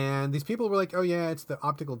 And these people were like, oh, yeah, it's the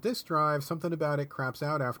optical disc drive. Something about it craps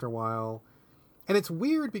out after a while. And it's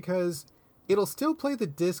weird because it'll still play the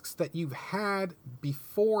discs that you've had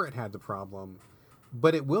before it had the problem,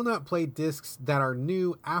 but it will not play discs that are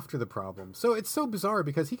new after the problem. So it's so bizarre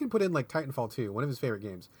because he can put in like Titanfall 2, one of his favorite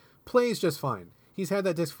games, plays just fine. He's had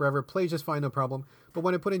that disc forever, plays just fine, no problem. But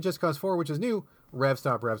when I put in Just Cause 4, which is new, rev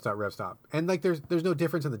stop. And like there's no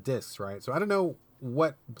difference in the discs, right? So I don't know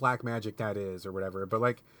what black magic that is or whatever, but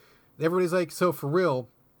like everybody's like, so for real,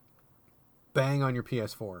 bang on your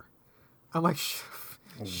PS4. I'm like,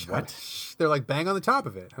 shut. They're like, bang on the top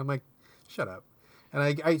of it. I'm like, shut up.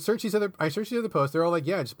 And I search these other posts. They're all like,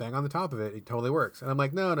 yeah, just bang on the top of it. It totally works. And I'm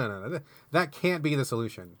like, no. That can't be the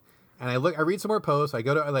solution. And I read some more posts. I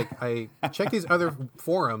go to, I check these other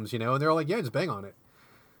forums, and they're all like, yeah, just bang on it.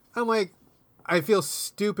 I'm like, I feel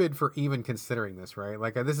stupid for even considering this, right?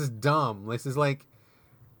 Like, this is dumb. This is like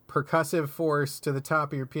percussive force to the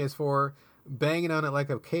top of your PS4. Banging on it like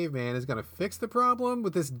a caveman is going to fix the problem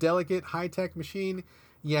with this delicate high-tech machine.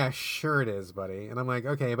 Yeah, sure it is, buddy. And I'm like,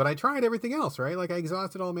 okay, but I tried everything else, right? Like, I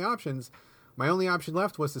exhausted all my options. My only option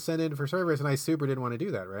left was to send in for service, and I super didn't want to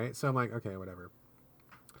do that, right? So I'm like, okay, whatever.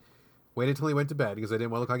 Waited till he went to bed because I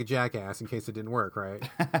didn't want to look like a jackass in case it didn't work,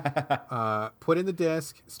 right? Put in the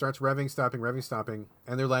disc, starts revving, stopping,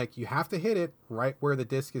 and they're like, you have to hit it right where the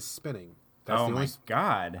disc is spinning. That's my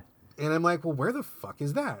God. And I'm like, well, where the fuck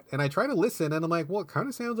is that? And I try to listen, and I'm like, well, it kind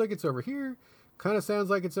of sounds like it's over here. Kind of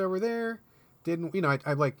sounds like it's over there. Didn't,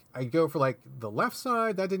 I go for like the left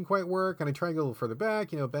side. That didn't quite work. And I try to go a little further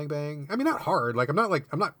back, bang, bang. I mean, not hard. Like, I'm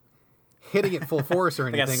not hitting it full force or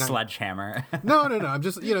anything. Like a sledgehammer. No. I'm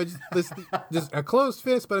just, just a closed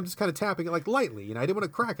fist, but I'm just kind of tapping it like lightly. I didn't want to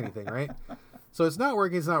crack anything, right? So it's not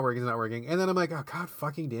working. And then I'm like, oh, God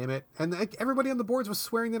fucking damn it. And like, everybody on the boards was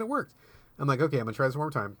swearing that it worked. I'm like, okay, I'm going to try this one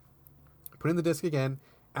more time. Put in the disc again.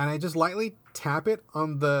 And I just lightly tap it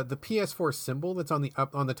on the PS4 symbol that's on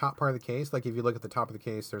the top part of the case. Like if you look at the top of the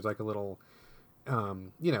case, there's like a little,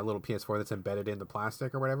 little PS4 that's embedded in the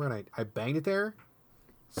plastic or whatever. And I banged it there.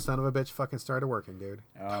 Son of a bitch fucking started working, dude.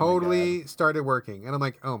 Totally started working. And I'm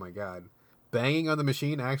like, oh my God. Banging on the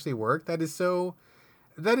machine actually worked? That is so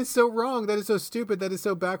wrong. That is so stupid. That is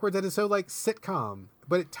so backwards. That is so like sitcom.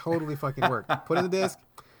 But it totally fucking worked. Put in the disc.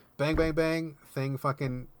 Bang, bang, bang. Thing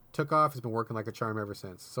fucking took off. Has been working like a charm ever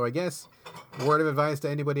since. So I guess word of advice to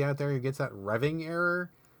anybody out there who gets that revving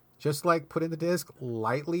error, just like put in the disc,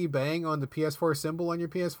 lightly bang on the PS4 symbol on your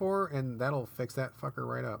PS4, and that'll fix that fucker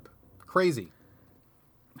right up. Crazy.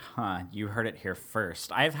 Huh, you heard it here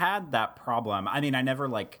first. I've had that problem. I mean, I never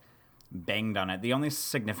banged on it. The only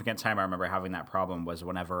significant time I remember having that problem was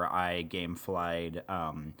whenever I gameflied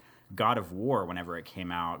God of War whenever it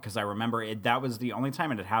came out, because I remember that was the only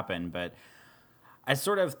time it had happened, but I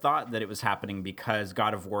sort of thought that it was happening because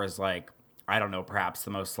God of War is I don't know, perhaps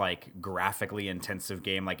the most graphically intensive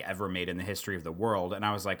game ever made in the history of the world. And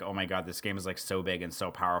I was like, oh my God, this game is so big and so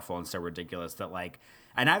powerful and so ridiculous that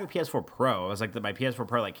and I have a PS4 Pro. I was like, my PS4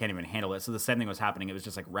 Pro can't even handle it. So the same thing was happening. It was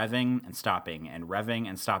just revving and stopping and revving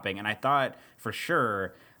and stopping. And I thought for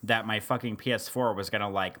sure that my fucking PS4 was going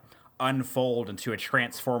to unfold into a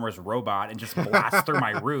Transformers robot and just blast through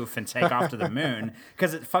my roof and take off to the moon,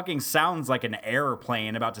 because it fucking sounds like an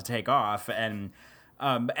airplane about to take off. And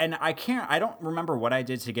I don't remember what I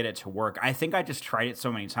did to get it to work. I think I just tried it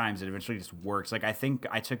so many times it eventually just works. I think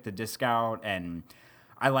I took the disc out and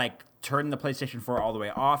I like turned the PlayStation 4 all the way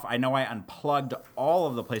off. I know I unplugged all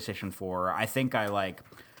of the PlayStation 4. I think I like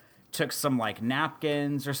took some like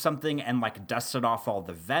napkins or something and like dusted off all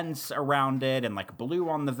the vents around it and like blew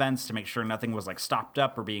on the vents to make sure nothing was like stopped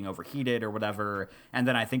up or being overheated or whatever. And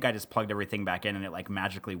then I think I just plugged everything back in and it like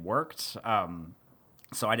magically worked.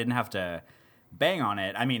 So I didn't have to bang on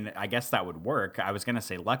it. I mean, I guess that would work. I was going to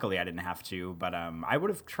say luckily I didn't have to, but I would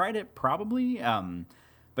have tried it probably.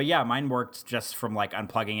 But yeah, mine worked just from like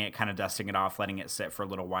unplugging it, kind of dusting it off, letting it sit for a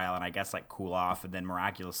little while, and I guess like cool off, and then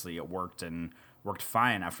miraculously it worked and worked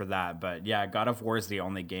fine after that. But yeah, God of War is the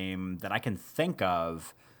only game that I can think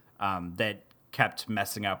of that kept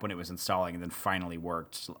messing up when it was installing and then finally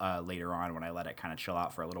worked later on when I let it kind of chill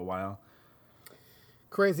out for a little while.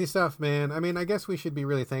 Crazy stuff, man. I mean, I guess we should be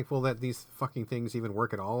really thankful that these fucking things even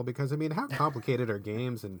work at all, because I mean, how complicated are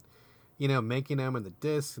games, and you know, making them, and the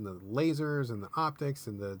discs and the lasers and the optics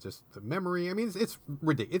and the memory. I mean, it's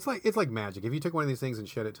ridiculous. It's like magic. If you took one of these things and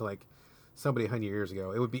showed it to like somebody 100 years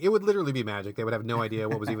ago, it would literally be magic. They would have no idea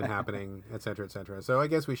what was even happening, et cetera, et cetera. So I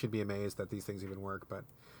guess we should be amazed that these things even work. But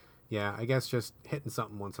yeah, I guess just hitting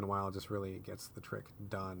something once in a while just really gets the trick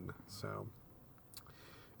done. So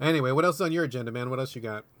anyway, what else is on your agenda, man? What else you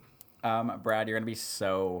got? Brad, you're gonna be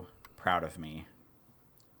so proud of me.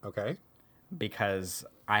 Okay. Because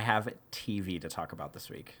I have TV to talk about this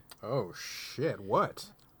week. Oh, shit.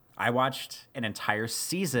 What? I watched an entire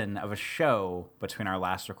season of a show between our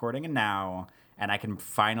last recording and now, and I can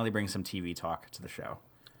finally bring some TV talk to the show.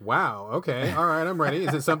 Wow. Okay. All right. I'm ready.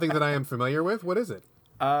 Is it something that I am familiar with? What is it?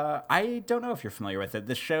 I don't know if you're familiar with it.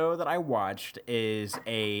 The show that I watched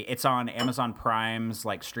it's on Amazon Prime's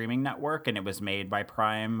like streaming network, and it was made by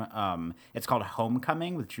Prime. It's called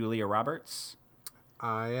Homecoming with Julia Roberts.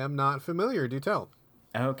 I am not familiar. Do tell.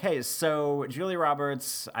 Okay, so Julia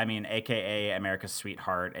Roberts, I mean, a.k.a. America's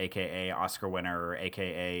Sweetheart, a.k.a. Oscar winner,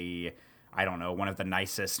 a.k.a., I don't know, one of the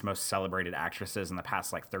nicest, most celebrated actresses in the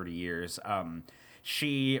past, like, 30 years.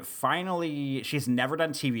 She's never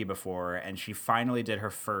done TV before, and she finally did her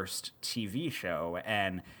first TV show,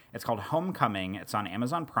 and it's called Homecoming. It's on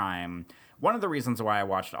Amazon Prime. One of the reasons why I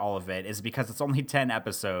watched all of it is because it's only 10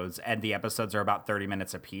 episodes, and the episodes are about 30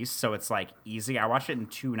 minutes apiece, so it's, like, easy. I watched it in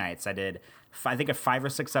 2 nights. I did, I think, 5 or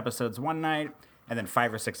 6 episodes one night, and then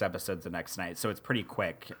 5 or 6 episodes the next night, so it's pretty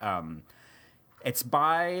quick. It's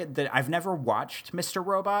I've never watched Mr.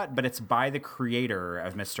 Robot, but it's by the creator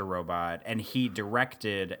of Mr. Robot, and he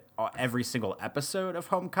directed every single episode of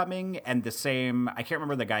Homecoming, and I can't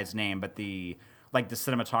remember the guy's name, but the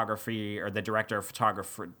cinematography or the director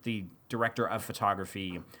of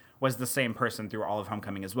photography was the same person through all of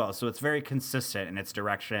Homecoming as well. So it's very consistent in its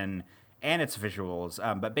direction and its visuals.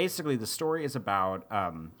 But basically the story is about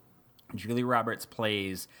Julia Roberts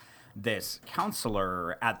plays this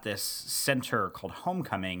counselor at this center called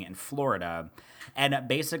Homecoming in Florida. And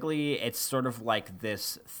basically it's sort of like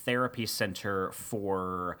this therapy center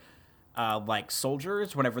for like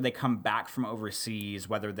soldiers whenever they come back from overseas,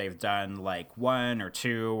 whether they've done like 1 or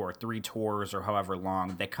 2 or 3 tours or however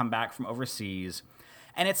long, they come back from overseas.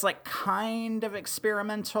 And it's like kind of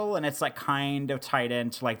experimental, and it's like kind of tied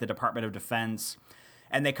into like the Department of Defense.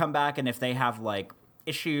 And they come back, and if they have like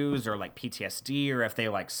issues or like PTSD, or if they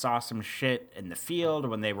like saw some shit in the field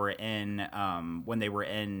when they were in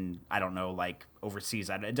I don't know, like overseas,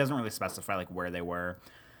 it doesn't really specify like where they were.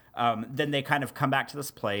 Then they kind of come back to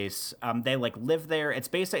this place. They like live there. It's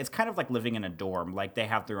kind of like living in a dorm. Like they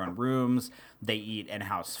have their own rooms. They eat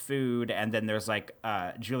in-house food. And then there's like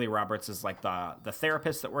Julia Roberts is like the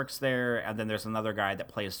therapist that works there. And then there's another guy that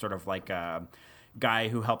plays sort of like a guy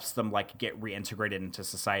who helps them like get reintegrated into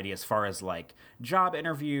society as far as like job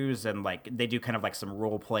interviews, and like they do kind of like some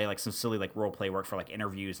role play, like some silly like role play work for like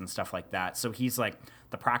interviews and stuff like that. So he's like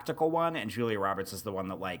the practical one, and Julia Roberts is the one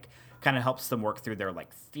that like kind of helps them work through their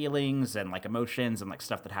like feelings and like emotions and like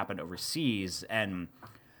stuff that happened overseas. And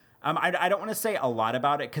I don't want to say a lot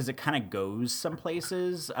about it because it kind of goes some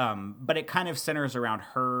places, but it kind of centers around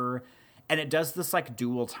her, and it does this like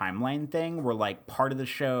dual timeline thing where like part of the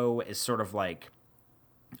show is sort of like,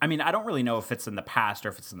 I mean, I don't really know if it's in the past or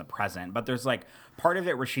if it's in the present, but there's like part of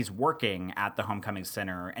it where she's working at the Homecoming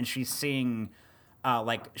Center and she's seeing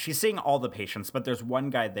all the patients, but there's one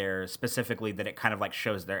guy there specifically that it kind of like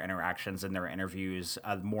shows their interactions and their interviews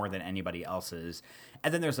more than anybody else's.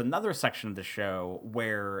 And then there's another section of the show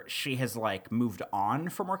where she has like moved on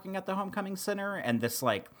from working at the Homecoming Center, and this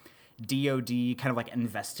like DOD kind of like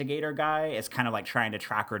investigator guy is kind of like trying to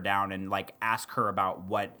track her down and like ask her about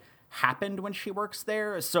what happened when she works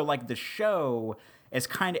there. So like the show is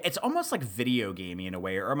it's almost like video gamey in a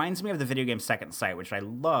way. It reminds me of the video game Second Sight, which I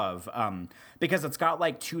love, because it's got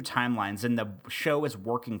like two timelines, and the show is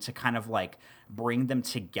working to kind of like bring them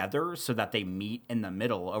together so that they meet in the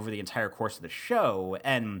middle over the entire course of the show.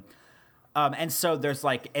 And so there's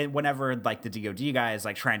like, whenever like the DoD guy is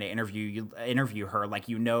like trying to interview her, like,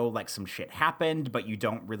 you know, like some shit happened, but you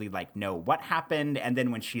don't really like know what happened. And then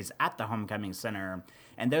when she's at the homecoming center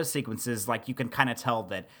and those sequences, like you can kind of tell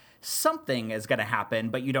that something is going to happen,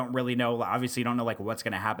 but you don't really know. Obviously, you don't know like what's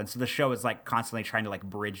going to happen. So the show is like constantly trying to like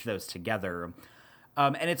bridge those together.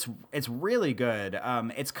 And it's really good.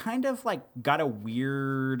 It's kind of like got a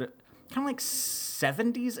weird, kind of like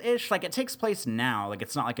 70s-ish. Like it takes place now. Like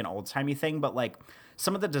it's not like an old-timey thing, but like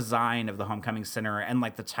some of the design of the homecoming center and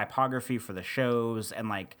like the typography for the shows and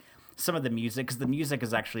like some of the music, because the music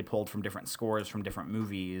is actually pulled from different scores from different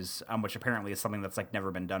movies, which apparently is something that's like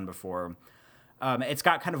never been done before. It's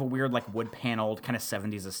got kind of a weird like wood paneled kind of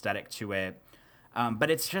 70s aesthetic to it. But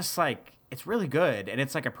it's just like, it's really good. And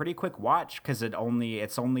it's like a pretty quick watch because it's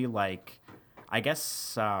only like, I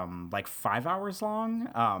guess, like 5 hours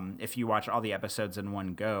long, if you watch all the episodes in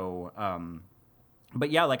one go. But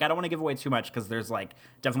yeah, like I don't want to give away too much because there's like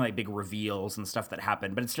definitely like big reveals and stuff that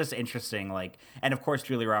happen, but it's just interesting. Like, and of course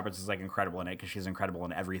Julia Roberts is like incredible in it because she's incredible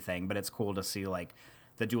in everything, but it's cool to see like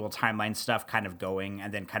the dual timeline stuff kind of going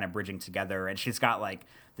and then kind of bridging together. And she's got like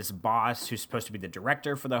this boss who's supposed to be the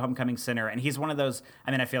director for the homecoming center. And he's one of those,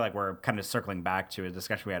 I mean, I feel like we're kind of circling back to a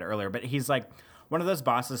discussion we had earlier, but he's like one of those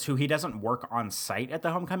bosses who he doesn't work on site at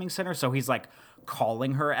the homecoming center. So he's like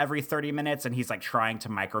calling her every 30 minutes and he's like trying to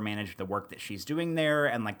micromanage the work that she's doing there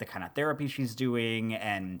and like the kind of therapy she's doing.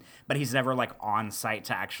 But he's never like on site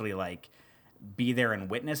to actually like be there and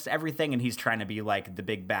witness everything. And he's trying to be like the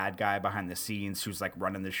big bad guy behind the scenes who's like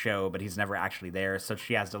running the show, but he's never actually there. So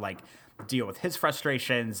she has to like deal with his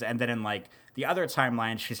frustrations. And then in like the other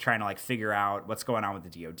timeline, she's trying to like figure out what's going on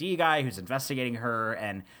with the DoD guy who's investigating her.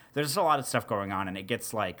 And there's just a lot of stuff going on, and it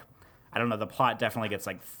gets like, I don't know, the plot definitely gets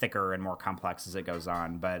like thicker and more complex as it goes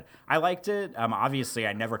on, but I liked it. Obviously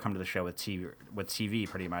I never come to the show with TV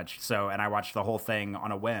pretty much. So, and I watched the whole thing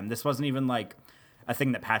on a whim. This wasn't even like a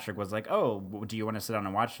thing that Patrick was like, oh, do you want to sit down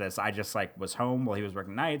and watch this? I just like was home while he was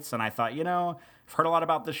working nights, and I thought, you know, I've heard a lot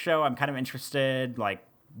about this show. I'm kind of interested. Like,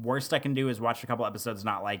 worst I can do is watch a couple episodes,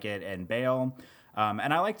 not like it, and bail.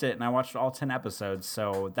 And I liked it, and I watched all 10 episodes,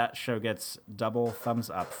 so that show gets double thumbs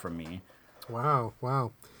up from me.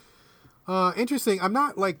 Wow. Interesting. I'm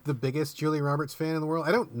not like the biggest Julia Roberts fan in the world.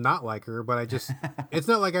 I don't not like her, but I just, it's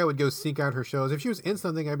not like I would go seek out her shows. If she was in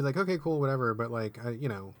something, I'd be like, okay, cool, whatever. But like,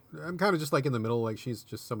 I'm kind of just like in the middle. Like she's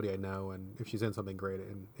just somebody I know. And if she's in something, great.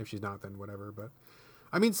 And if she's not, then whatever. But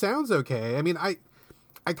I mean, sounds okay. I mean, I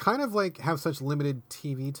kind of like have such limited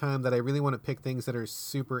TV time that I really want to pick things that are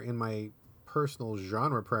super in my personal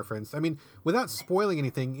genre preference. I mean, without spoiling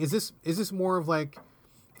anything, is this more of like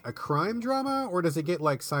a crime drama, or does it get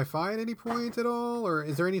like sci-fi at any point at all, or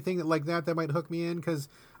is there anything like that might hook me in? Because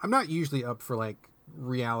I'm not usually up for like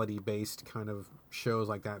reality based kind of shows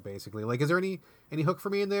like that. Basically, like, is there any hook for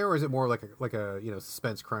me in there, or is it more like a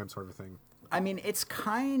suspense crime sort of thing? I mean, it's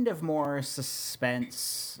kind of more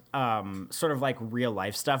suspense, sort of like real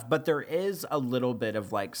life stuff, but there is a little bit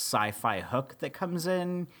of like sci-fi hook that comes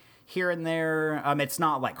in here and there. It's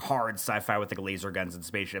not like hard sci-fi with like laser guns and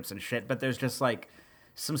spaceships and shit, but there's just like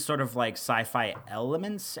some sort of like sci-fi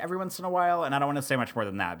elements every once in a while. And I don't want to say much more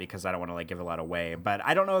than that because I don't want to like give a lot away, but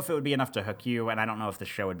I don't know if it would be enough to hook you. And I don't know if the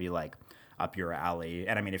show would be like up your alley.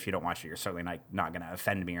 And I mean, if you don't watch it, you're certainly not going to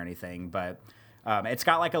offend me or anything, but it's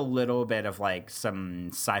got like a little bit of like some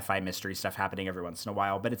sci-fi mystery stuff happening every once in a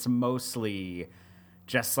while, but it's mostly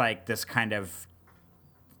just like this kind of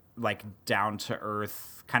like down to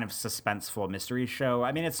earth kind of suspenseful mystery show.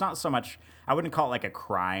 I mean, it's not so much, I wouldn't call it like a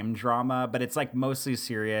crime drama, but it's like mostly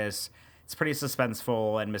serious. It's pretty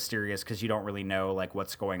suspenseful and mysterious because you don't really know like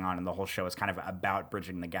what's going on, and the whole show is kind of about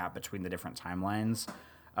bridging the gap between the different timelines.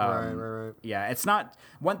 Right. Yeah, it's not,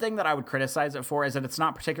 one thing that I would criticize it for is that it's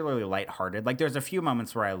not particularly lighthearted. Like there's a few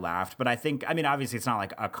moments where I laughed, but I think, I mean, obviously it's not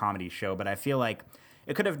like a comedy show, but I feel like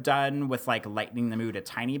it could have done with like lightening the mood a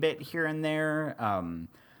tiny bit here and there.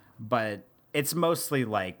 But it's mostly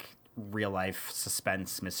like real life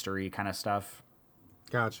suspense mystery kind of stuff.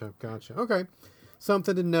 Gotcha. Okay.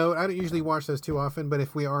 Something to note. I don't usually watch those too often, but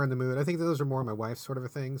if we are in the mood, I think those are more my wife's sort of a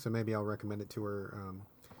thing. So maybe I'll recommend it to her.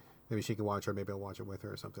 Maybe she can watch it, or maybe I'll watch it with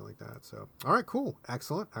her or something like that. So, all right, cool.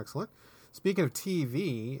 Excellent. Speaking of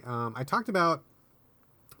TV, I talked about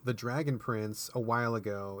The Dragon Prince a while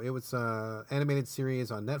ago. It was an animated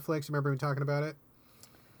series on Netflix. Remember me talking about it?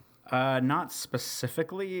 Not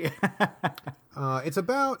specifically. It's a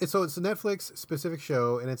Netflix specific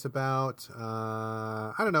show, and it's about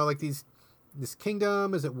I don't know, like this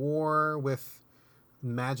kingdom is at war with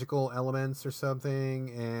magical elements or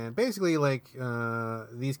something, and basically like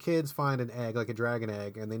these kids find an egg, like a dragon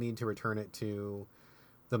egg, and they need to return it to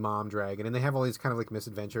the mom dragon, and they have all these kind of like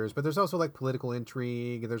misadventures, but there's also like political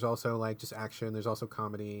intrigue, there's also like just action, there's also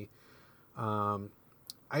comedy.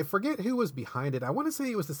 I forget who was behind it. I want to say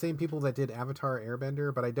it was the same people that did Avatar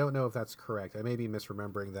Airbender, but I don't know if that's correct. I may be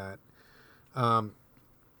misremembering that.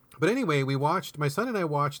 But anyway, my son and I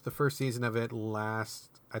watched the first season of it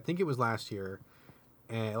I think it was last year,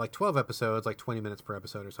 and like 12 episodes, like 20 minutes per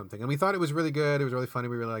episode or something. And we thought it was really good. It was really funny.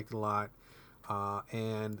 We really liked it a lot.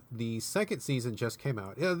 And the second season just came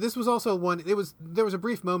out. Yeah, this was also there was a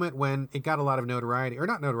brief moment when it got a lot of notoriety, or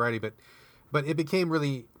not notoriety, but it became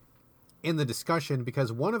really in the discussion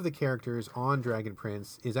because one of the characters on Dragon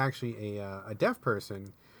Prince is actually a deaf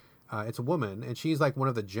person. It's a woman, and she's like one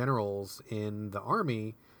of the generals in the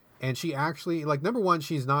army. And she actually, like, number one,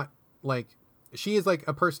 she's not like, she is like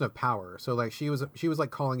a person of power. So like she was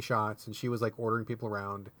like calling shots, and she was like ordering people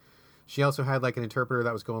around. She also had like an interpreter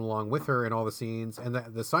that was going along with her in all the scenes, and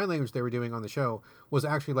the sign language they were doing on the show was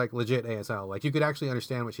actually like legit ASL. Like you could actually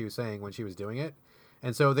understand what she was saying when she was doing it.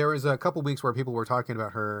 And so there was a couple weeks where people were talking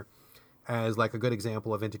about her as like a good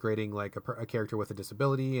example of integrating like a character with a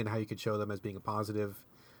disability, and how you could show them as being a positive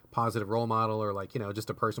role model, or like, you know, just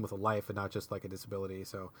a person with a life and not just like a disability.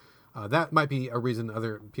 So that might be a reason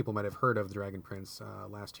other people might have heard of the Dragon Prince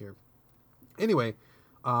last year. Anyway,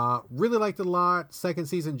 really liked it a lot. Second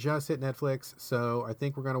season just hit Netflix, so I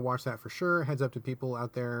think we're going to watch that for sure. Heads up to people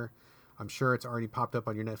out there. I'm sure it's already popped up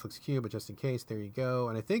on your Netflix queue, but just in case, there you go.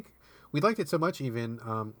 And I think we liked it so much even,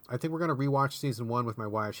 I think we're going to rewatch season 1 with my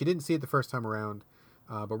wife. She didn't see it the first time around,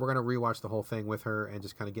 but we're going to rewatch the whole thing with her and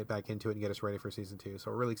just kind of get back into it and get us ready for season 2.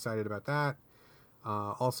 So we're really excited about that.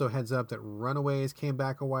 Also, heads up that Runaways came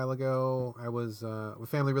back a while ago. My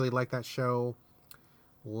family really liked that show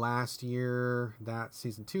last year. That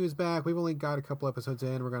season 2 is back. We've only got a couple episodes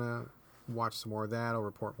in. We're going to watch some more of that. I'll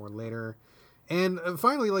report more later. And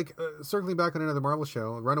finally, like circling back on another Marvel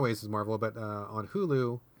show, Runaways is Marvel, but on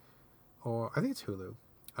Hulu, or I think it's Hulu,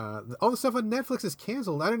 all the stuff on Netflix is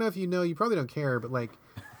canceled. I don't know if you know, you probably don't care, but like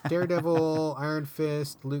Daredevil, Iron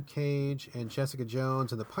Fist, Luke Cage, and Jessica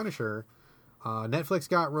Jones, and The Punisher, Netflix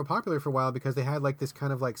got real popular for a while because they had like this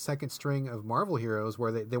kind of like second string of Marvel heroes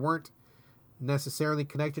where they weren't necessarily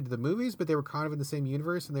connected to the movies, but they were kind of in the same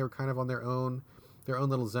universe, and they were kind of on their own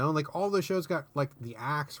little zone. Like all those shows got like The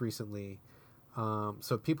Axe recently.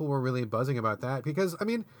 So people were really buzzing about that because, I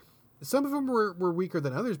mean, some of them were weaker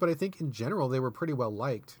than others, but I think in general they were pretty well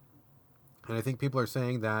liked. And I think people are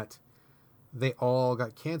saying that they all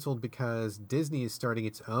got canceled because Disney is starting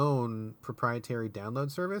its own proprietary download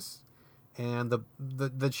service. And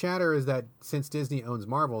the chatter is that since Disney owns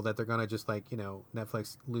Marvel, that they're going to just like, you know,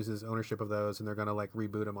 Netflix loses ownership of those, and they're going to like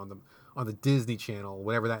reboot them on the Disney Channel,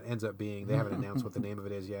 whatever that ends up being. They haven't announced what the name of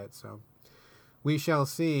it is yet, so we shall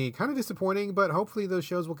see. Kind of disappointing, but hopefully those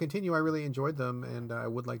shows will continue. I really enjoyed them, and I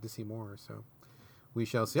would like to see more. So we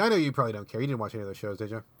shall see. I know you probably don't care. You didn't watch any of those shows, did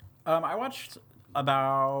you? I watched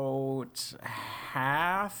about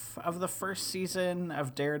half of the first season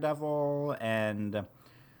of Daredevil, and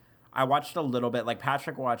I watched a little bit. Like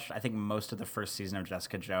Patrick watched, I think, most of the first season of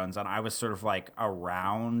Jessica Jones, and I was sort of like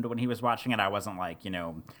around when he was watching it. I wasn't like, you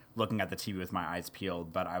know, looking at the TV with my eyes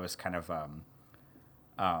peeled, but I was kind of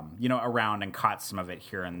you know, around and caught some of it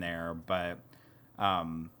here and there. But,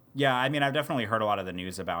 yeah, I mean, I've definitely heard a lot of the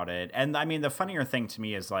news about it. And, I mean, the funnier thing to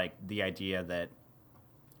me is, like, the idea that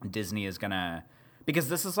Disney is going to... Because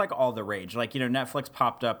this is, like, all the rage. Like, you know, Netflix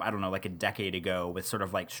popped up, I don't know, like a decade ago with sort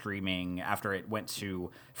of, like, streaming after it went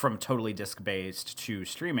from totally disc-based to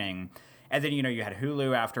streaming. And then, you know, you had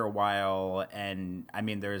Hulu after a while, and, I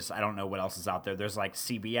mean, I don't know what else is out there. There's, like,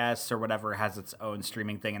 CBS or whatever has its own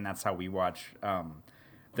streaming thing, and that's how we watch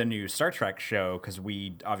the new Star Trek show, because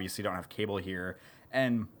we obviously don't have cable here.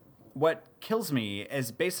 And what kills me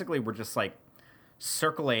is basically we're just like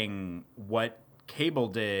circling what cable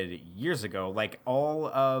did years ago. Like all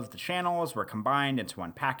of the channels were combined into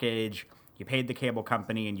one package. You paid the cable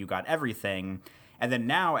company and you got everything. And then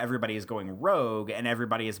now everybody is going rogue, and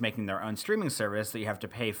everybody is making their own streaming service that you have to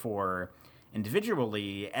pay for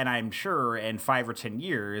individually. And I'm sure in 5 or 10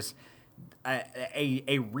 years,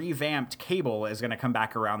 a revamped cable is going to come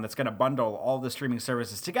back around that's going to bundle all the streaming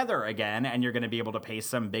services together again, and you're going to be able to pay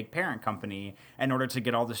some big parent company in order to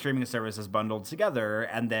get all the streaming services bundled together,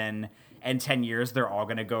 and then in 10 years they're all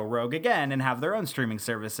going to go rogue again and have their own streaming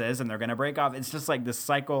services, and they're going to break off. It's just like this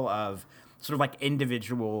cycle of sort of like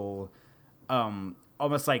individual,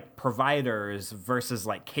 almost like providers versus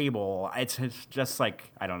like cable. It's just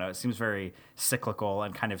like, I don't know. It seems very cyclical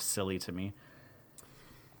and kind of silly to me.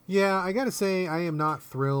 Yeah, I gotta say, I am not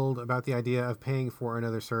thrilled about the idea of paying for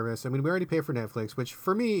another service. I mean, we already pay for Netflix, which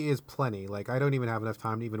for me is plenty. Like, I don't even have enough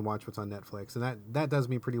time to even watch what's on Netflix, and that does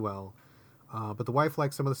me pretty well. But the wife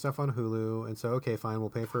likes some of the stuff on Hulu, and so, okay, fine, we'll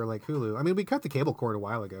pay for, like, Hulu. I mean, we cut the cable cord a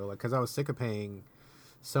while ago, like, because I was sick of paying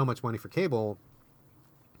so much money for cable.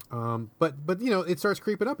 But you know, it starts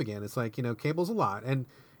creeping up again. It's like, you know, cable's a lot, and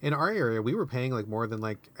in our area, we were paying like more than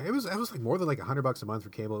like it was like more than like $100 a month for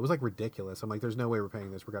cable. It was like ridiculous. I'm like, there's no way we're paying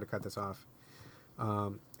this. We got to cut this off.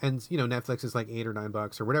 And you know, Netflix is like $8 or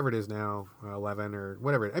 $9 or whatever it is now, 11 or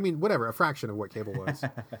whatever. I mean, whatever, a fraction of what cable was.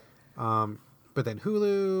 But then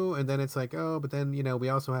Hulu, and then it's like, oh, but then, you know, we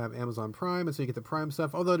also have Amazon Prime, and so you get the Prime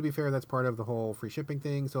stuff. Although, to be fair, that's part of the whole free shipping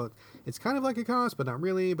thing. So it's kind of like a cost, but not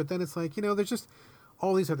really. But then it's like, you know, there's just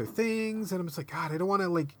all these other things, and I'm just like, God, I don't want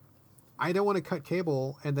to cut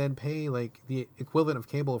cable and then pay like the equivalent of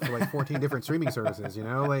cable for like 14 different streaming services, you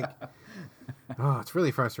know, like, oh, it's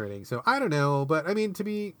really frustrating. So I don't know, but I mean, to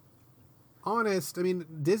be honest, I mean,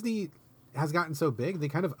 Disney has gotten so big, they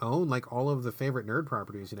kind of own like all of the favorite nerd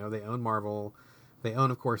properties, you know, they own Marvel, they own,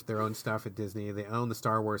 of course, their own stuff at Disney, they own the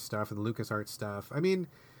Star Wars stuff and the LucasArts stuff. I mean,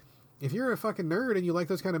 if you're a fucking nerd and you like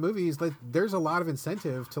those kind of movies, like, there's a lot of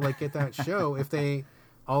incentive to like get that show if they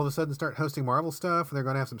all of a sudden start hosting Marvel stuff, and they're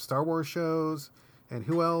going to have some Star Wars shows, and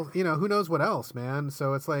who else, you know, who knows what else, man.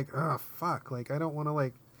 So it's like, oh, fuck. Like, I don't want to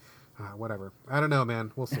like, whatever. I don't know,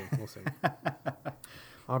 man. We'll see.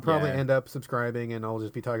 I'll probably end up subscribing, and I'll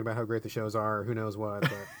just be talking about how great the shows are, or who knows what.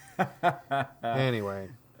 But anyway.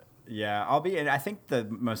 Yeah, I think the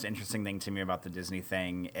most interesting thing to me about the Disney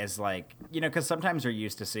thing is like, you know, because sometimes you're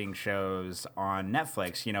used to seeing shows on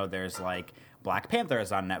Netflix, you know, there's like Black Panther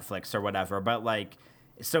is on Netflix or whatever, but like,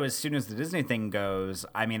 so as soon as the Disney thing goes,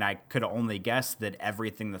 I mean, I could only guess that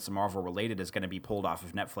everything that's Marvel related is going to be pulled off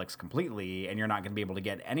of Netflix completely, and you're not going to be able to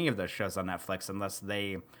get any of those shows on Netflix unless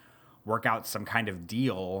they work out some kind of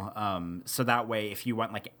deal. So that way, if you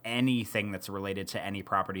want like anything that's related to any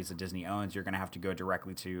properties that Disney owns, you're going to have to go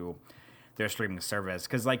directly to their streaming service.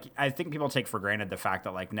 Because like, I think people take for granted the fact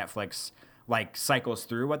that like Netflix like cycles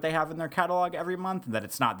through what they have in their catalog every month, and that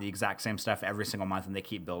it's not the exact same stuff every single month, and they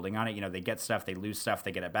keep building on it. You know, they get stuff, they lose stuff,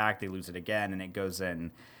 they get it back, they lose it again, and it goes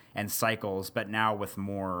in and cycles. But now with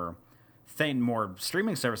more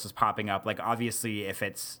streaming services popping up, like obviously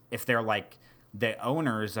if they're like the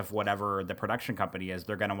owners of whatever the production company is,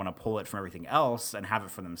 they're going to want to pull it from everything else and have it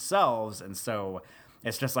for themselves. And so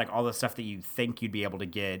it's just like all the stuff that you think you'd be able to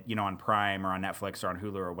get, you know, on Prime or on Netflix or on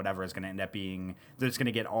Hulu or whatever is going to end up being, they're just going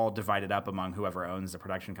to get all divided up among whoever owns the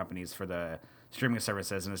production companies for the streaming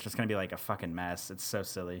services. And it's just going to be like a fucking mess. It's so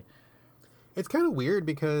silly. It's kind of weird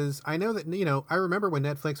because I know that, you know, I remember when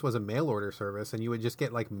Netflix was a mail order service and you would just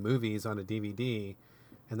get like movies on a DVD,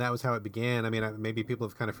 and that was how it began. I mean, maybe people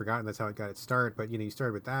have kind of forgotten that's how it got its start, but, you know, you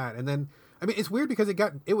started with that. And then, I mean, it's weird because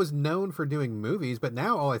it was known for doing movies, but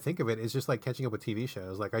now all I think of it is just like catching up with TV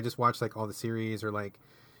shows. Like, I just watch like all the series, or like,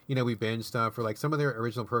 you know, we binge stuff, or like some of their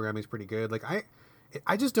original programming is pretty good. Like,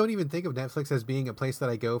 I just don't even think of Netflix as being a place that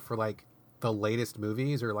I go for like the latest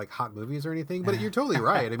movies or like hot movies or anything. But you're totally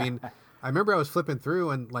right. I mean, I remember I was flipping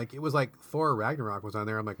through and like it was like Thor Ragnarok was on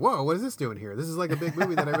there. I'm like, whoa, what is this doing here? This is like a big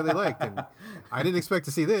movie that I really liked, and I didn't expect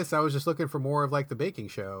to see this. I was just looking for more of like the baking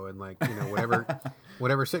show and like, you know, whatever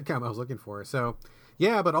sitcom I was looking for. So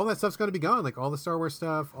yeah, but all that stuff's going to be gone. Like all the Star Wars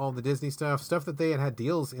stuff, all the Disney stuff that they had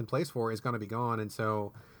deals in place for is going to be gone. And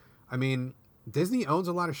so, I mean, Disney owns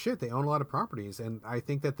a lot of shit. They own a lot of properties, and I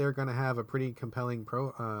think that they're going to have a pretty compelling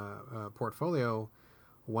portfolio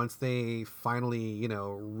once they finally, you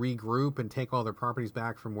know, regroup and take all their properties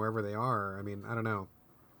back from wherever they are. I mean, I don't know.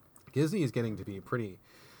 Disney is getting to be a pretty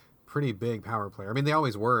big power player. I mean, they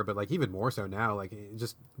always were, but like even more so now. Like,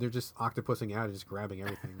 they're just octopusing out and just grabbing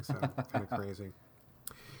everything. So kind of crazy.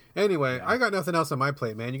 Anyway, yeah. I got nothing else on my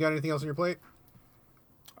plate, man. You got anything else on your plate?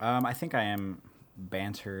 I think I am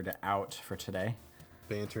bantered out for today.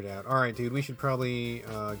 Bantered out. All right, dude. We should probably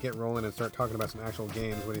get rolling and start talking about some actual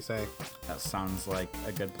games. What do you say? That sounds like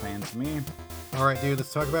a good plan to me. All right, dude.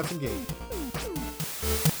 Let's talk about some games.